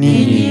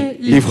 nyní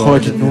i w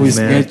godzinę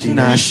śmierci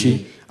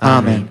naszej.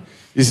 Amen.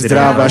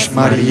 Zdrowaś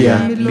Maria,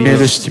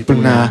 miłości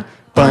pełna,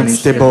 Pan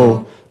z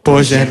Tobą,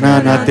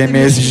 pożegnana Ty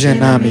między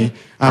żonami,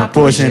 a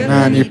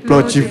pożegnany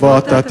plod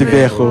żywota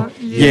Twego,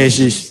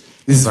 Jezus.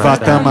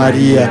 Свята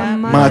Мария,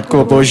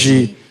 Матко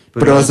Божия,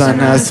 пros за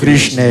нас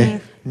грешных,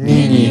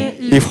 ныне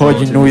и в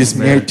годину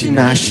смерти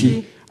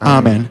нашей.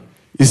 Амин.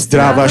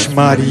 Здраваш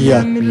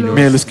Мария,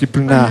 милости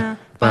полна,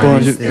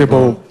 Бог с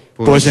тобой,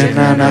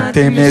 pożegnana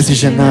Ty między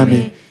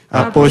żonami,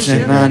 a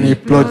pożegnany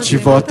plod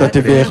żywota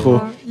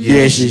Twego,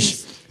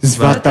 Jezus.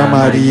 Свята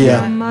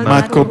Maria,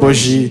 Matko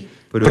Bożia,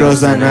 pros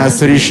za nas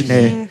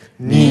grzesznych,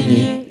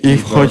 ныне и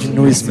в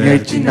годину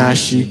смерти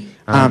нашей.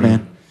 Amen.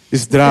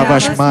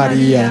 Zdrowaś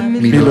Maria,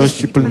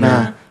 miłości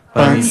pełna,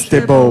 Pan z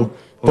Tobą,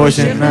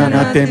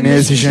 pożegnana Ty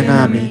między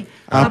żonami,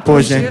 a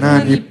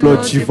pożegnany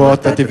plod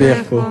żywota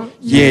Twego,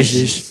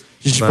 Jezus.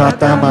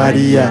 Święta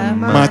Maria,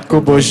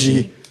 Matko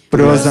Bożia,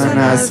 pros za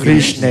nas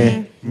grzesznych,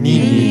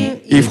 nyní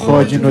i w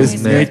godzinę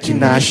śmierci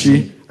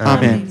naszej.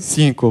 Amen.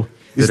 5.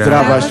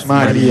 Zdrowaś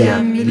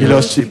Maria,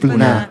 miłości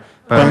pełna,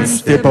 Pan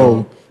z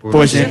Tobą,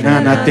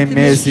 pożegnana Ty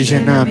między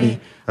żonami,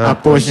 a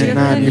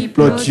pożegnany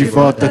plod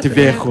żywota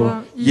Twego,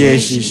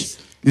 Jezus.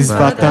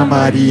 Święta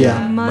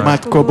Maria,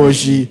 Matko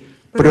Bożia,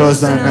 pros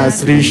za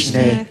nas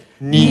grzesznych,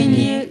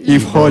 nyní i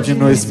w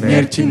godzinę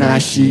śmierci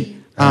naszej.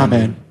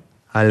 Amen.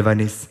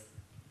 Albanese.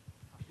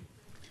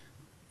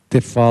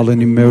 Te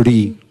fallen in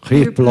Marie,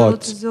 geef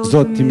plot,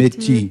 zot met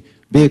ti,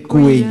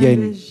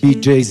 becueien,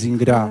 bijez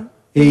ingra,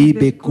 ei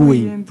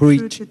becuem,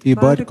 fruit e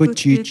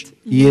barcocit,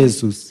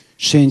 Jesus.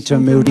 Shencha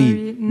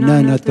Marie,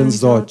 nana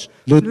tanzot,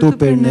 lutu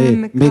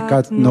perne,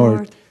 mecat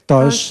nord,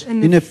 tash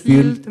in a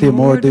field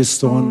temor de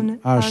son,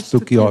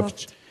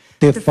 ashtukioft.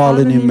 Te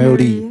fallen in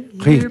Marie,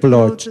 geef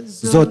plot,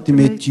 zot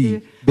met ti,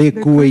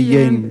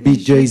 becueien,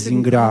 bijez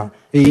ingra,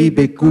 ei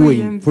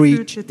becuem,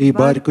 fruit e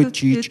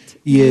barcocit,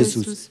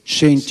 Iesus,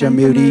 scentia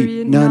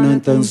meuri,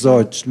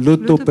 nanantanzot,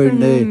 luto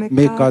perne,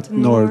 mecat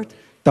nord,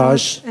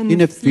 tash,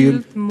 in a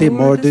field,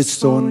 temor de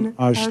son,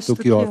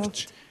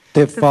 ashtukioft.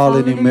 Te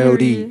falen in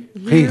meuri,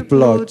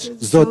 riplot,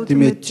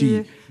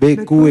 zotimeti,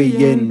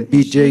 becueien,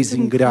 bijeis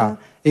in gra,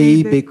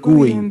 ei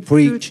becuem,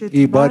 fruit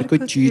e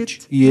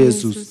barcocit,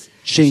 Iesus,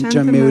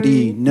 scentia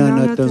meuri,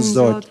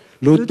 nanantanzot,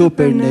 luto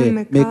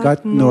perne,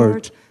 mecat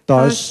nord,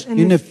 tash,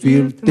 in a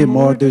field,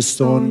 temor de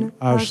son,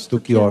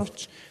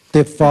 ashtukioft.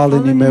 Te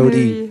falen in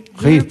meuri,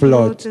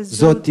 riplot,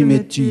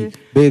 zotimeti,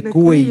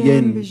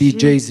 becueien,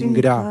 bijeis in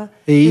gra,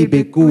 ei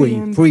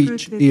becuem,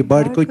 fruit e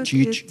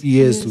barcocit,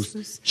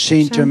 Iesus,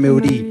 scentia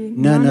meuri,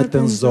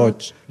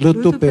 nanatanzot,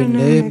 luto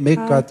perne,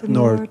 mecat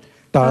nord,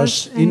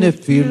 tash, in a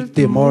field,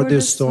 temor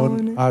de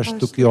son,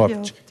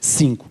 ashtukioft.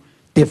 5.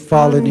 Te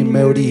falen in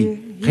meuri,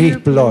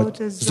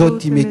 riplot,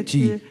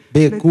 zotimeti,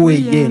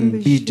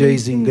 becueien,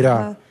 bijeis in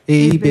gra,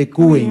 ei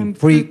becuem,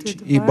 fruit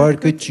e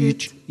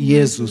barcocit,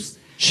 Iesus,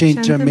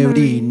 scentia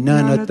meuri,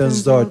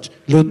 nanatanzot,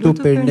 luto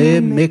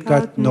perne,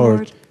 mecat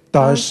nord,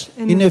 tash,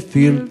 in a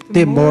field,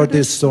 temor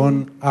de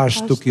son,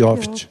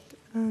 ashtukioft.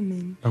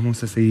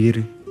 Vamos a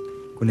seguir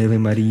con Ave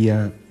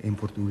María en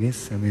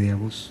portugués a media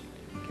voz,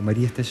 que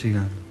María está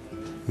llegando.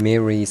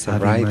 Mary is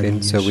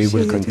arriving, so we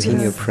will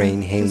continue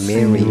praying Hail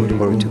Mary in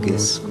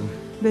Portuguese.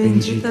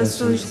 Bendita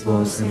sois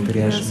vós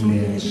entre as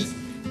mulheres,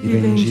 e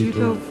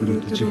bendito é o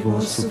fruto de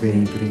vosso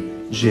ventre,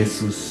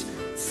 Jesus.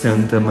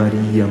 Santa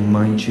Maria,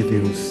 Mãe de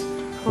Deus,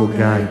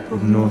 rogai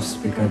por nós,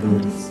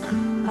 pecadores,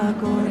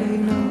 agora e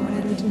na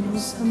hora de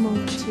nossa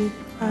morte.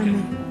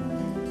 Amém.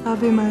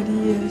 Ave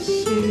Maria,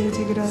 cheia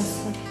de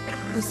graça,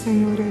 o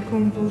Senhor é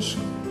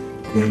convosco.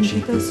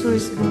 Bendita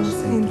sois vós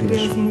entre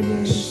as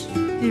mulheres,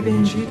 e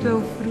bendito é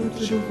o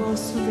fruto do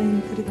vosso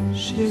ventre,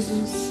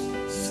 Jesus.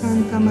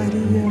 Santa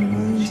Maria,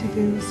 Mãe de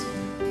Deus,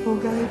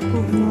 rogai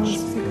por nós,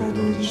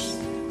 pecadores,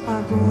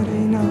 agora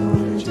e na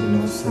hora de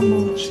nossa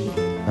morte.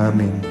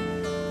 Amém.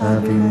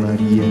 Ave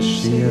Maria,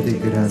 cheia de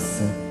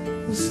graça,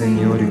 o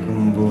Senhor é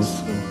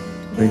convosco.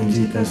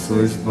 Bendita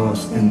sois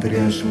vós entre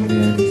as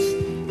mulheres,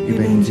 e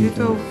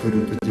bendito é o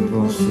fruto de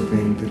vosso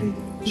ventre,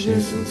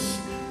 Jesus.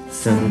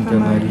 Santa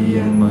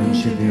Maria, Mãe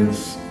de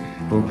Deus,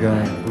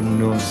 rogai por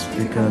nós,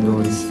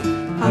 pecadores,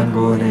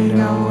 agora e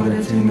na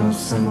hora de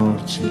nossa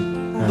morte.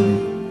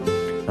 Amém.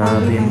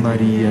 Ave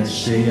Maria,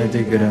 cheia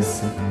de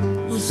graça,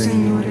 o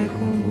Senhor é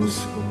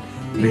convosco.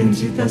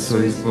 Bendita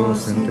sois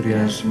vós entre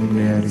as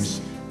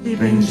mulheres, e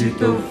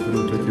bendito é o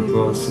fruto de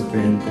vosso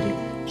ventre,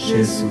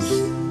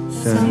 Jesus.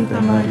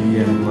 Santa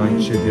Maria, Mãe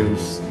de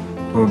Deus,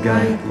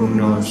 rogai por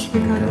nós,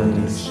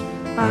 pecadores,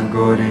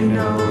 agora e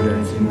na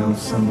hora de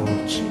nossa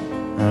morte.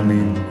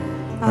 Amém.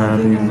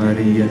 Ave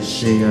Maria,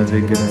 cheia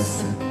de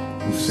graça,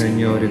 o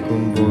Senhor é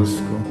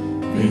convosco.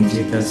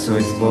 Bendita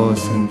sois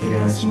vós entre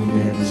as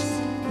mulheres,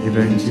 e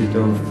bendito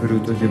é o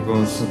fruto de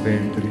vosso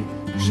ventre,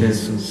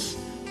 Jesus.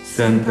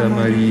 Santa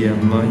Maria,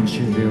 Mãe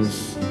de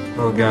Deus,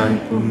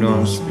 rogai por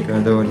nós,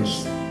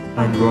 pecadores,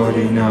 agora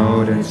e na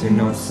hora de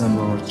nossa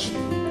morte.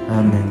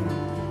 Amém.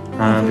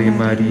 Ave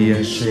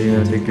Maria,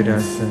 cheia de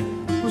graça,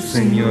 o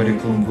Senhor é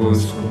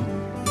convosco.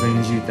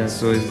 Bendita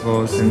sois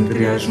vós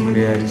entre as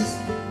mulheres,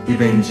 e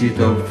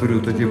bendito é o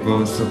fruto de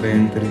vosso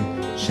ventre,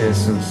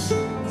 Jesus.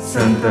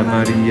 Santa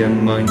Maria,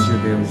 Mãe de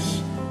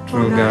Deus,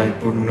 rogai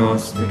por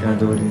nós,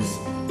 pecadores,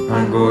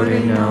 agora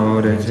e na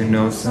hora de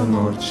nossa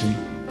morte.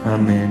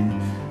 Amém.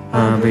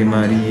 Ave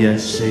Maria,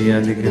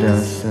 cheia de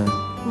graça,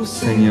 o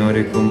Senhor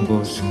é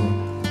convosco.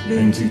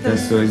 Bendita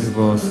sois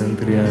vós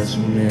entre as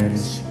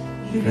mulheres,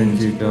 e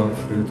bendito é o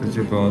fruto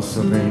de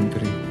vosso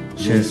ventre,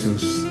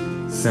 Jesus.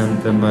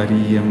 Santa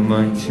Maria,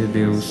 Mãe de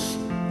Deus,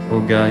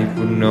 rogai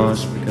por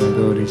nós,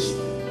 pecadores,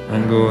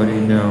 agora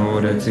e na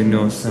hora de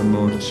nossa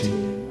morte.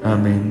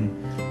 Amém.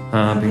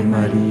 Ave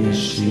Maria,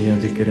 cheia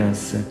de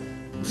graça,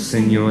 o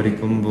Senhor é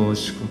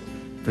convosco.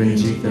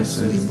 Bendita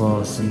sois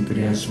vós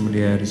entre as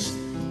mulheres,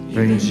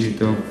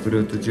 bendito é o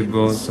fruto de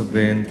vosso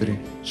ventre,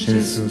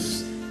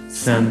 Jesus.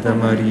 Santa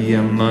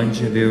Maria, Mãe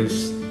de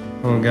Deus,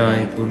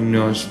 rogai por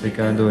nós,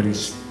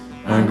 pecadores,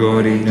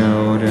 agora e na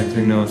hora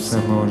de nossa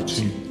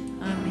morte.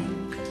 Amém.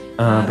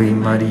 Ave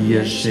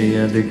Maria,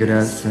 cheia de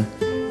graça,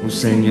 o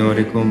Senhor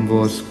é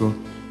convosco.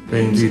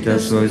 Bendita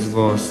sois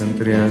vós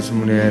entre as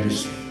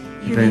mulheres,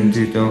 e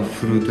bendito é o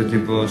fruto de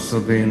vosso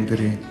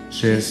ventre,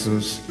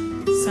 Jesus.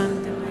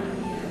 Santa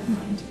Maria,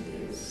 Mãe de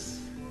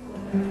Deus.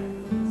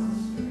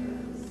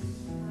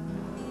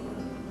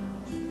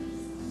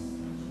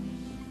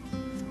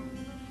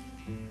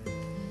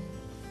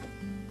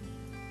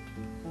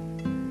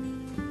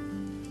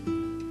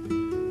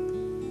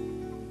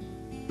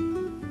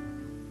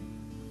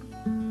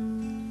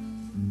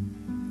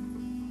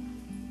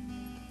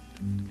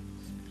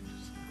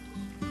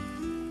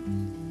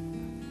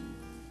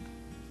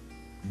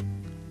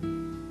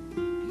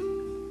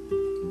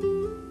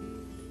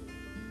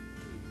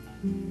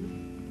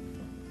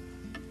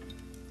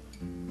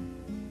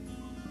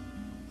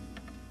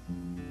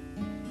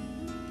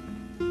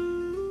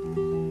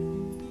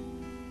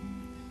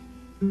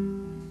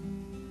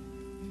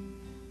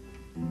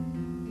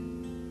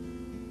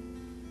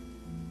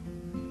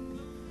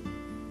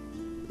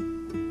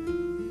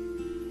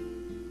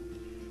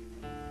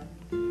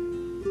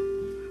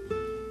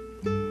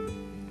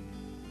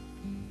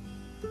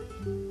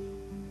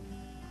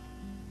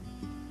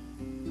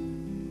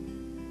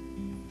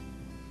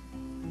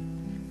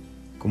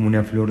 como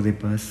una flor de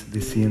paz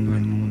desciendo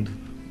al mundo.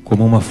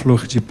 Como uma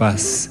flor de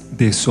paz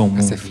desço ao As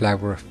a mundo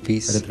flower of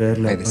peace, Para traer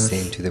la I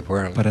descend paz. to the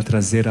world para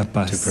trazer a to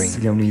paz bring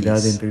Y la unidad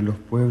peace entre los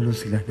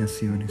pueblos y las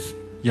naciones.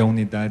 e a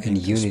unidade and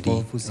entre os unity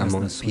povos e as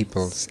among nações.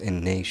 peoples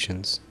and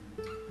nations.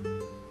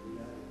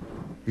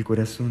 El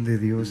corazón de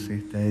Dios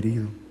está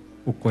herido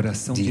O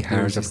coração The de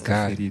heart Deus of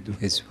está God ferido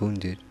is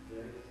wounded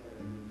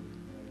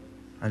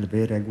al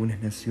ver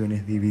algunas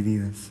naciones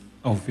divididas,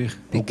 ao ver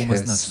algumas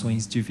because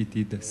nações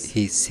divididas,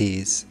 he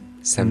sees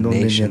en some donde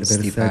mi nations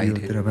adversario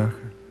divided,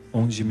 trabaja,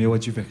 onde meu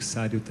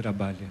adversário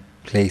trabalha,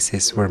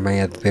 places where my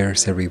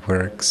adversary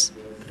works,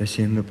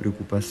 trayendo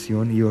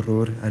preocupación y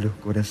horror a los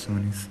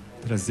corazones.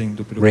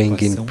 trazendo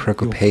bringing preocupação e horror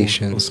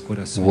preocupations, aos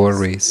corações.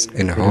 worries,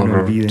 and Pero no horror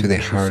olviden to the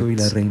que yo soy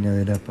la hearts. reina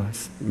de la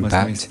paz. Mas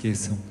não But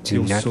esqueçam que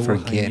do eu not sou a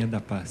forget rainha da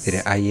paz,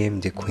 that I am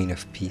the Queen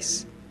of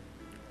Peace,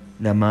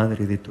 La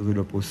madre de todo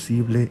lo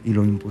posible y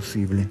lo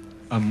imposible.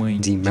 a mãe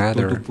the de mother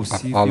todo o of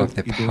possível all of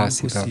the e do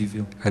possible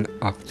impossível. and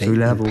of the Soy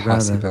la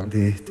abogada impossible,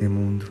 de este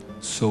mundo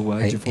Sou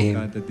a I am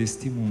advogada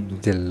deste mundo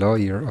the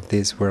lawyer of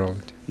this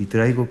world, y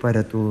traigo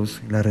para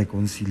todos la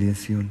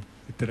reconciliación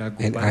e trago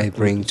and para I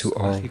bring to todos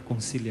a all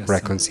reconciliação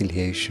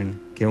reconciliation,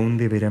 que aún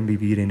deberán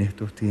vivir en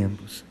estos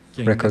tiempos.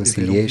 que ainda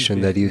reconciliation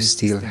deverão that you viver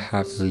still nestes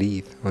have tempos.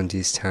 lived on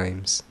these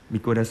times. Mi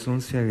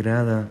corazón se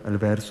agrada al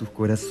ver sus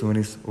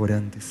corazones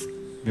orantes.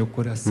 Meu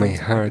coração My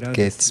heart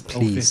gets agradece ao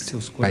ver pleased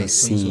seus by corações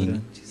seeing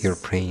orantes, your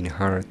praying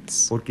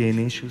hearts, Porque en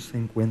ellos se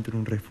encuentra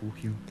un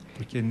refugio.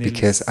 porque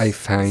because I neles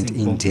find se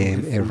in encontra them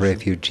a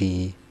refúgio,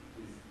 refugee,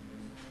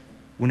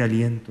 Un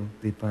aliento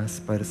de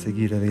paz para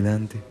seguir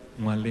adelante.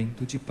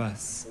 alento de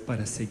paz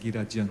para seguir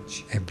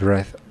adiante, a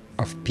breath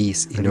of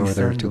peace in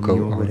order to Realizando mi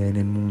go obra on, en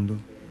el mundo.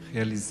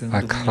 realizando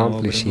minha obra no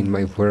accomplishing my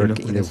mundo, En work los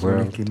in the corazones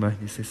world, que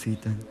más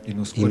necesitan. e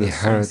nos in the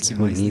corações hearts que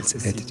who mais needs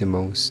it the necessitam.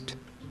 most.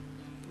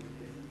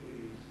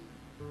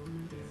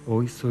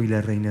 Hoy soy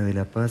la reina de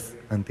la paz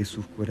ante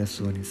sus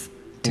corazones.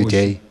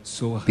 Today, Hoje,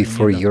 sou a rainha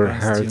before da your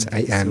paz hearts,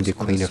 diante I de am seus the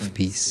Queen of corações.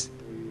 Peace.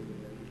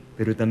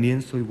 Pero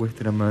también soy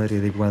vuestra madre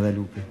de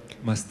Guadalupe.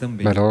 Mas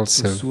também But sou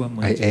also, sua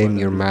mãe I de am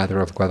your Guadalupe, mother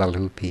of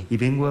Guadalupe, Y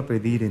vengo a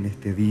pedir en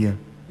este día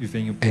e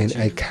venho and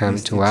pedir I come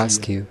neste to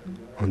ask dia you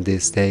on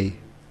this day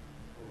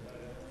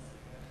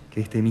que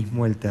este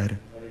mismo altar,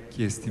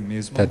 que este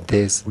mesmo that altar,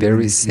 this hoy very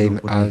bendecido same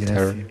por mi altar,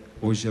 gracia,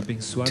 hoje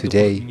abençoado por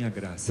today minha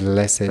graça,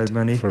 blessed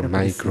permanezca for my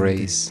presente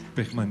grace,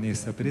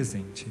 permaneça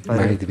presente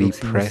para los might be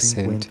próximos present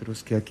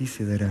encuentros que aquí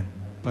se darán.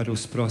 para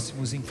os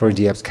próximos for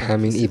the encontros que aqui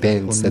upcoming se darão.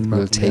 events that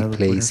will take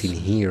place in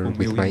here Com with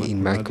meu my imaculado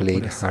immaculate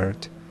coração.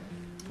 heart,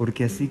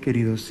 Porque así,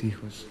 queridos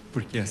hijos,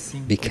 Porque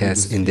assim,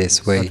 because queridos in this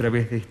filhos, a way,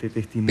 través de este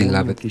testimonio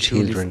beloved que yo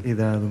les children, he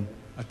dado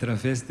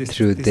através deste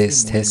through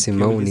this testemunho que eu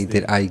testimony lhes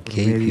dei, that I por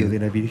gave medio de you,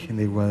 la Virgen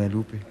de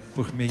Guadalupe,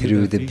 por meio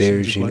through da the Virgem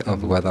Virgin de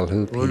of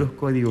Guadalupe, todos los Guadalupe,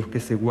 códigos que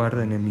se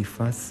guardan en mi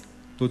faz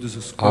todos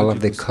os all of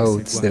the códigos que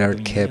codes se that are guardam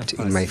em minha kept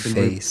in my face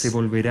se face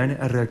volverán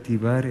a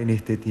reactivar en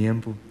este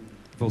tiempo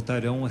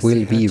voltarão a will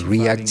se be reativarem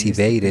neste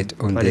reactivated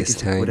tempo, on para que this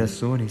sus time,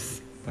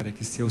 corazones para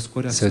que seus so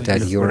corações that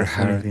los your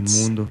corazones del hearts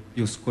mundo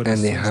e os and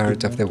corações the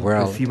heart do of the mundo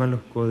world reciban los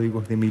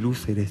códigos de mi luz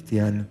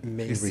celestial,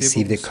 may recebam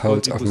receive the os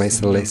codes of códigos my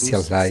de minha luz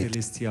celestial light,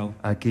 celestial,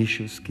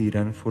 aquellos que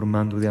irán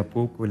formando de a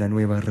poco la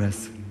nueva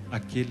raza.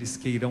 aqueles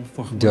que irão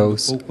formando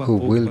those pouco a who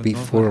pouco will a be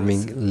nova forming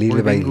raça. little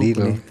Hoy by vengo con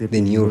little este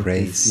the new pedido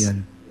race. especial,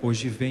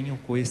 Hoje venham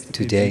com este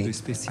pedido Today, I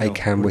especial,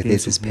 come with porque en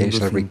this sus special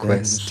mundos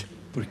request internos,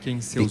 porque em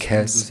seus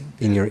because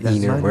mundos in your internos, las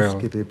inner manos que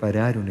world,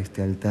 prepararon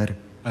este altar,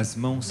 as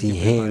mãos the que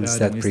hands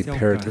that prepararam este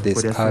prepared altar, los this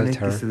corazones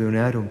que altar, se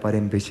donaron para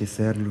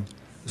embellecerlo,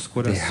 os the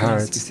corações que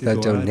hearts se that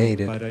doaram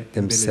donated para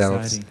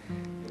themselves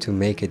embelezarem, to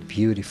make it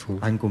beautiful,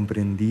 han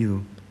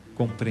comprendido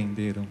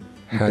compreenderam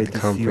mi had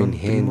petición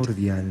comprehend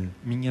primordial,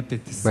 minha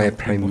petição my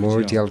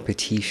primordial, primordial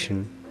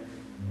petition,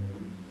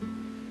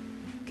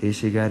 que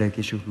es llegar a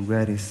aquellos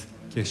lugares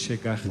que é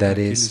chegar that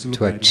àqueles is to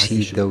lugares,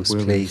 achieve those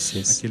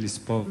places, aqueles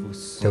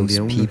povos donde those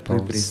aún no estoy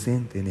peoples,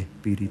 presente en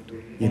espíritu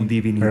y en Onde-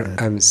 where divinidad.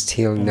 I'm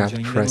still onde not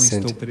ainda não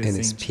present estou in presente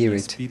em spirit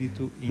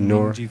espírito e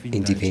nor em in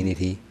divindade.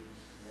 divinity.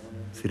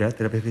 Será a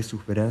través de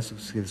sus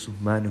brazos y de sus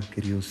manos,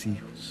 queridos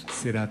hijos,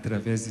 Será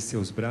através de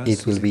seus braços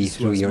It will e be de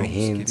through suas your mãos,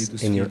 hands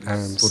queridos and your filhos,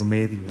 arms, por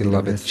medio de la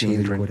beloved oración del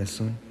children,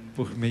 corazón,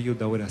 por meio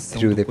da oração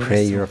through do the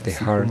prayer coração, of the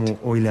así heart, como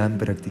hoy la han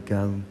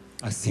practicado.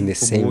 assim in the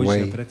como same hoje a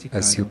way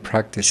as you praticaram,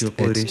 practiced Yo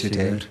podré it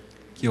today. llegar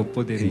que eu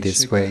poderei In this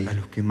chegar way, a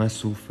los que más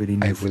sufren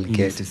I y will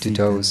get to necesitan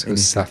those who en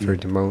este suffer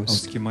tiempo. the aos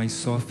most que mais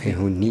sofrem and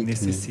who e need me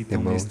the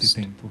necessitam neste most.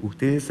 tempo.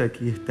 Ustedes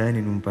aquí están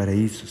en un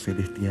paraíso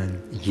celestial,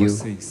 You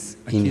Vocês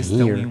aqui in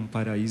estão here em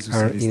paraíso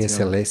are in a celestial,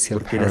 celestial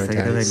porque la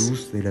sagrada paradise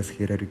luz de las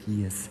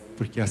jerarquías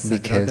porque a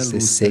sagrada because the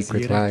luz das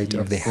sacred light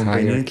of the hierarquias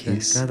compenetra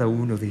hierarchies cada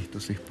uno de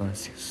estos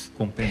espacios.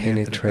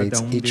 compenetra cada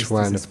penetrates each destes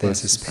one of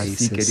these espaços. Así,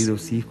 spaces.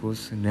 queridos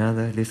hijos,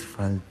 nada les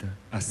falta.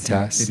 Assim,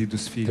 Thus,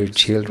 queridos their filhos,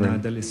 children,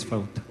 nada lhes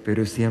falta.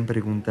 Pero si han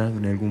preguntado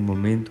en algún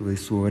momento de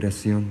su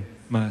oración,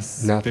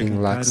 Mas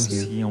Nothing lacks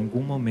perguntaram-se you. em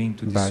algum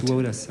momento de But sua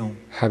oração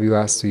have you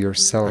asked to ¿a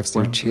yourselves,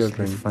 your cuántos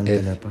children, les falta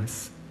la if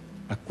paz?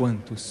 a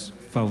quantos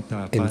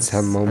in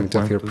some moment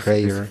of your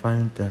prayer,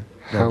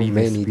 how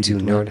many do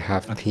not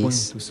have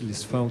peace?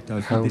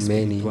 How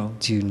many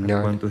do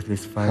not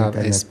have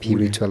a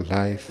spiritual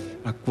life?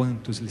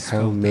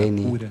 How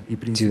many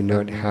do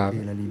not have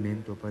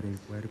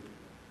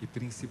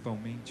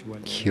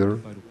cure,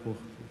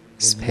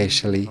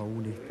 especially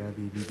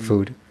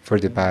food for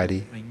the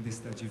body?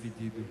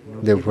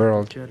 The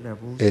world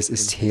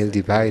is still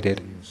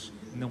divided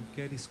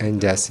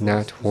and does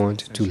not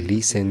want to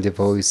listen the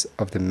voice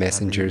of the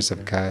messengers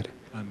of God.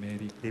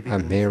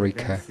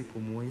 America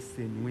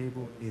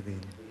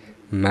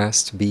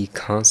must be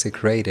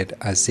consecrated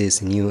as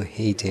this new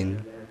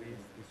Eden,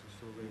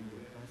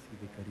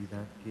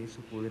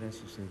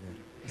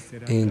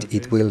 and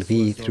it will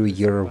be through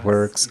your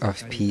works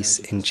of peace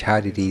and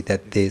charity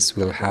that this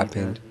will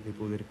happen.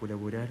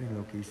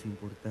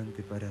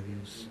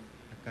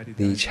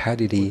 The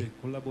charity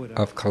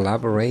of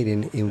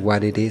collaborating in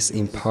what it is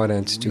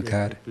important to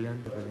God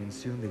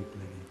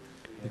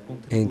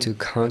and to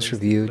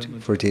contribute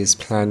for this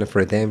plan of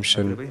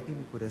redemption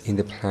in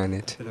the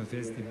planet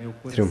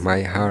through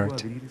my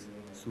heart.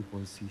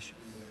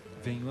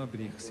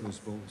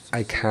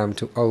 I come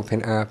to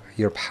open up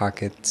your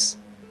pockets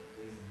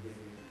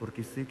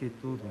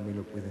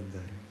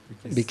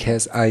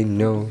because I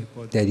know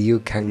that you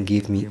can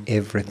give me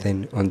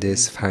everything on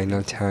this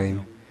final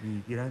time.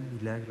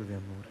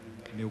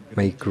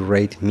 My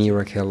great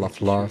miracle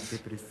of love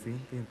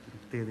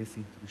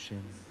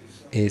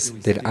is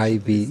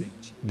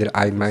that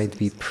I might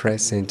be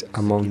present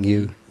among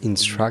you,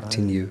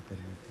 instructing you,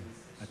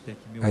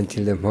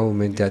 until the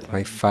moment that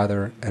my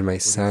Father and my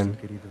Son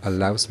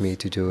allows me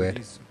to do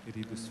it.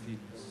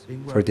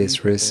 For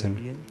this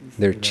reason,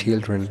 their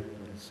children,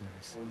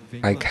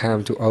 I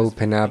come to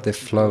open up the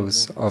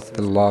flows of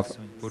the love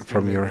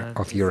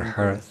of your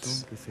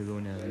hearts,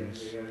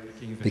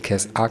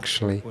 because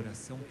actually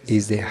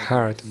is the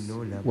heart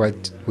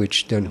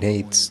which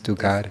donates to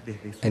God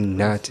and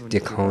not the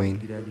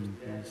coin.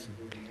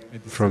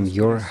 From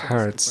your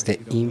hearts the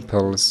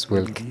impulse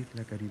will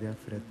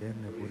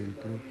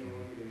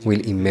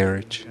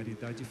emerge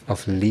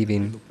of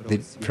living the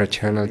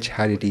fraternal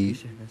charity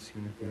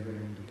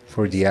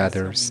for the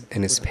others,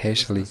 and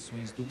especially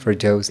for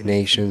those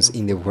nations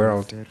in the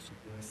world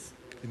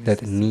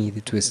that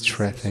need to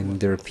strengthen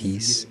their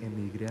peace,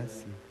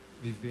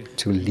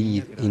 to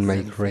live in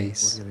my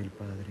grace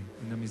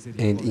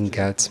and in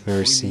God's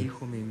mercy.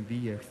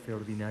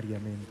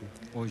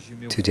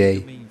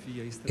 Today,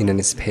 in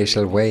a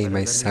special way,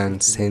 my son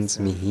sends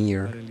me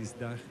here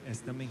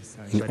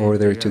in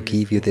order to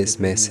give you this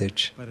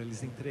message,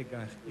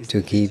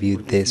 to give you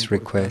this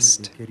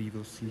request,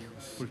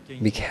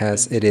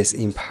 because it is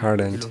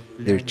important,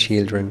 dear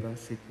children,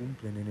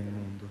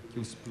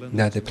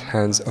 that the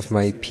plans of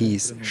my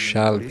peace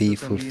shall be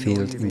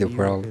fulfilled in the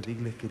world.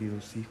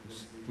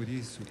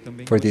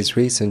 For this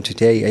reason,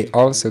 today I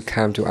also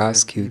come to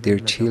ask you, dear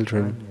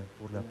children,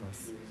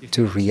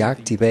 to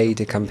reactivate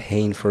the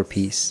campaign for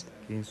peace,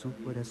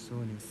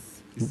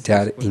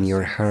 that in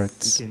your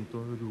hearts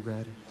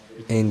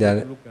and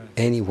that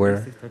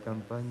anywhere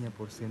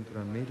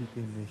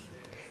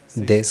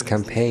this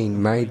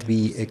campaign might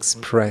be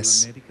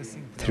expressed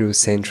through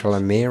Central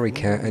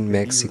America and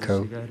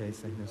Mexico.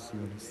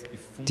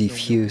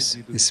 Diffuse,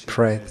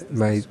 spread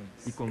my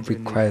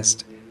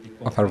request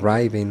of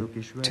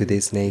arriving to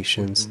these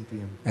nations,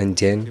 and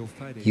then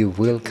you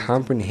will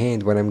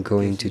comprehend what I'm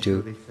going to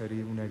do,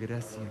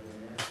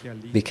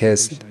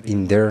 because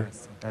in there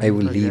I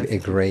will leave a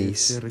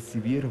grace,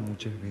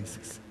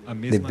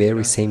 the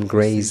very same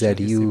grace that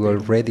you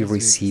already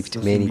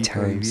received many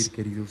times.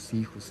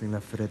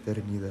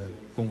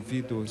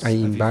 I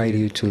invite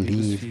you to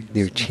live,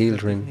 dear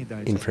children,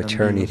 in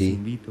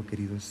fraternity,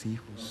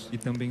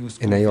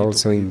 and I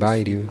also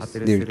invite you,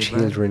 dear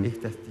children,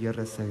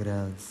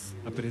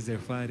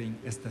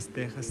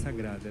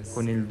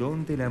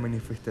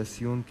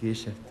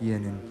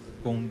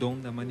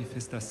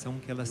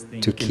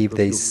 to keep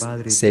these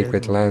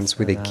sacred lands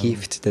with the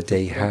gift that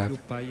they have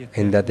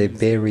and that the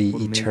very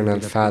eternal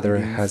Father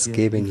has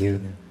given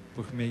you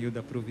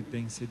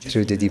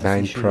through the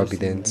divine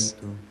providence.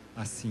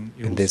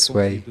 In this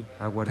way,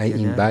 I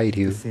invite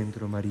you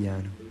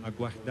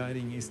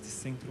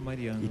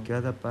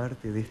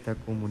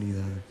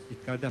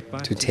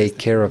to take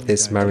care of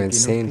this Marian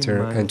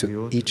Center and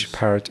to each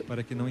part of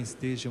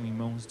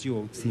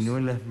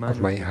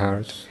my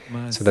heart,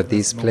 so that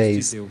this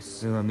place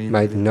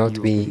might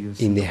not be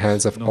in the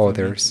hands of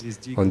others,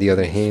 on the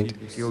other hand,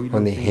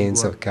 on the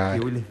hands of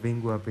God.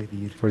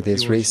 For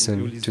this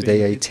reason,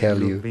 today I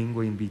tell you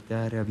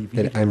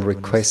that I'm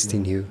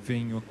requesting you,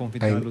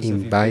 I'm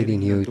inviting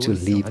you to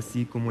live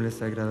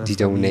the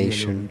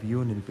donation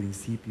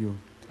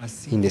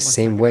in the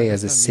same way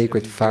as the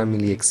Sacred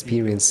Family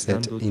experienced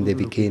it in the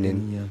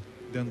beginning,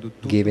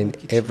 giving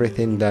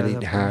everything that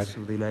it had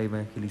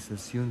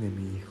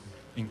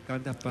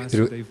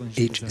through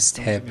each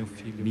step.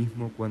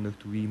 Mismo cuando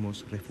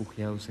estuvimos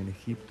refugiados en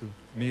Egipto,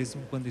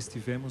 mesmo quando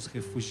estivemos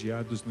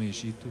refugiados no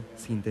Egito,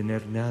 sin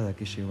tener nada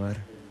que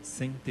llevar,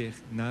 sem ter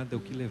nada o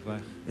que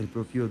levar. El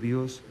propio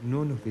Dios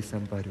no nos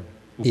desamparó.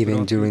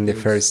 Even during the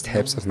first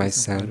steps of my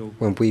son,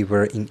 when we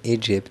were in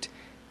Egypt,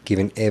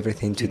 giving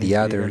everything to the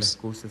others,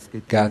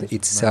 God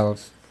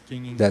itself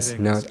does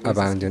not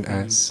abandon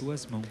us,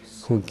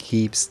 who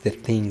keeps the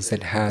things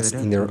that has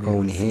in their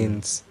own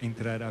hands,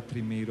 Entrará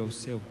primeiro ao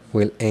céu,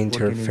 will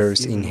enter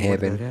first in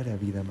heaven,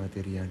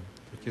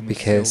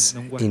 because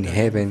in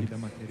heaven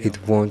it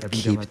won't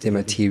keep the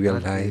material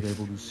life.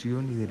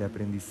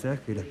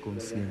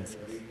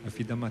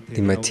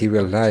 The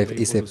material life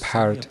is a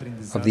part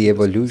of the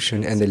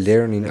evolution and the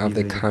learning of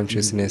the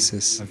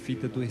consciousnesses.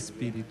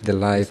 The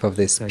life of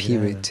the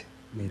Spirit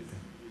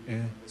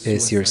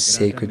is your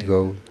sacred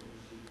goal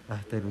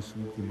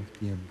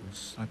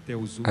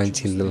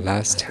until the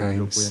last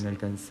times,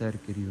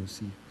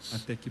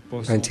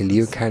 until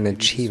you can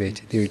achieve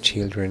it, dear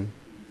children.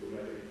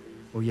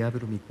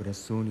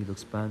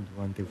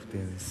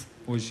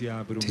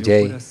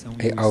 Today,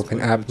 I open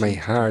up my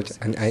heart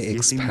and I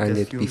expand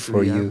it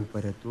before you.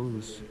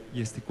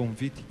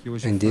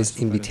 And this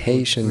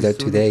invitation that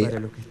today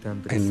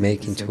I'm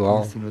making to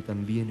all,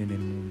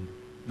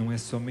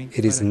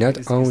 it is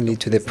not only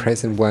to the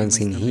present ones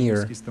in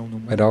here,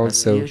 but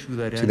also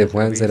to the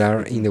ones that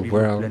are in the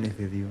world.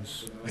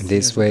 And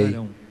this way,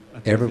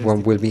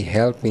 everyone will be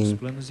helping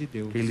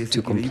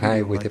to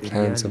comply with the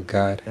plans of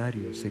God,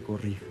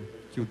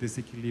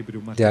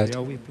 that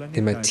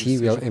the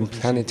material and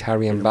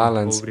planetary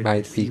imbalance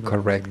might be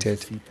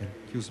corrected,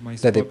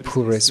 that the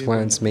poorest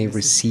ones may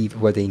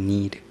receive what they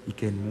need,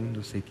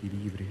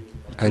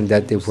 and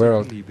that the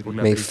world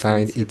may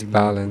find its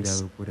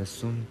balance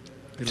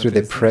through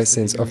the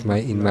presence of my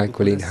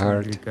Immaculate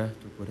Heart,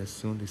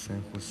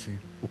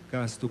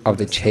 of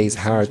the chaste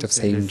heart of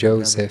Saint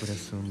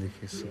Joseph,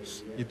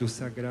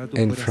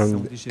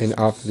 and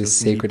of the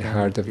Sacred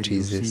Heart of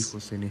Jesus.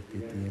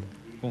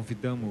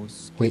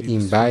 We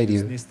invite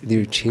you,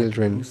 dear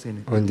children,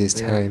 on this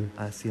time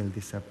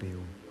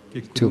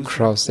to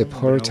cross the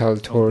portal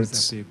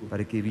towards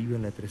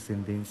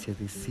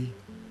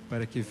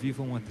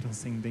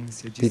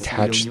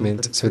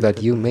detachment, so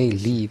that you may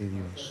live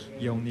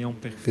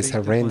the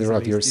surrender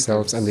of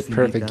yourselves and the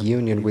perfect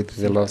union with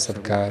the laws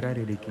of God.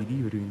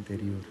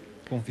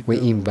 We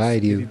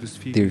invite you,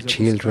 dear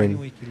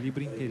children,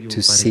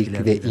 to seek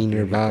the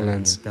inner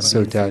balance,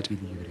 so that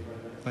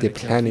the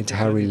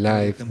planetary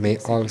life may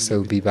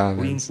also be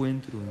balanced.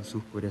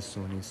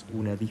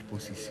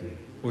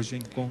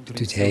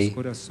 Today,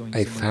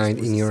 I find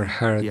in your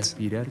heart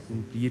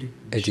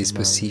a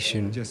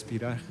disposition,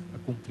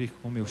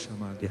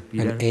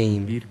 an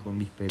aim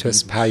to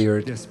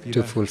aspire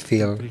to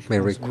fulfill my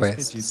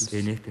requests.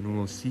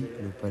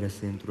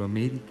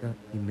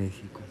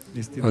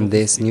 On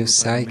this new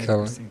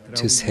cycle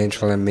to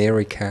Central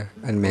America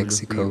and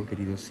Mexico,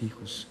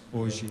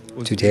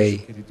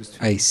 today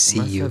I see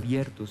you,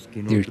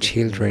 dear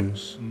children,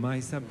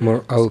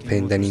 more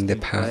open than in the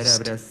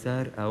past,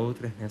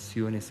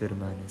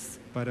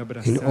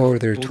 in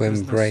order to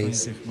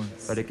embrace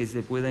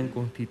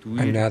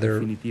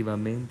another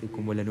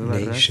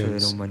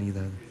nations,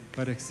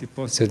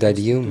 so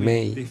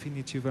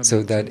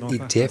that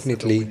it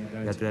definitely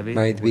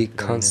might be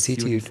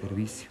constitute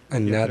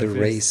another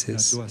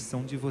races,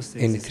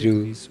 and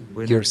through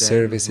your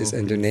services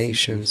and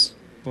donations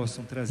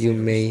you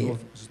may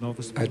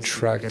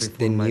attract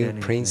the new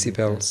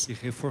principles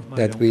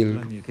that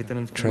will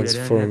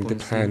transform the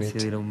planet,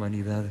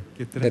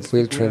 that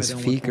will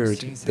transfigure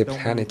the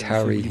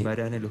planetary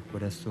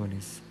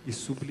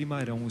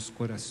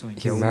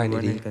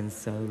humanity,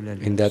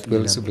 and that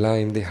will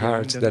sublime the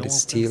hearts that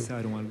still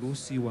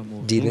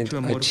didn't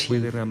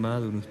achieve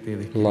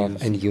love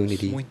and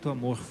unity.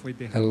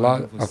 A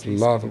lot of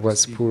love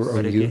was poured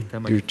on you,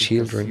 dear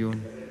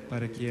children,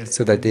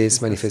 so that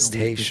this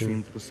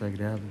manifestation,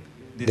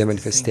 the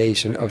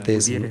manifestation of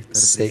this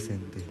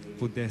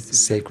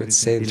sacred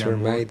center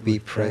might be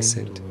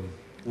present.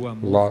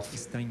 Love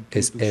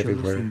is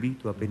everywhere,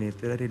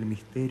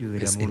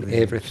 is in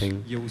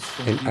everything,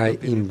 and I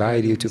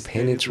invite you to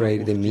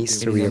penetrate the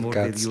mystery of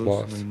God's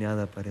love.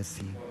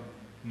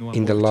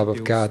 In the love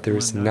of God there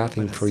is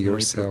nothing for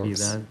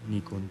yourselves.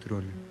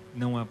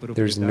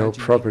 There is no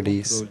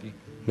properties,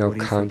 no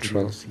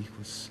control.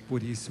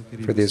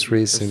 For this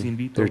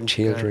reason, dear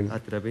children,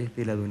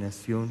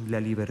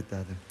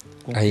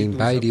 I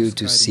invite you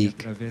to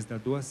seek,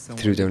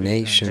 through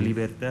donation,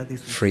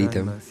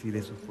 freedom,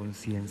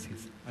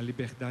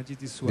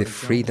 the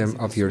freedom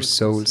of your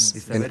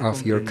souls and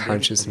of your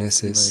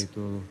consciousnesses,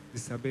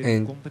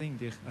 and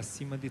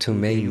to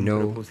may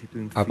know,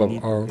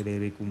 above all,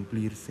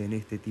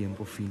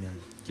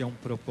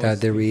 that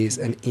there is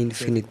an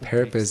infinite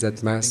purpose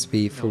that must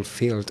be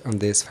fulfilled on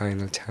this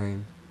final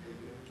time.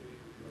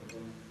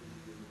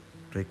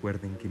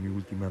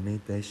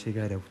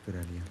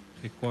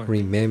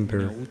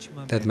 Remember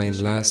that my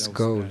last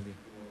goal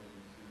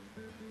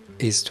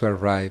is to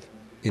arrive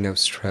in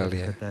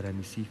Australia,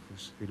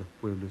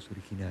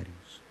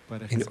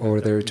 in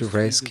order to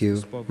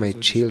rescue my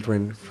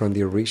children from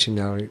the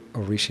originary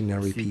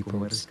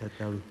peoples.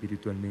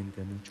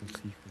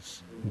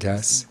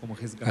 Thus,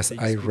 as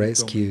I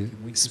rescue,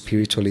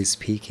 spiritually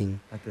speaking,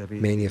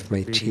 many of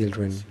my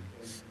children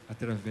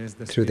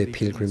through the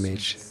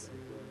pilgrimage,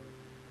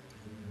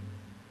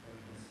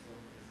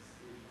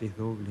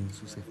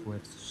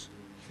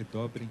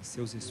 redobrem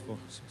seus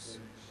esforços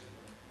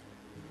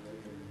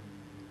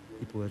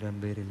y podrán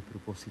ver el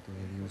propósito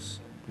de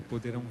Dios. e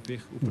poderão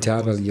ver o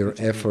double your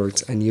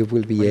efforts and you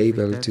will be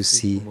able to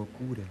see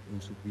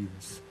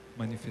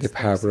the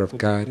power of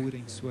God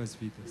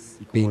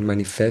being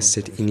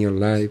manifested in your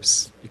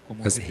lives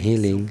as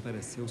healing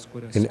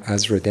and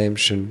as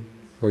redemption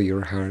for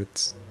your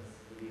hearts.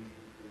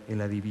 En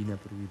la divina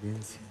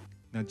providencia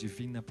na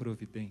divina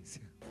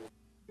providência.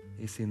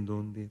 es en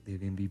donde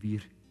deben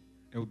vivir.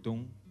 É o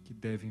dom que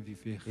devem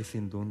viver. Es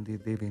en donde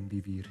deben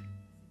vivir.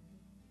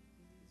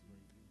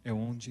 É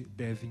onde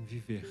devem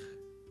viver.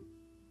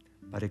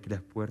 Para que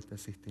las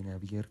puertas estén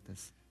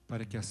abiertas.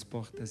 Para que as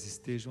portas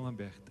estejam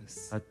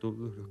abertas. A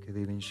todos los que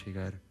deben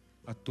llegar.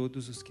 A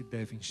todos os que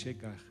devem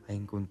chegar. A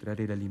encontrar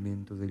el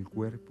alimento del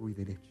cuerpo y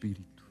del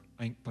espíritu.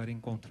 Para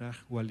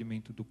encontrar o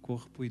alimento do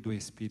corpo e do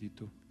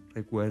espírito.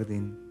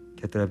 Recuerden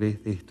que a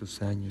través de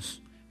estos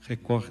años,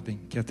 recordem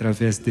que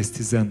através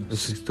destes anos,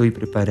 los estoy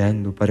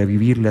preparando para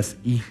vivir las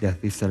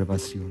islas de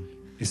salvación.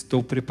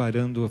 Estou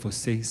preparando a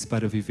vocês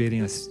para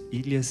viverem as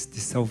ilhas de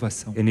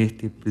salvação. En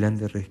este plan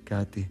de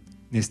rescate,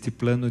 neste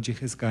plano de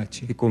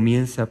resgate, que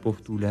comienza a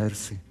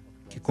postularse,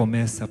 que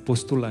começa a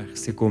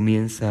postular-se, que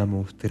comienza a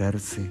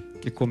mostrarse,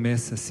 que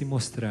começa a se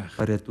mostrar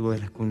para todas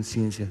las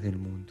conciencias del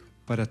mundo.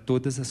 Para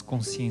todas as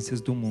consciências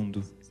do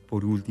mundo.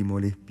 Por último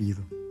les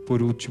pido.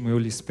 Por último eu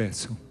lhes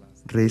peço.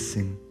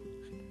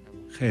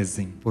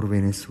 Rezem por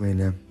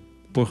Venezuela,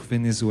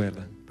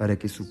 para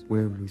que su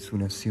pueblo y su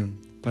nación,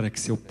 para que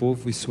seu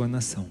povo e sua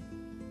nação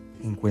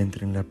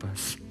encuentren la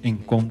paz,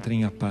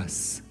 encontrem a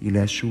paz y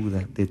la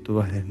ayuda de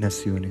todas las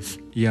naciones,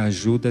 e a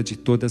ajuda de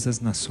todas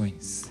as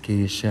nações,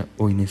 que ella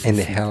hoy necesita, and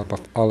the help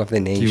of all of the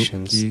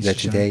nations that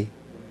today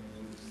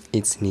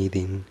it's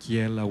needing, que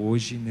ela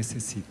hoje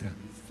necessita.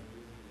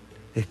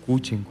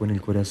 Escuchen con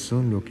el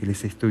corazón lo que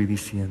les estoy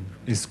diciendo.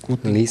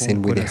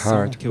 Listen with the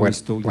heart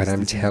what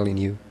I'm telling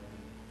you.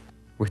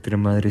 Vuestra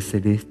Madre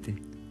Celeste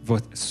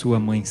sua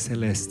Mãe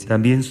Celeste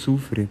también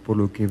sufre por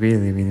lo que ve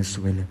de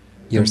Venezuela.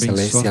 Your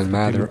Celestial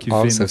Mother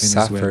also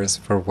suffers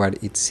for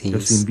what it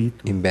sees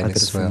in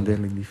Venezuela.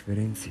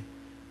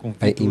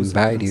 I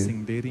invite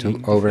you to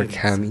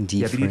overcome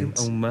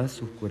indifference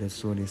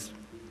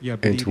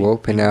and to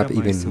open up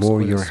even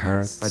more your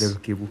hearts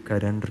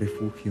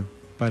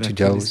to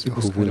those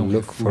who will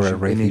look for a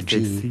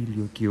refugee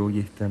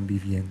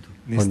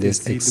on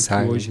this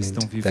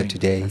excitement that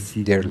today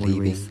they're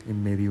living,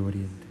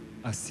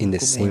 in the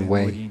same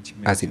way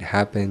as it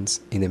happens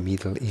in the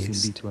Middle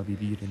East.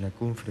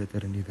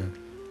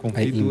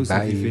 I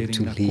invite you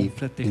to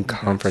live in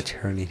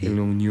confraternity, in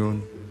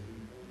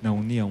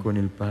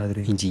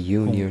the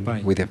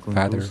union with the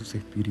Father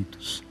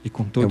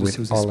and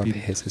with all of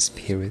His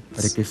spirits,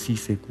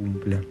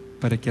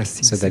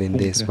 so that in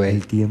this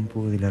way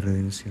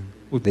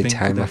the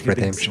time of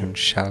redemption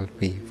shall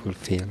be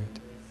fulfilled.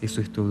 This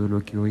is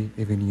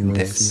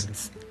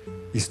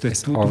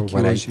all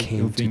what I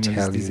came to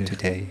tell you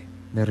today.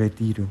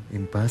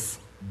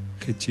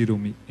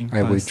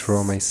 I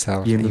withdraw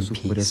myself in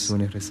peace,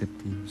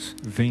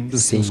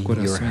 seeing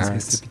your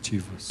hearts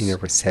in a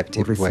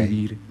receptive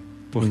way,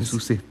 por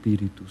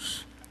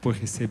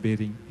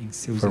receberem em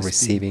seus for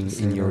receiving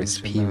in your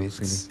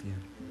spirits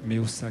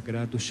meu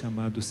sagrado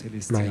chamado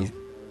celestial. My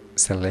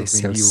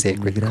celestial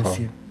sacred call.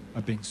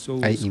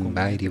 I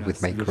invite you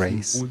with my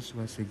grace.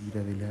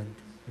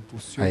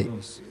 I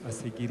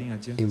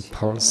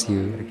impulse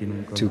you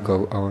to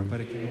go on,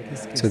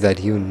 so that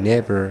you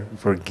never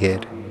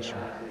forget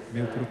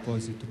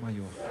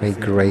my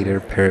greater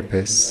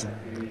purpose,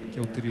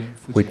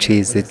 which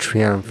is the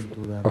triumph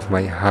of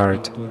my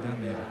heart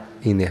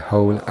in the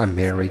whole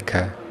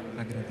America.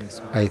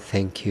 I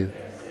thank you.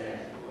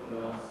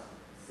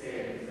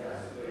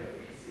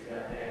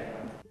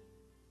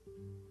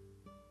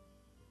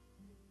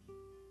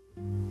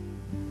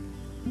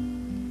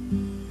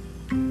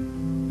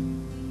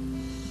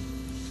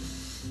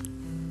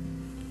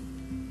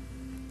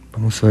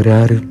 Vamos a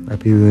orar a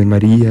pedido de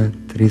María,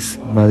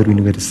 Madre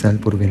Universal,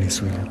 por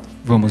Venezuela.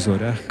 Vamos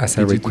orar. As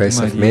a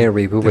request of Mary,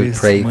 we will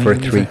pray for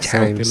 3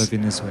 times,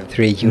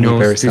 3 Universal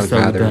Mother. Nos te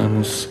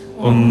saudamos,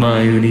 oh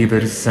Mãe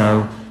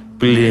Universal,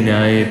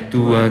 plena é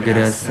tua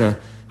graça,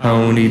 a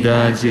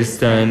unidade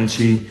está em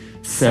ti,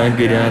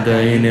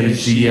 sagrada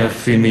energia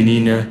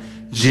feminina,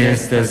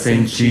 gestas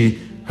em ti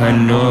a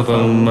nova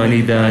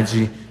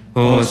humanidade,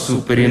 ó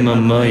Suprema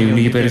Mãe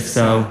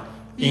Universal,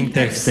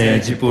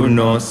 intercede por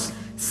nós,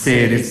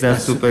 seres da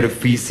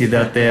superfície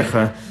da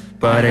terra,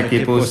 para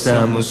que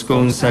possamos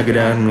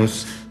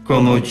consagrar-nos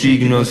como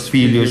dignos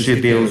filhos de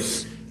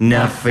Deus,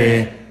 na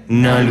fé,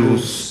 na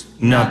luz,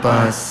 na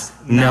paz,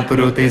 na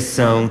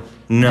proteção,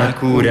 na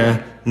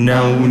cura,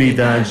 na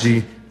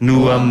unidade,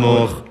 no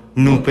amor,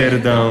 no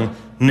perdão,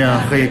 na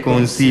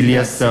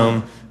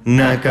reconciliação,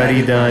 na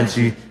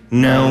caridade,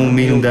 na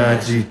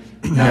humildade,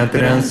 na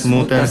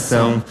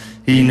transmutação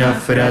e na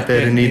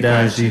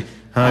fraternidade,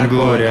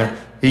 agora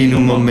e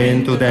no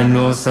momento da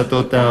nossa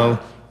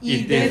total e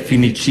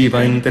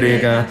definitiva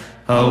entrega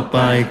ao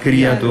Pai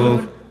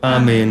Criador.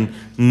 Amém.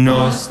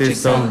 Nós te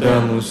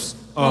saudamos,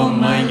 ó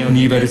Mãe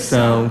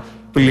Universal,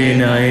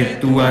 plena é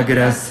tua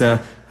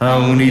graça, a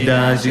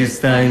unidade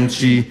está em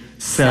ti,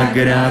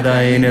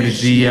 sagrada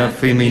energia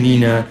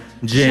feminina,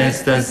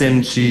 gestas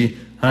em ti,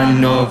 a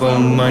nova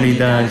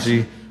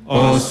humanidade.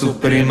 Ó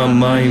Suprema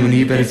Mãe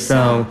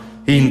Universal,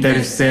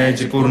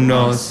 intercede por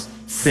nós,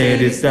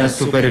 seres da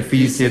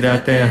superfície da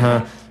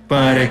terra,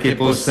 para que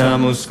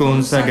possamos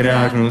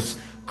consagrar-nos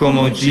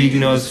como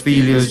dignos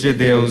filhos de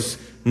Deus,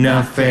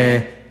 na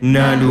fé,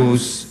 na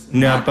luz,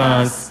 na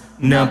paz,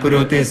 na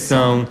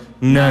proteção,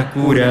 na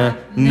cura,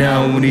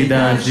 na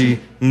unidade,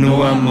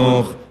 no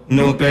amor,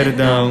 no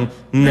perdão,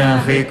 na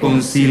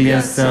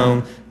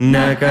reconciliação,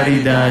 na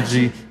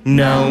caridade,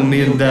 na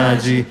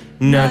humildade,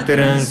 na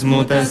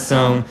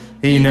transmutação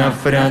e na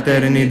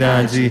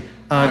fraternidade,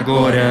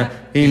 agora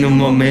e no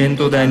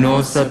momento da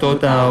nossa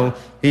total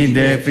e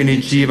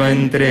definitiva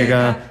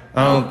entrega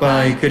ao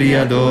Pai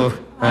Criador.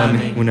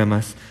 Amém. Uma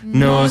mais.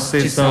 Nós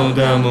te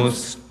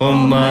saudamos, ó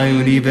Mãe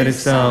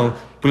Universal,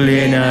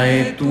 plena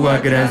é tua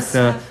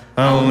graça,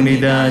 a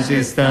unidade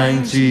está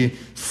em ti,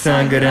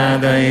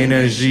 sagrada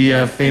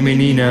energia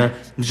feminina,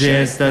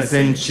 gestas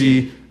em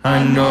ti, a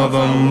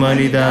nova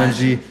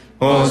humanidade.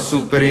 Ó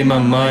Suprema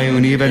Mãe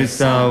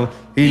Universal,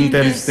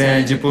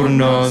 intercede por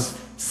nós,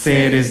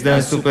 seres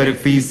da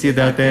superfície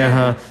da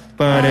terra,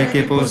 para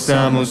que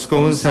possamos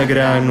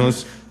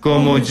consagrar-nos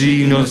como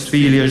dignos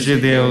filhos de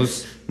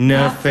Deus,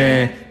 na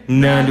fé,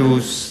 na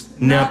luz,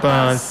 na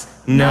paz,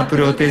 na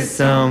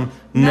proteção,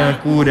 na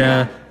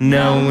cura,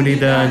 na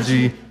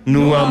unidade,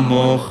 no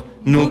amor,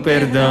 no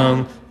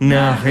perdão,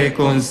 na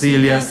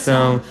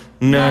reconciliação,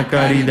 na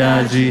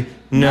caridade,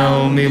 na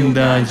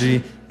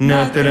humildade,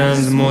 na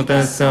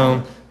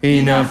transmutação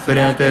e na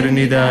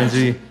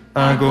fraternidade,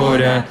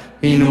 agora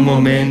e no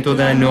momento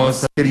da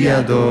nossa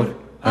Criador.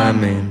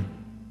 Amém.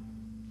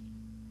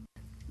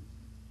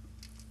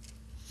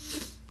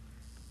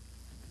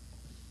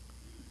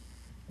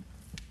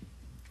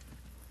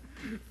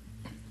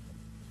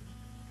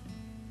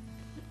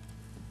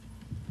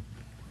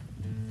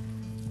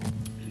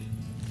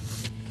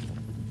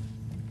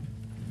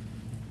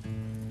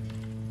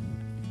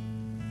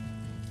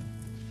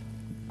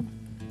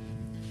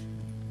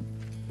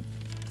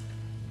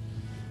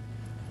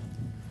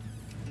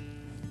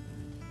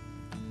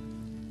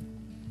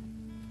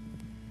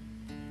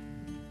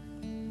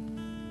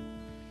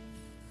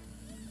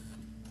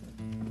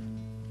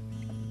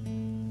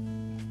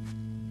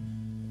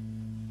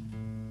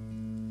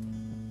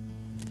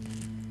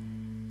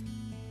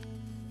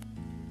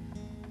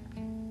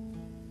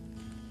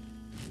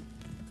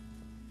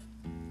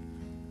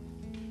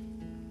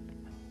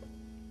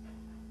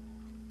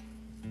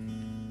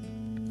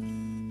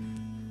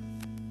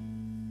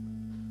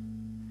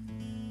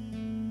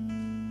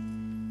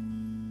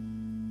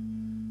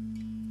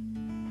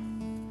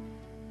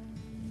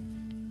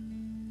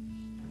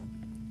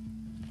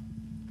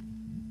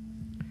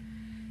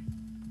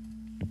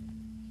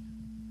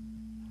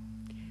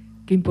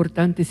 Qué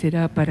importante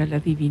será para la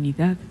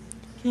divinidad.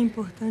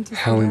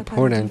 How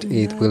important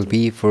it will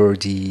be for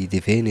the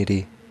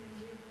divinity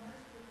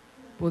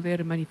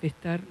poder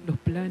manifestar los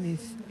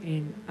planes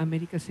en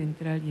América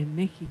Central y en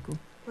México.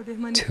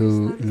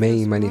 to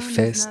may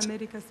manifest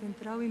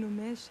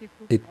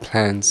its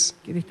plans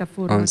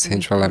on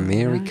Central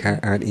America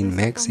and in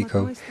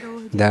Mexico,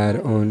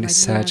 that on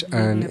such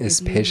an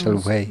special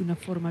way,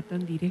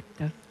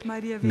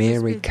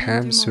 Mary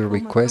comes to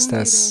request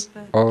us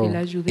all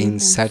in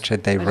such a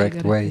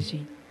direct way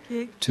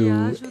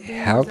to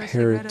help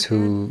her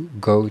to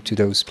go to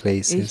those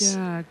places.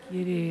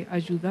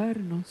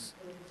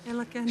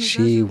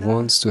 She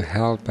wants to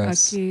help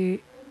us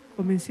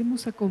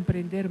comencemos a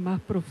comprender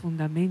más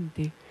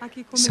profundamente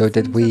so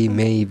that we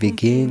may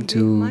begin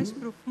to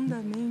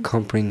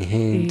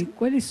comprehend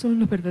cuáles son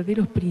los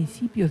verdaderos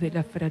principios de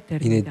la in a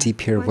fraternidad.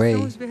 deeper way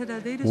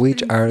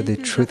which are the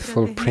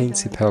truthful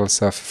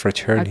principles of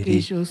fraternity,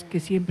 Aquellos que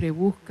siempre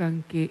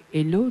buscan que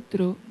el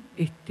otro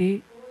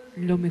esté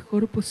lo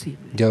mejor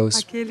posible.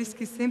 those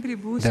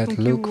that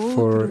look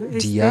for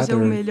the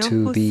other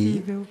to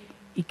be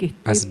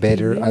as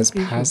better as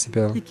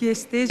possible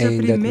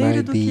and that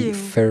might be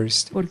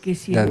first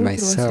than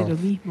myself,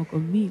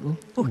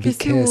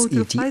 because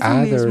if the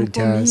other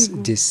does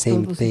the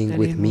same thing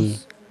with me,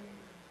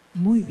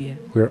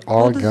 we're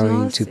all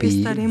going to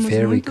be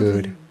very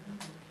good,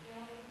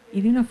 Y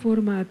de una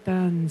forma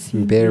tan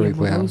simple y very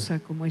well, amorosa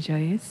como ella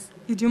es,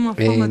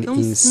 and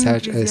in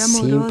such a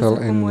simple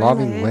and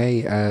loving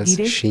way as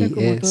she directa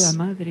como toda is,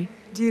 madre,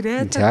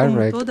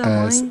 direct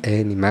as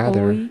any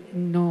mother, hoy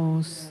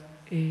nos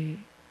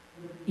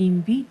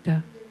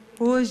invita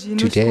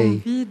Today,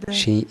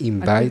 she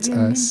invites a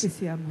que realmente us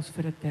seamos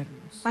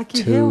fraternos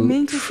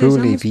to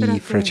truly be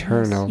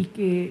fraternal y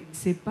que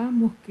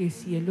sepamos que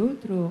si el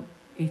otro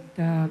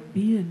está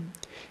bien,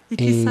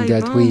 and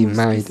that we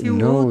might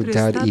know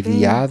that if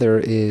the other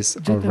is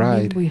yo también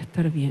alright, voy a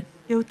estar bien.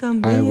 I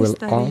will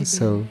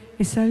also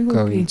Es algo que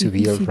going es to be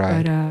difícil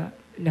alright. para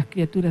las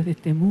criaturas de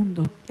este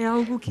mundo.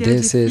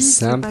 This is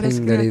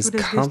something that is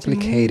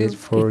complicated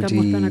for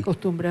the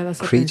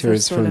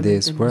creatures from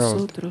this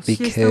world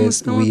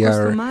because we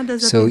are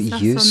so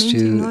used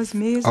to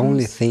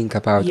only think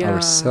about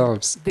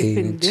ourselves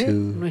and to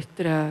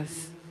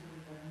nuestras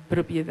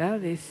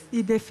propiedades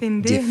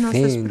defend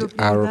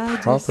our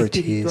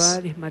properties,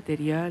 espirituales,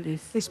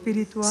 materiales,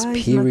 spiritual,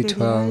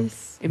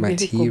 en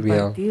vez de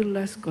material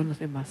compartirlas con los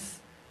demás.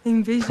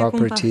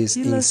 properties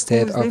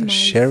instead of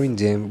sharing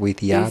them with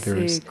the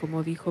others. Ese,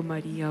 como dijo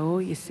María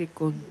hoy, ese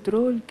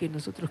control que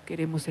nosotros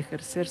queremos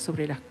ejercer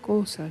sobre las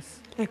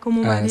cosas.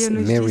 As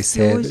Mary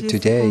said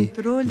today,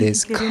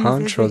 this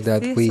control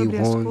that we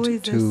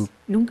want to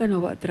nunca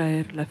nos va a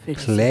traer la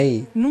felicidad.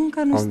 play on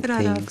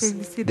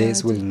things,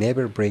 this will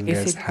never bring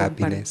us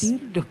happiness.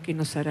 Los que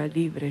nos hará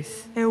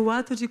libres. É o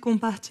ato de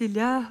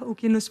compartilhar o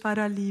que nos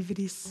fará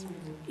livres.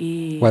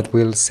 What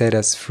will set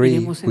us free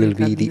will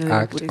be the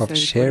act of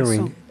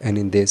sharing, and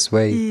in this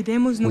way, we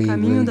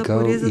will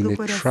go in the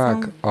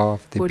track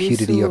of the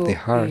purity of the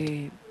heart.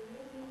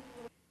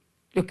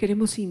 Los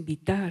queremos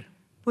invitar.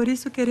 Por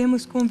isso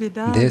queremos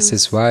convidá-los. This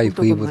is why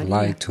we would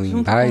like to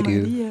invite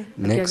you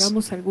next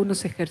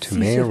to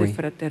Mary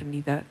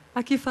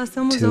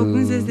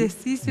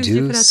to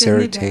do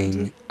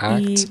certain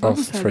acts of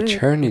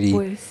fraternity,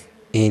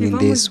 and in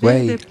this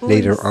way,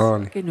 later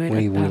on,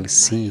 we will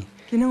see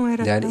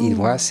that it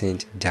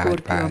wasn't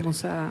that bad.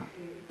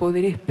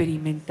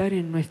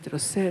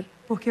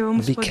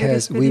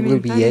 Because we will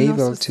be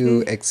able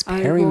to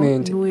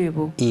experiment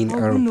in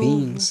our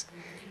beings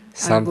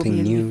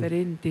something new,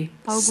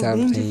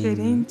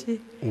 something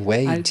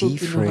way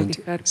different,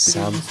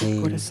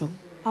 something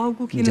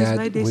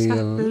that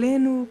will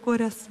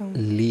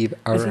leave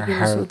our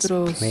hearts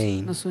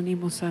plain. So,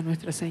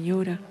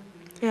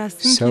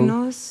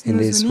 in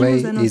this way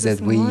is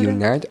that we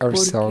unite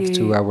ourselves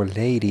to Our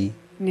Lady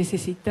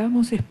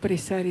necesitamos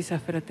expresar esa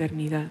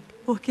fraternidad.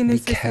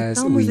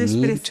 Because we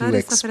need to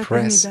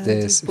express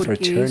this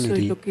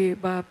fraternity.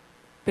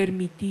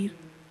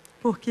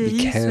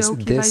 Because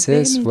this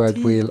is what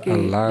will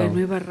allow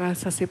that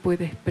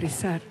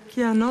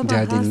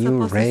the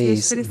new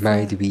race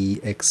might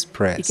be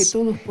expressed,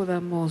 and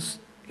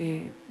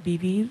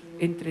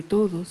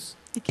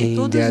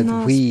that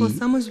we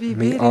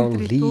may all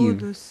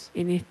live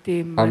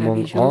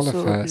among all of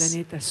us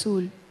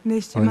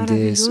on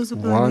this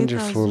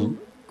wonderful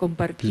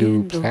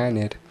blue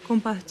planet,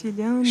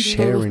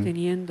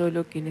 sharing,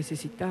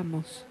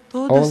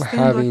 all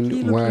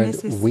having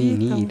what we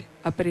need,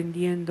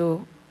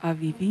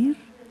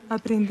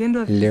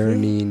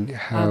 learning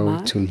how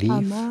to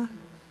live,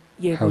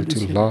 how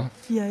to love,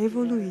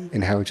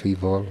 and how to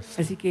evolve.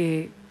 Así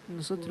que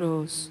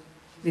nosotros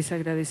les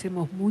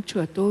agradecemos mucho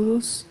a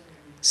todos.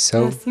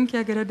 So,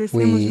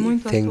 we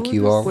thank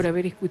you all por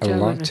haber a escuchado a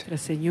lot Nuestra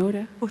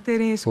Señora, for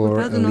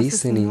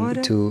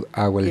listening to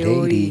Our que Lady,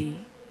 hoy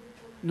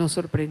nos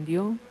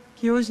sorprendió.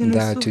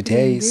 that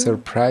today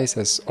surprised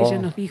us Ella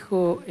all. nos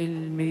dijo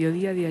el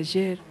mediodía de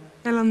ayer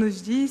Ela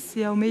nos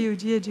disse ao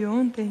meio-dia de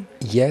ontem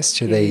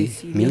Yesterday,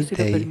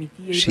 midday,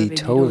 she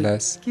told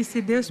us que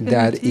se Deus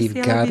that permitisse, if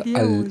ela God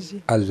viria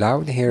hoje.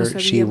 allowed her,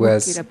 she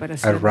was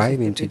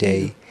arriving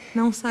today.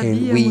 Não And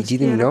sabíamos we que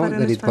didn't era know para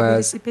that nos it fazer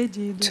was esse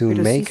pedido. to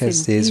make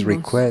us this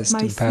request,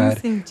 Mas sim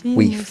but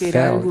we sentimos que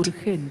era algo felt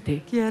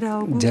urgente, que era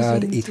algo that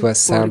urgente, it was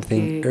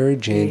something porque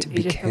urgent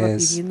ella estaba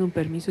because pidiendo un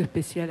permiso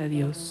especial a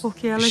Dios.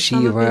 porque ela she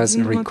estava was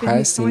pedindo uma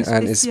permissão requesting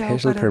an especial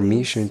special para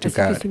permission to Así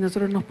que God. si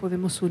nosotros nos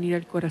podemos unir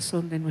al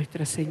corazón de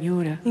Nuestra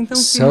Señora, Deus. Então,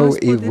 se So nós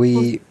if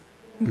we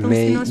então, se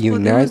may nós podemos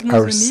unite nos unir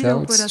ao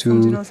ourselves coração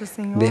de to Nossa the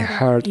Senhora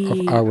heart of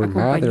y our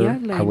Mother,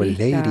 acompañarla Our en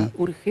esta Lady,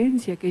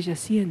 urgencia que ella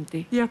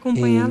siente, e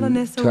acompanhá-la and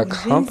nessa to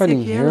urgência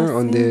accompany que her ela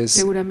on sente. this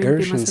seguramente más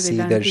urgency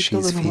that adelante she's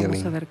todos nos vamos a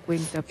feeling. dar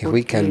cuenta If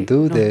we can porque do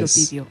nos lo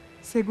this, pidió.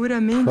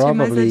 Seguramente, mais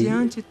probably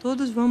adiante,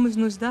 todos vamos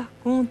nos dar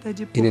conta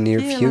de por in the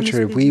near que ela nos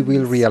future, we pediu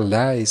will isso.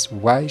 realize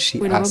why she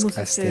Bueno, asked vamos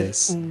a us hacer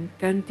this. un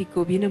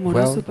cántico bien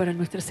amoroso Well, para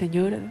Nuestra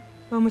Señora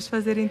Vamos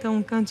fazer então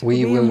um cântico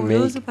We bem will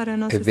amoroso make para a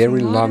Nossa very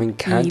Senhora loving y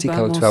canticle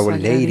vamos to a Our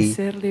Lady,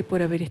 agradecerle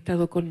por haber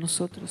estado con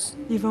nosotros.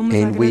 e vamos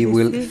and we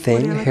will agradecer por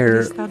thank ela ter her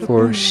estado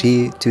for conosco.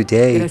 she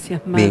today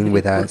Gracias, being Madre,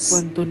 with por us.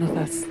 cuanto nos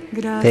das.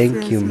 Graças,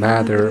 Thank you,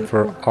 Madre, Mother,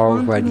 for por all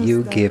quanto what nos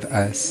you dás. give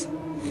us.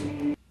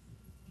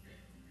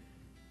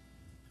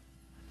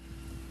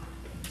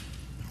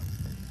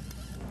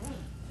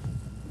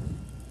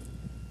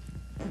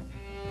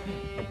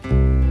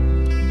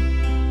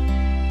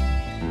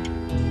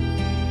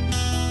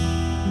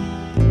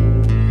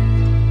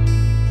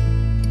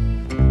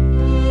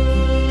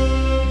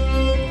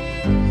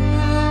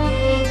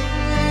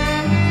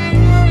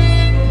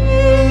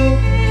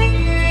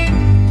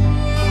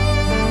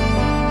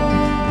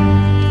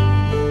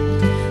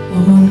 Oh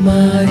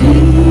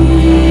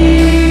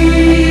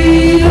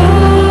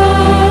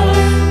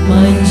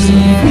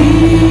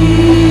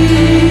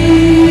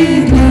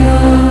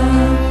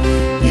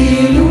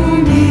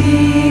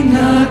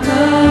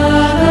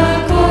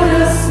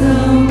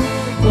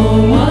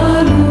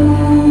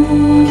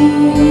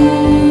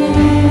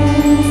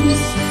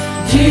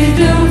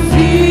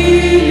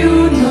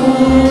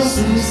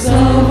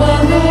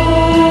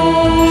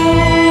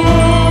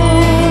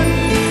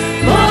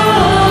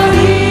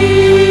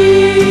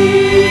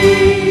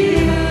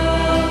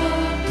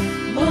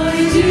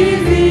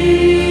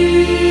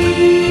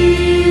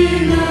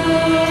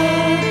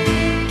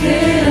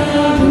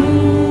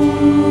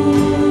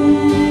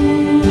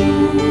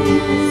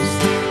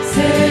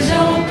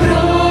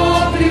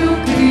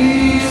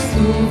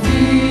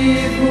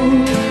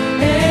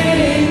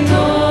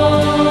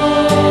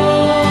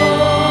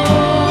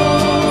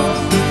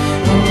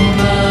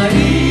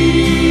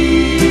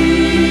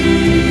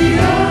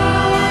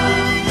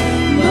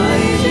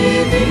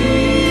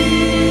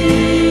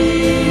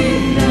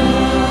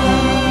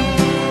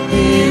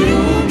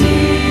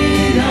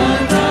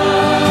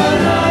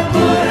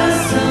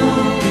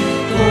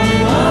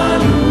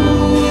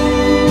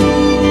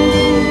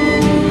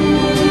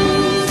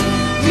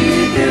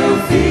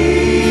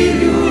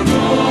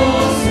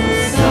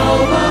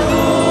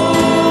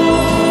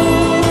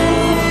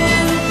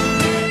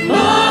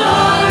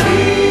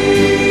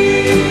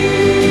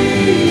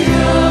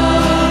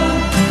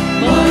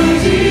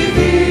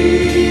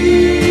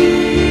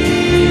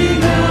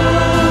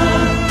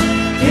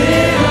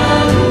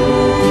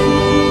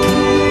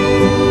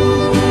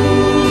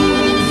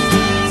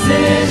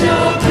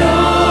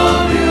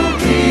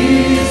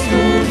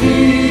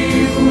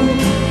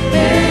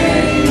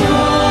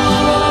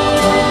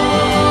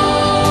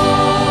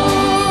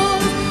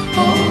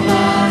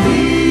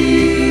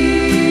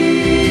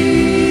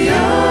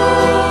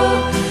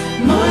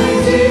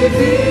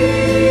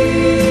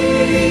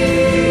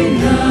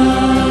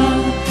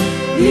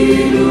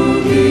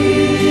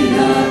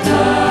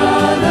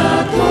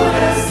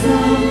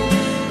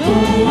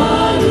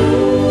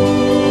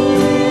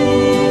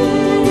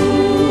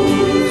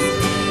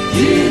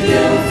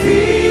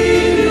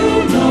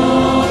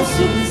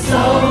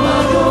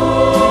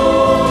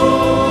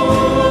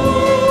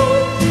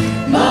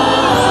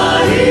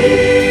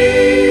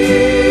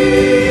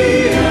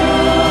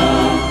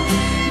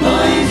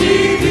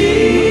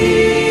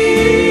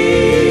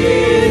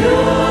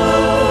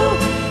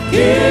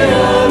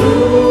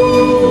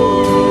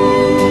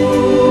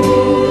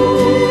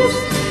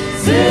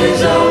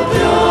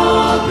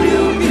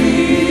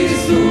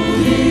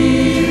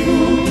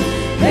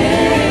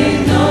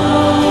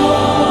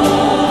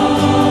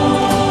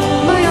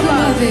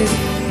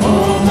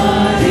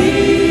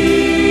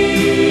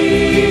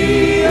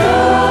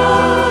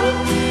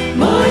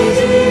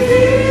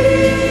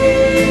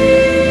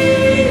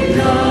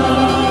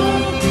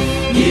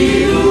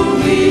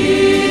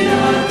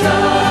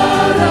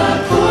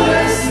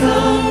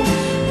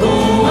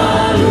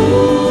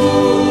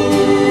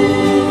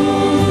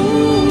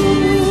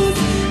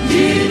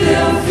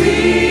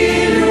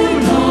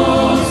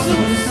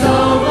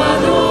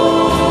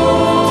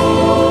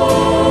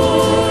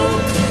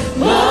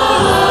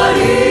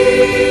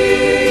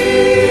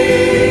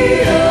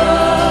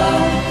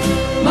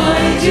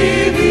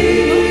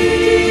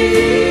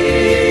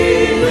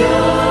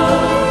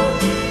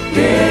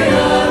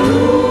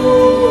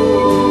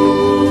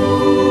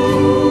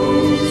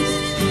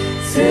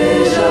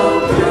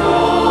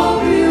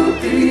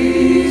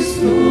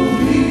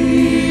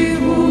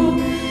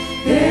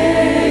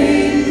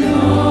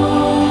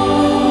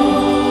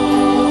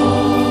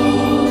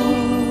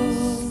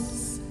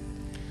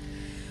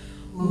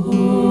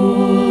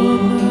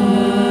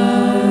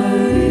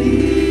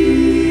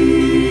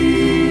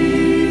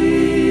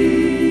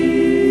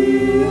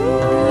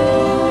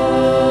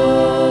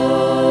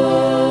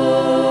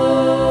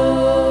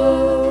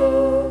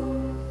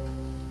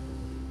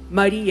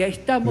María,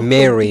 estamos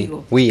Mary,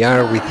 contigo. we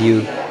are with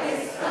you.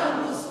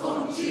 Estamos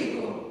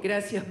contigo.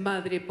 Gracias,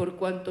 Madre, por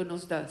cuanto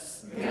nos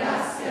das.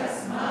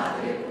 Gracias,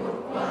 Madre,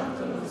 por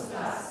cuanto nos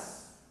das.